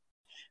yes.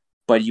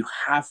 But you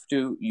have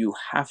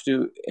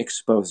to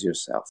expose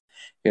yourself,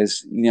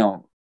 because,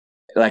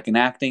 like in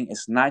acting,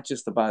 it's not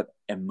just about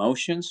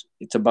emotions,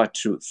 it's about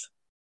truth.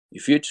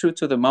 If you're true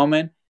to the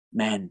moment,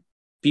 man,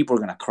 people are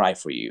going to cry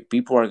for you.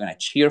 People are going to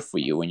cheer for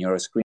you when you're a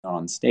screen or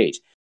on stage.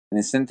 And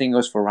the same thing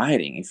goes for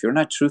writing. If you're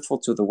not truthful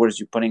to the words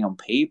you're putting on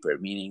paper,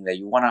 meaning that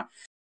you want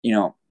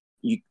to,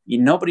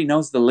 nobody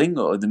knows the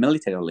lingo, or the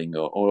military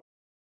lingo, or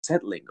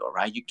set lingo,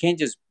 right? You can't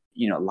just,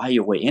 lie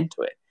your way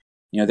into it.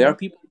 There are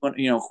people,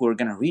 who are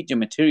going to read your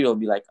material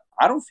and be like,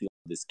 I don't feel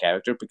this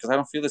character because I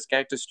don't feel this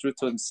character is true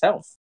to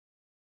himself.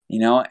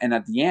 And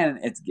at the end,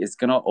 it's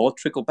going to all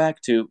trickle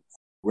back to who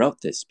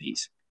wrote this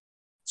piece.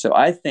 So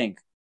I think,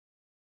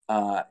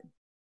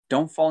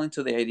 don't fall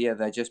into the idea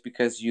that just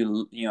because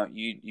you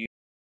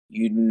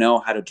know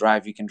how to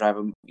drive, you can drive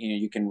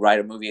you can write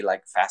a movie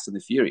like Fast and the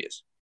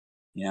Furious,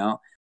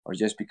 or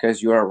just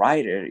because you're a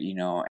writer,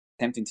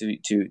 attempting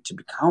to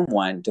become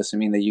one doesn't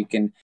mean that you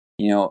can,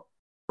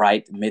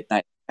 write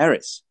Midnight in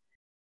Paris.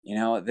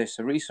 There's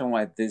a reason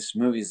why these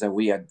movies that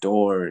we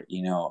adore,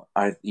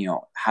 are,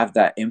 have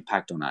that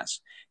impact on us.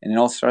 And it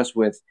all starts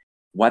with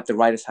what the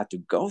writers had to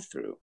go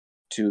through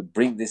to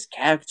bring these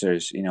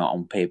characters,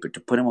 on paper, to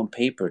put them on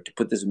paper, to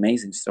put this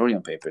amazing story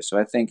on paper. So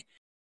I think,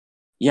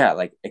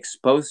 like,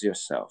 expose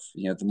yourself.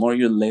 The more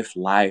you live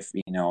life,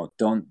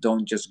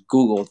 don't just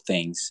Google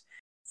things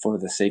for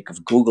the sake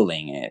of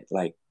Googling it.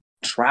 Like,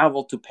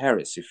 travel to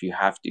Paris if you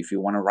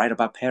want to write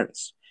about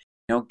Paris.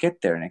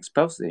 Get there and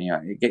expose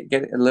it.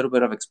 Get a little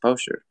bit of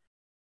exposure.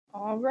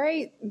 All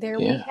right, there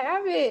we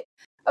have it.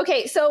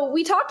 Okay, so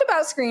we talked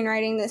about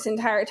screenwriting this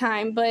entire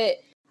time, but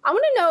I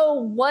want to know,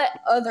 what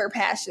other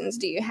passions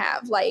do you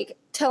have? Like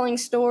telling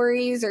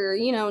stories, or,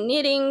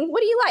 knitting?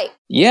 What do you like?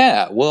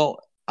 Yeah, well,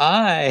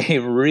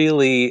 I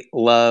really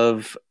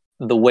love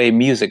the way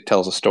music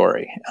tells a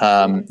story.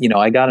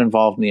 I got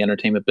involved in the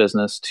entertainment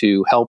business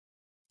to help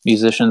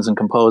musicians and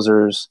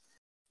composers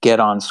get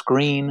on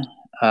screen.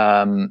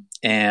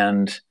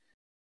 And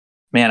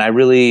man, I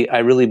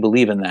really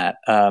believe in that.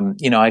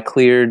 I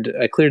cleared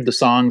the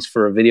songs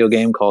for a video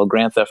game called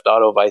Grand Theft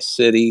Auto Vice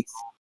City.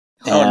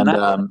 And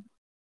nice.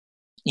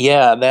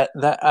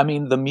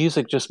 The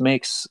music just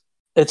makes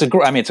it's a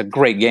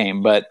great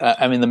game, but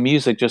the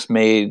music just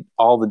made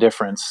all the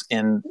difference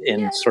in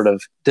sort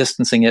of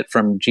distancing it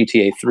from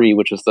GTA 3,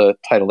 which is the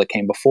title that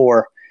came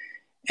before.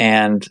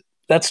 And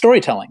that's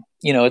storytelling.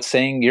 it's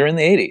saying you're in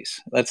the 80s.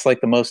 That's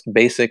like the most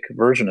basic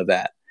version of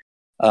that.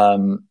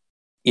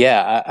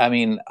 Yeah, I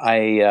mean,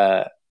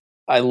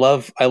 I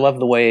love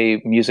the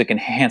way music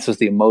enhances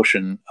the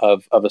emotion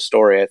of a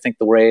story. I think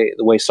the way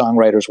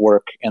songwriters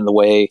work and the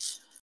way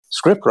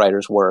script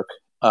writers work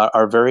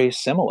are very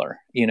similar.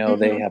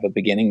 They have a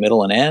beginning,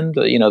 middle, and end.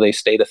 They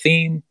state a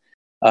theme.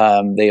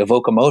 They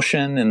evoke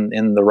emotion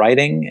in the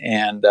writing,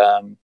 and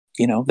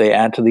they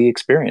add to the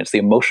experience, the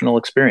emotional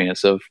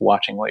experience of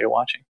watching what you're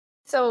watching.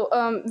 So,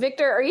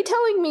 Victor, are you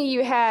telling me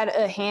you had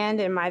a hand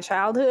in my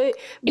childhood?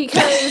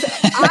 Because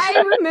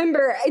I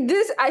remember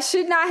this, I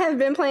should not have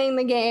been playing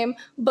the game,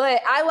 but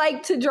I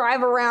like to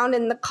drive around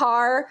in the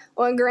car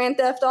on Grand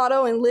Theft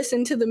Auto and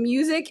listen to the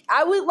music.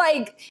 I would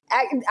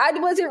I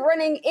wasn't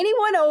running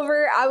anyone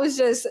over. I was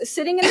just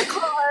sitting in the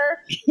car,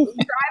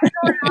 driving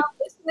around,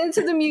 listening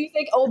to the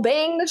music,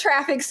 obeying the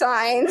traffic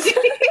signs.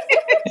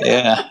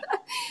 Yeah.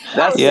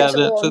 That's such a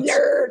little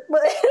nerd.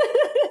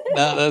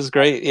 No, that's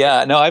great.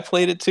 Yeah, no, I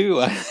played it too.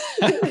 I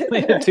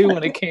played it too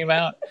when it came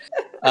out.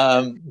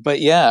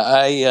 But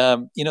yeah,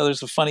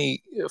 there's a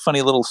funny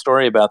little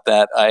story about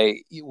that.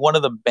 One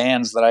of the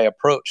bands that I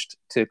approached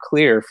to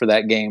clear for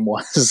that game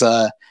was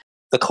the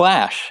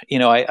Clash.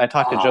 I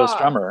talked to Joe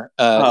Strummer,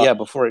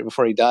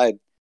 before he died,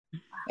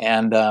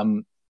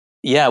 and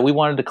we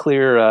wanted to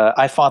clear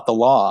 "I Fought the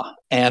Law,"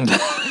 and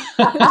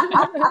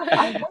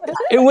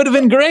it would have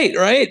been great,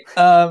 right?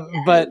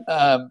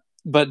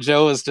 But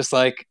Joe was just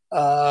like,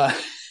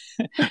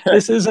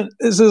 this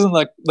isn't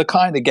like the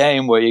kind of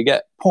game where you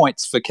get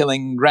points for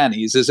killing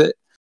grannies, is it?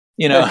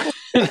 I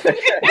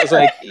was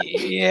like,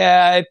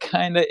 yeah, it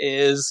kind of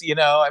is.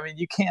 I mean,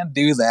 you can't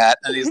do that.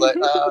 And he's like,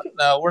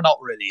 no, we're not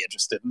really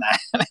interested in that.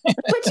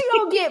 But you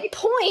don't get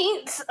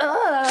points.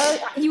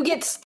 You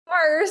get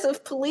stars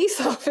of police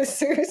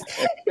officers.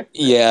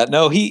 Yeah,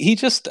 no, he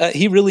just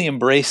he really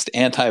embraced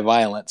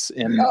anti-violence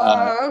in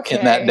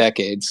that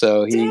decade.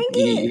 So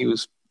he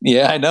was.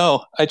 Yeah, I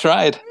know. I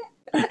tried.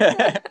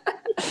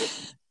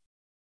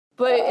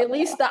 But at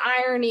least the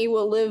irony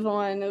will live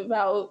on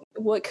about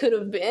what could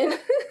have been.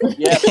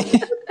 Yeah.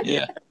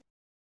 Yeah.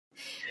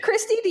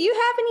 Christy, do you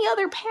have any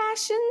other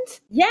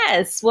passions?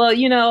 Yes.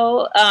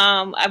 Well,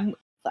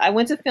 I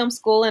went to film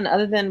school, and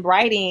other than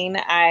writing,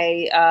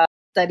 I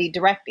studied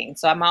directing.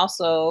 So I'm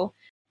also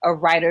a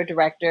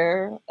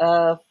writer-director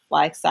of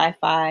like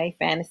sci-fi,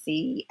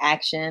 fantasy,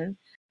 action.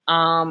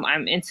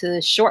 I'm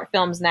into short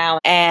films now,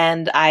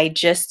 and I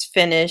just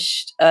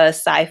finished a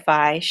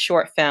sci-fi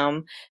short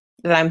film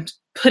that I'm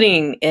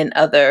putting in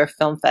other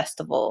film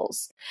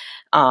festivals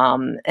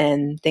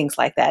and things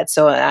like that.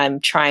 So I'm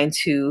trying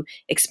to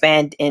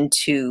expand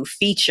into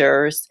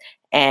features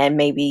and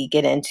maybe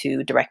get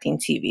into directing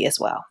TV as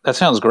well. That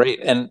sounds great.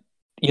 And,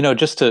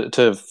 just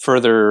to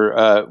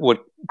further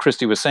what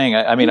Christy was saying,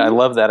 I mean, I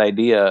love that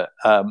idea.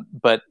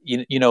 But,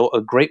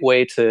 a great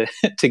way to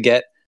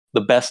get the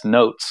best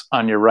notes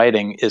on your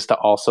writing is to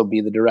also be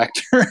the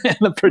director and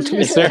the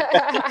producer.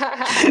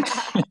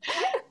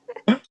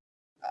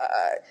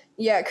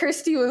 Yeah,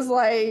 Christy was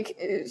like,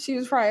 she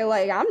was probably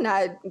like, I'm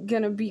not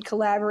going to be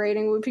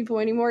collaborating with people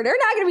anymore. They're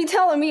not going to be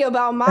telling me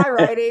about my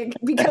writing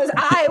because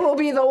I will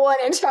be the one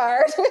in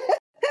charge.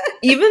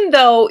 Even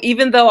though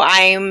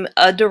I'm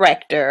a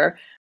director,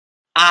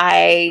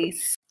 I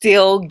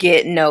still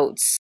get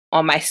notes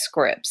on my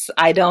scripts.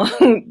 I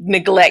don't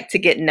neglect to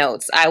get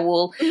notes. I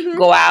will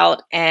go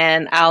out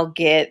and I'll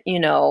get,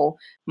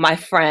 my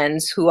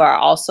friends who are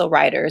also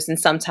writers and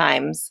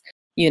sometimes,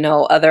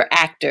 other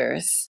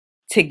actors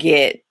to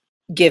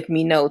give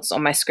me notes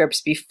on my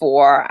scripts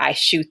before I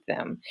shoot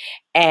them.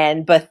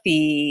 But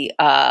the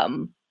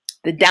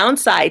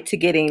downside to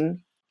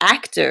getting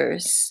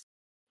actors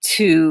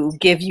to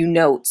give you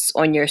notes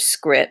on your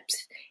script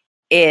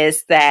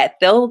is that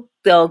they'll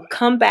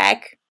come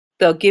back,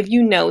 they'll give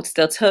you notes,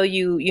 they'll tell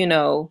you,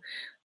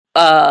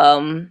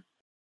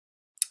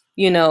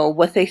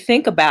 what they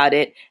think about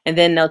it, and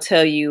then they'll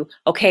tell you,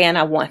 okay, and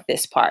I want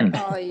this part.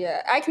 Oh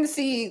yeah, I can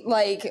see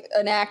like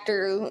an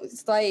actor.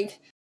 It's like,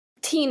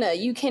 Tina,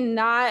 you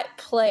cannot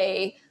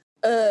play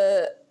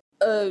a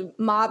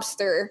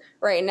mobster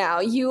right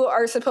now. You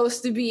are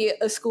supposed to be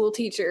a school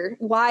teacher.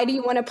 Why do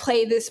you want to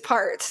play this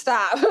part?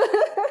 Stop.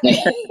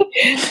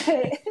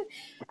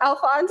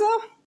 Alfonso?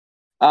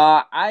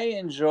 I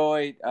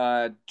enjoy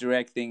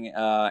directing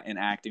and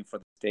acting for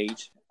the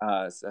stage.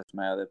 So that's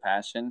my other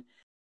passion.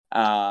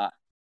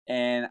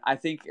 And I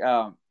think,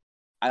 I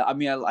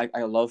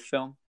love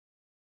film,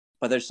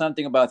 but there's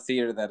something about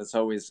theater that is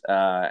always,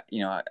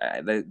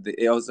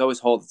 it always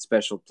holds a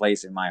special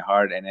place in my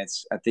heart. And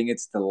I think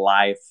it's the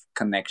live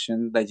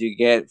connection that you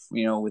get,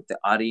 with the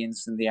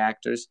audience and the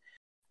actors,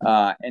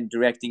 and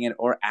directing it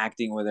or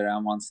acting, whether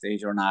I'm on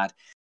stage or not.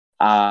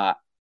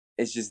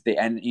 It's just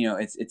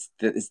it's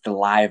the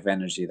live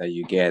energy that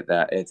you get.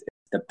 It's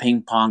the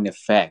ping pong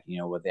effect,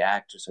 what the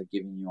actors are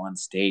giving you on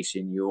stage,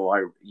 and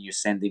you're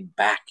sending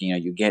back.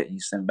 You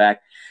send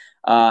back.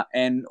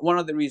 And one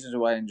of the reasons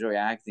why I enjoy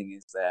acting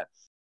is that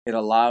it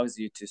allows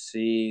you to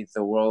see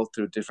the world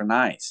through different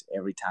eyes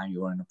every time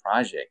you are in a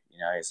project. You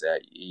know, is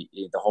that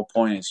the whole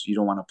point is you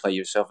don't want to play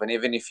yourself, and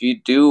even if you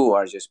do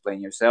are just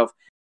playing yourself,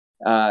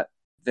 the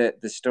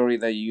story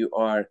that you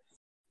are,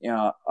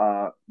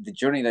 the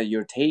journey that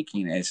you're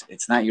taking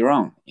it's not your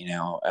own.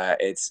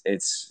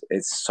 It's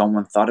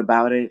someone thought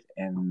about it,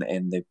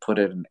 and they put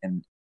it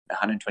in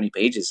 120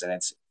 pages, and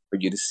it's for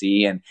you to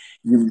see. And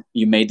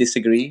you may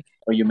disagree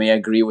or you may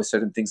agree with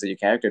certain things that your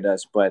character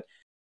does, but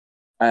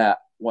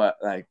what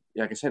like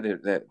I said,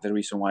 the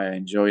reason why I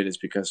enjoy it is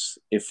because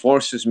it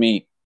forces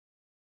me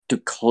to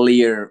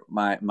clear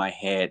my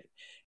head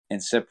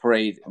and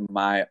separate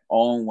my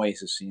own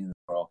ways of seeing the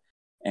world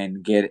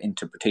and get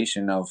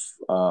interpretation of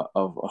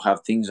how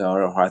things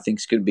are or how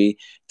things could be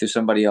through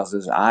somebody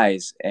else's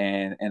eyes.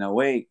 And in a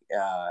way,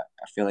 I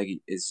feel like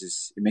it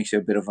makes you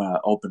a bit of an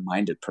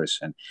open-minded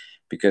person,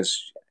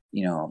 because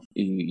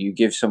you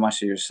give so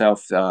much of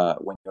yourself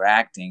when you're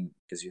acting,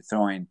 because you're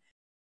throwing,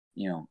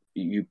 you're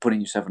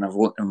putting yourself in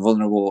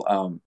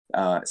vulnerable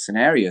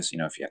scenarios.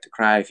 If you have to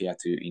cry, if you have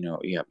to, you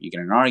get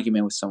in an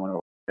argument with someone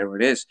or whatever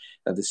it is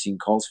that the scene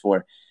calls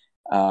for.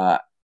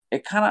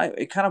 It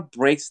kind of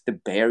breaks the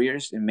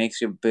barriers. It makes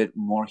you a bit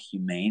more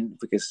humane,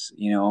 because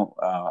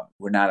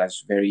we're not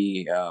as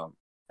very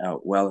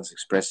well as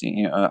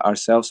expressing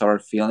ourselves, our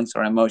feelings,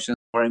 our emotions,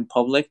 or in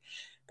public.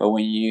 But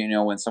when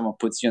when someone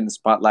puts you in the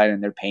spotlight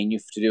and they're paying you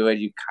to do it,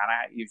 you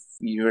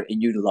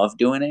love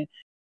doing it.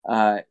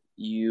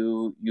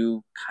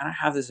 You kind of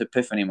have this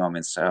epiphany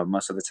moments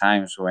most of the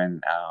times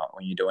when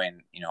you're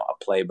doing a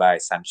play by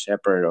Sam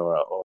Shepard or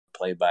a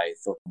play by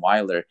Thornton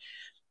Wilder.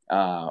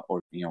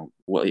 Or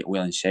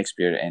William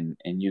Shakespeare, and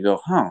you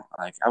go,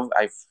 like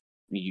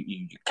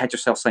you catch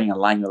yourself saying a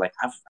line, you're like,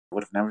 I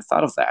would have never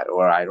thought of that,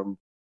 or I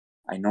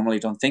normally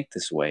don't think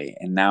this way,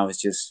 and now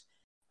it's just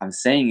I'm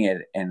saying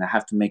it, and I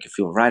have to make it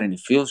feel right, and it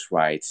feels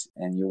right,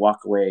 and you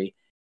walk away.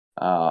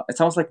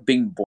 It's almost like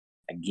being born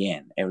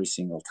again every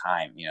single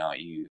time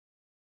you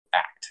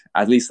act.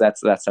 At least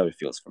that's how it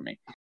feels for me.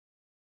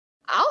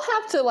 I'll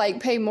have to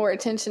pay more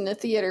attention to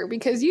theater,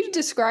 because you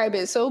describe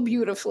it so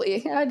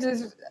beautifully.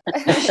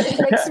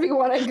 It makes me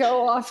want to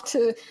go off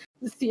to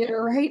the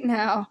theater right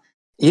now.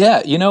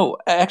 Yeah,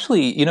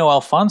 actually,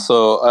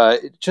 Alfonso,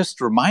 it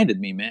just reminded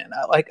me, man.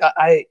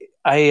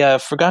 I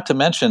forgot to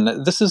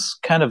mention, this is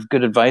kind of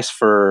good advice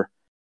for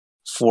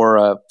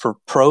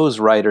prose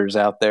writers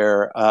out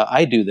there.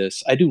 I do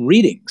this. I do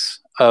readings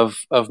of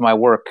my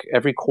work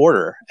every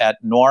quarter at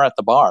Noir at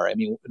the Bar. I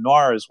mean,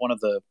 noir is one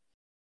of the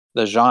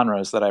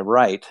genres that I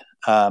write,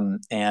 and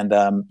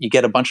you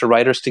get a bunch of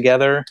writers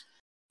together.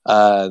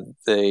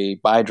 They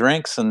buy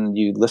drinks, and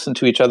you listen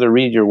to each other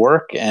read your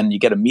work, and you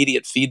get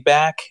immediate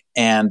feedback.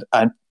 And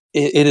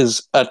it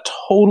is a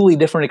totally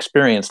different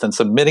experience than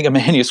submitting a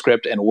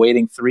manuscript and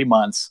waiting 3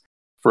 months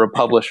for a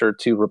publisher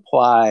to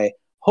reply,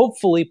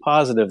 hopefully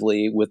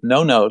positively, with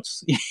no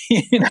notes,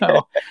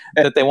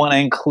 that they want to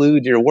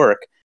include your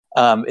work.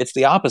 It's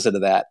the opposite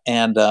of that,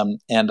 and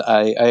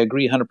I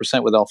agree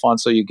 100% with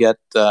Alfonso. You get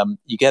a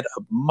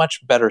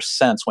much better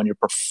sense when you're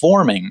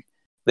performing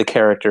the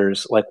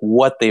characters, like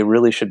what they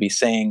really should be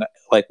saying,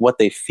 like what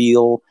they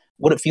feel,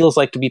 what it feels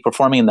like to be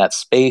performing in that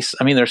space.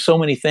 I mean, there's so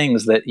many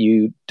things that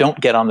you don't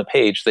get on the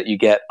page that you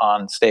get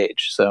on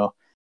stage. So,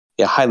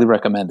 yeah, highly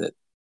recommend it.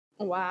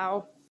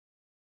 Wow.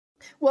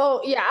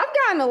 Well, yeah, I've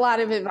gotten a lot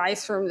of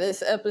advice from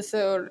this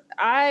episode.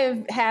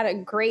 I've had a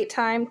great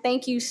time.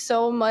 Thank you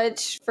so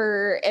much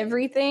for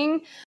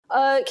everything.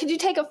 Could you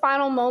take a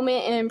final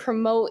moment and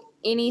promote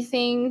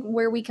anything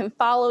where we can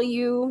follow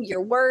you,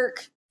 your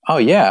work? Oh,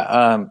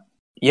 yeah.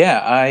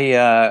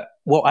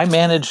 I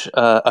manage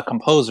a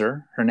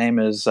composer. Her name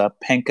is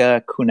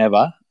Penka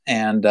Kuneva,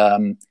 and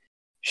her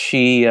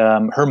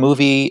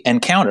movie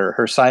Encounter,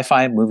 her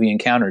sci-fi movie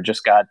Encounter,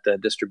 just got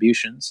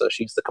distribution, so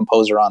she's the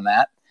composer on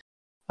that.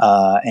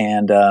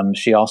 And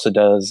she also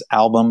does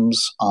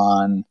albums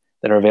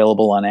that are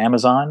available on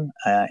Amazon.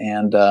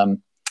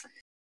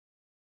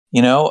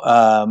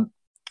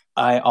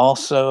 I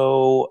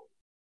also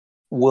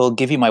will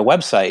give you my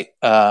website.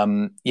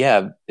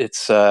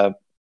 It's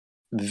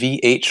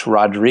VH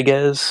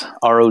Rodriguez,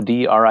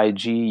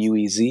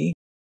 RODRIGUEZ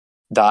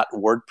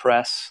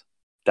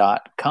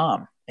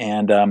 .wordpress.com.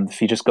 And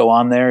if you just go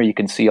on there, you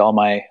can see all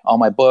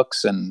my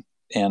books, and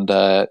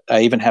I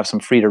even have some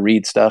free to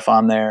read stuff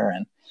on there.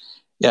 And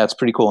yeah, it's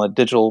pretty cool. A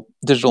digital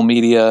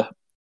media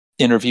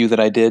interview that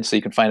I did, so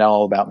you can find out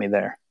all about me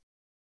there.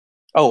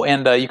 Oh,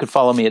 and you can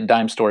follow me at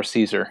Dime Store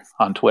Caesar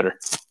on Twitter.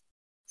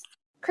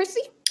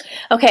 Chrissy?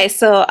 Okay,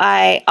 so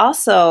I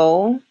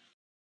also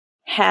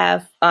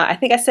have, I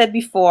think I said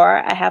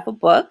before, I have a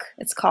book.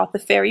 It's called The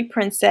Fairy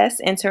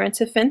Princess, Enter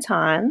into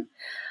Fenton.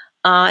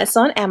 It's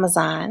on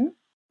Amazon.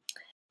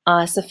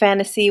 It's a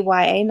fantasy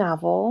YA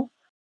novel.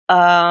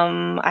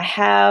 I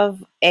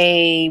have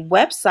a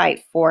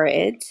website for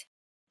it.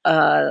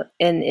 And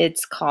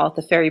it's called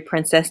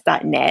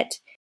thefairyprincess.net,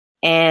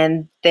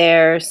 and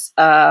there's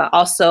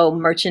also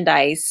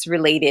merchandise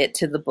related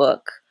to the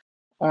book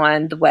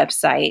on the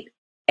website.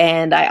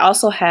 And I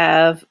also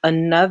have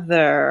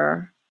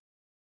another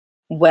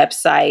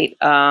website.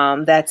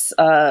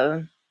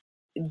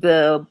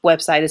 The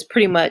website is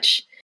pretty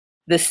much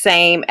the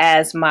same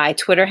as my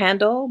Twitter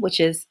handle, which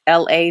is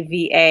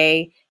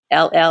LAVALLAIS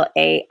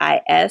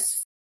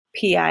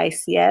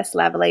PICS,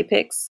 Lavallee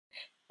Pics,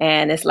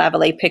 and it's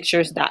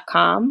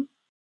lavaleepictures.com.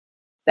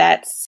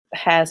 That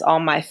has all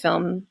my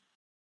film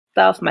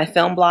stuff, my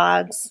film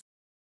blogs,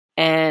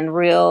 and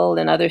reel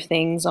and other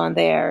things on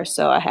there.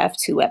 So I have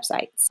 2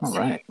 websites. All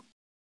right.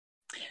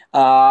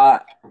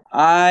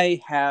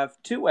 I have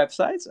 2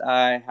 websites.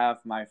 I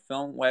have my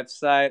film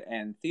website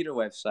and theater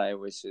website,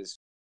 which is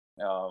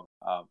go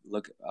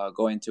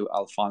into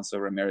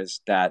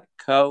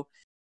alfonsoramirez.co.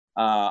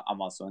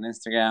 I'm also on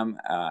Instagram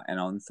and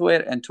on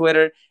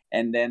Twitter.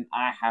 And then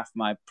I have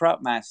my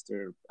Prop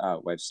Master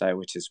website,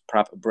 which is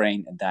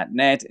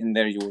propbrain.net. And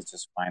there you will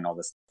just find all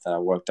the stuff that I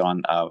worked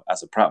on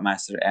as a prop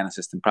master and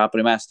assistant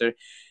property master.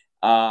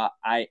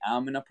 I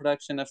am in a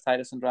production of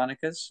Titus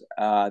Andronicus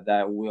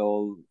that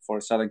will for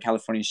Southern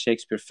California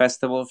Shakespeare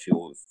Festival.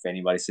 If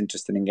anybody's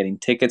interested in getting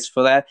tickets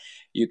for that,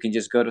 you can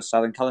just go to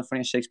Southern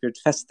California Shakespeare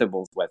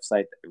Festival's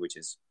website, which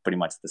is pretty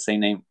much the same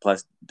name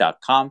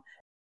plus.com.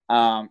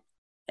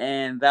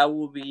 And that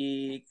will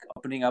be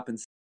opening up in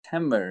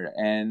September.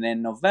 And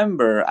then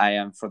November, I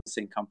am for the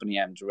same company.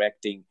 I'm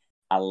directing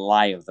A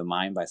Lie of the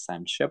Mind by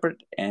Sam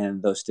Shepard.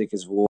 And those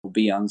tickets will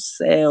be on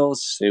sale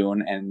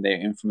soon. And their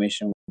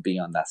information will be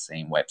on that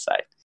same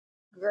website.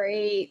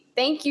 Great.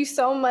 Thank you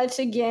so much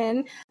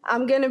again.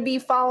 I'm going to be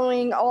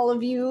following all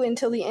of you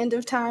until the end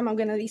of time. I'm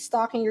going to be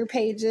stalking your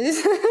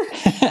pages.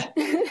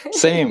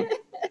 Same.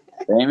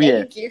 Same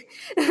here. Thank you.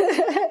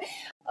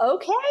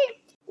 Okay.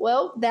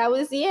 Well, that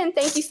was the end.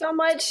 Thank you so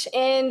much.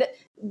 And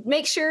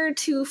make sure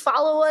to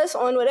follow us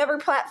on whatever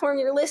platform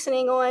you're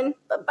listening on.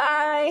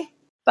 Bye-bye.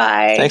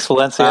 Bye. Thanks,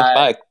 Valencia.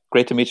 Bye.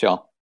 Great to meet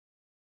y'all.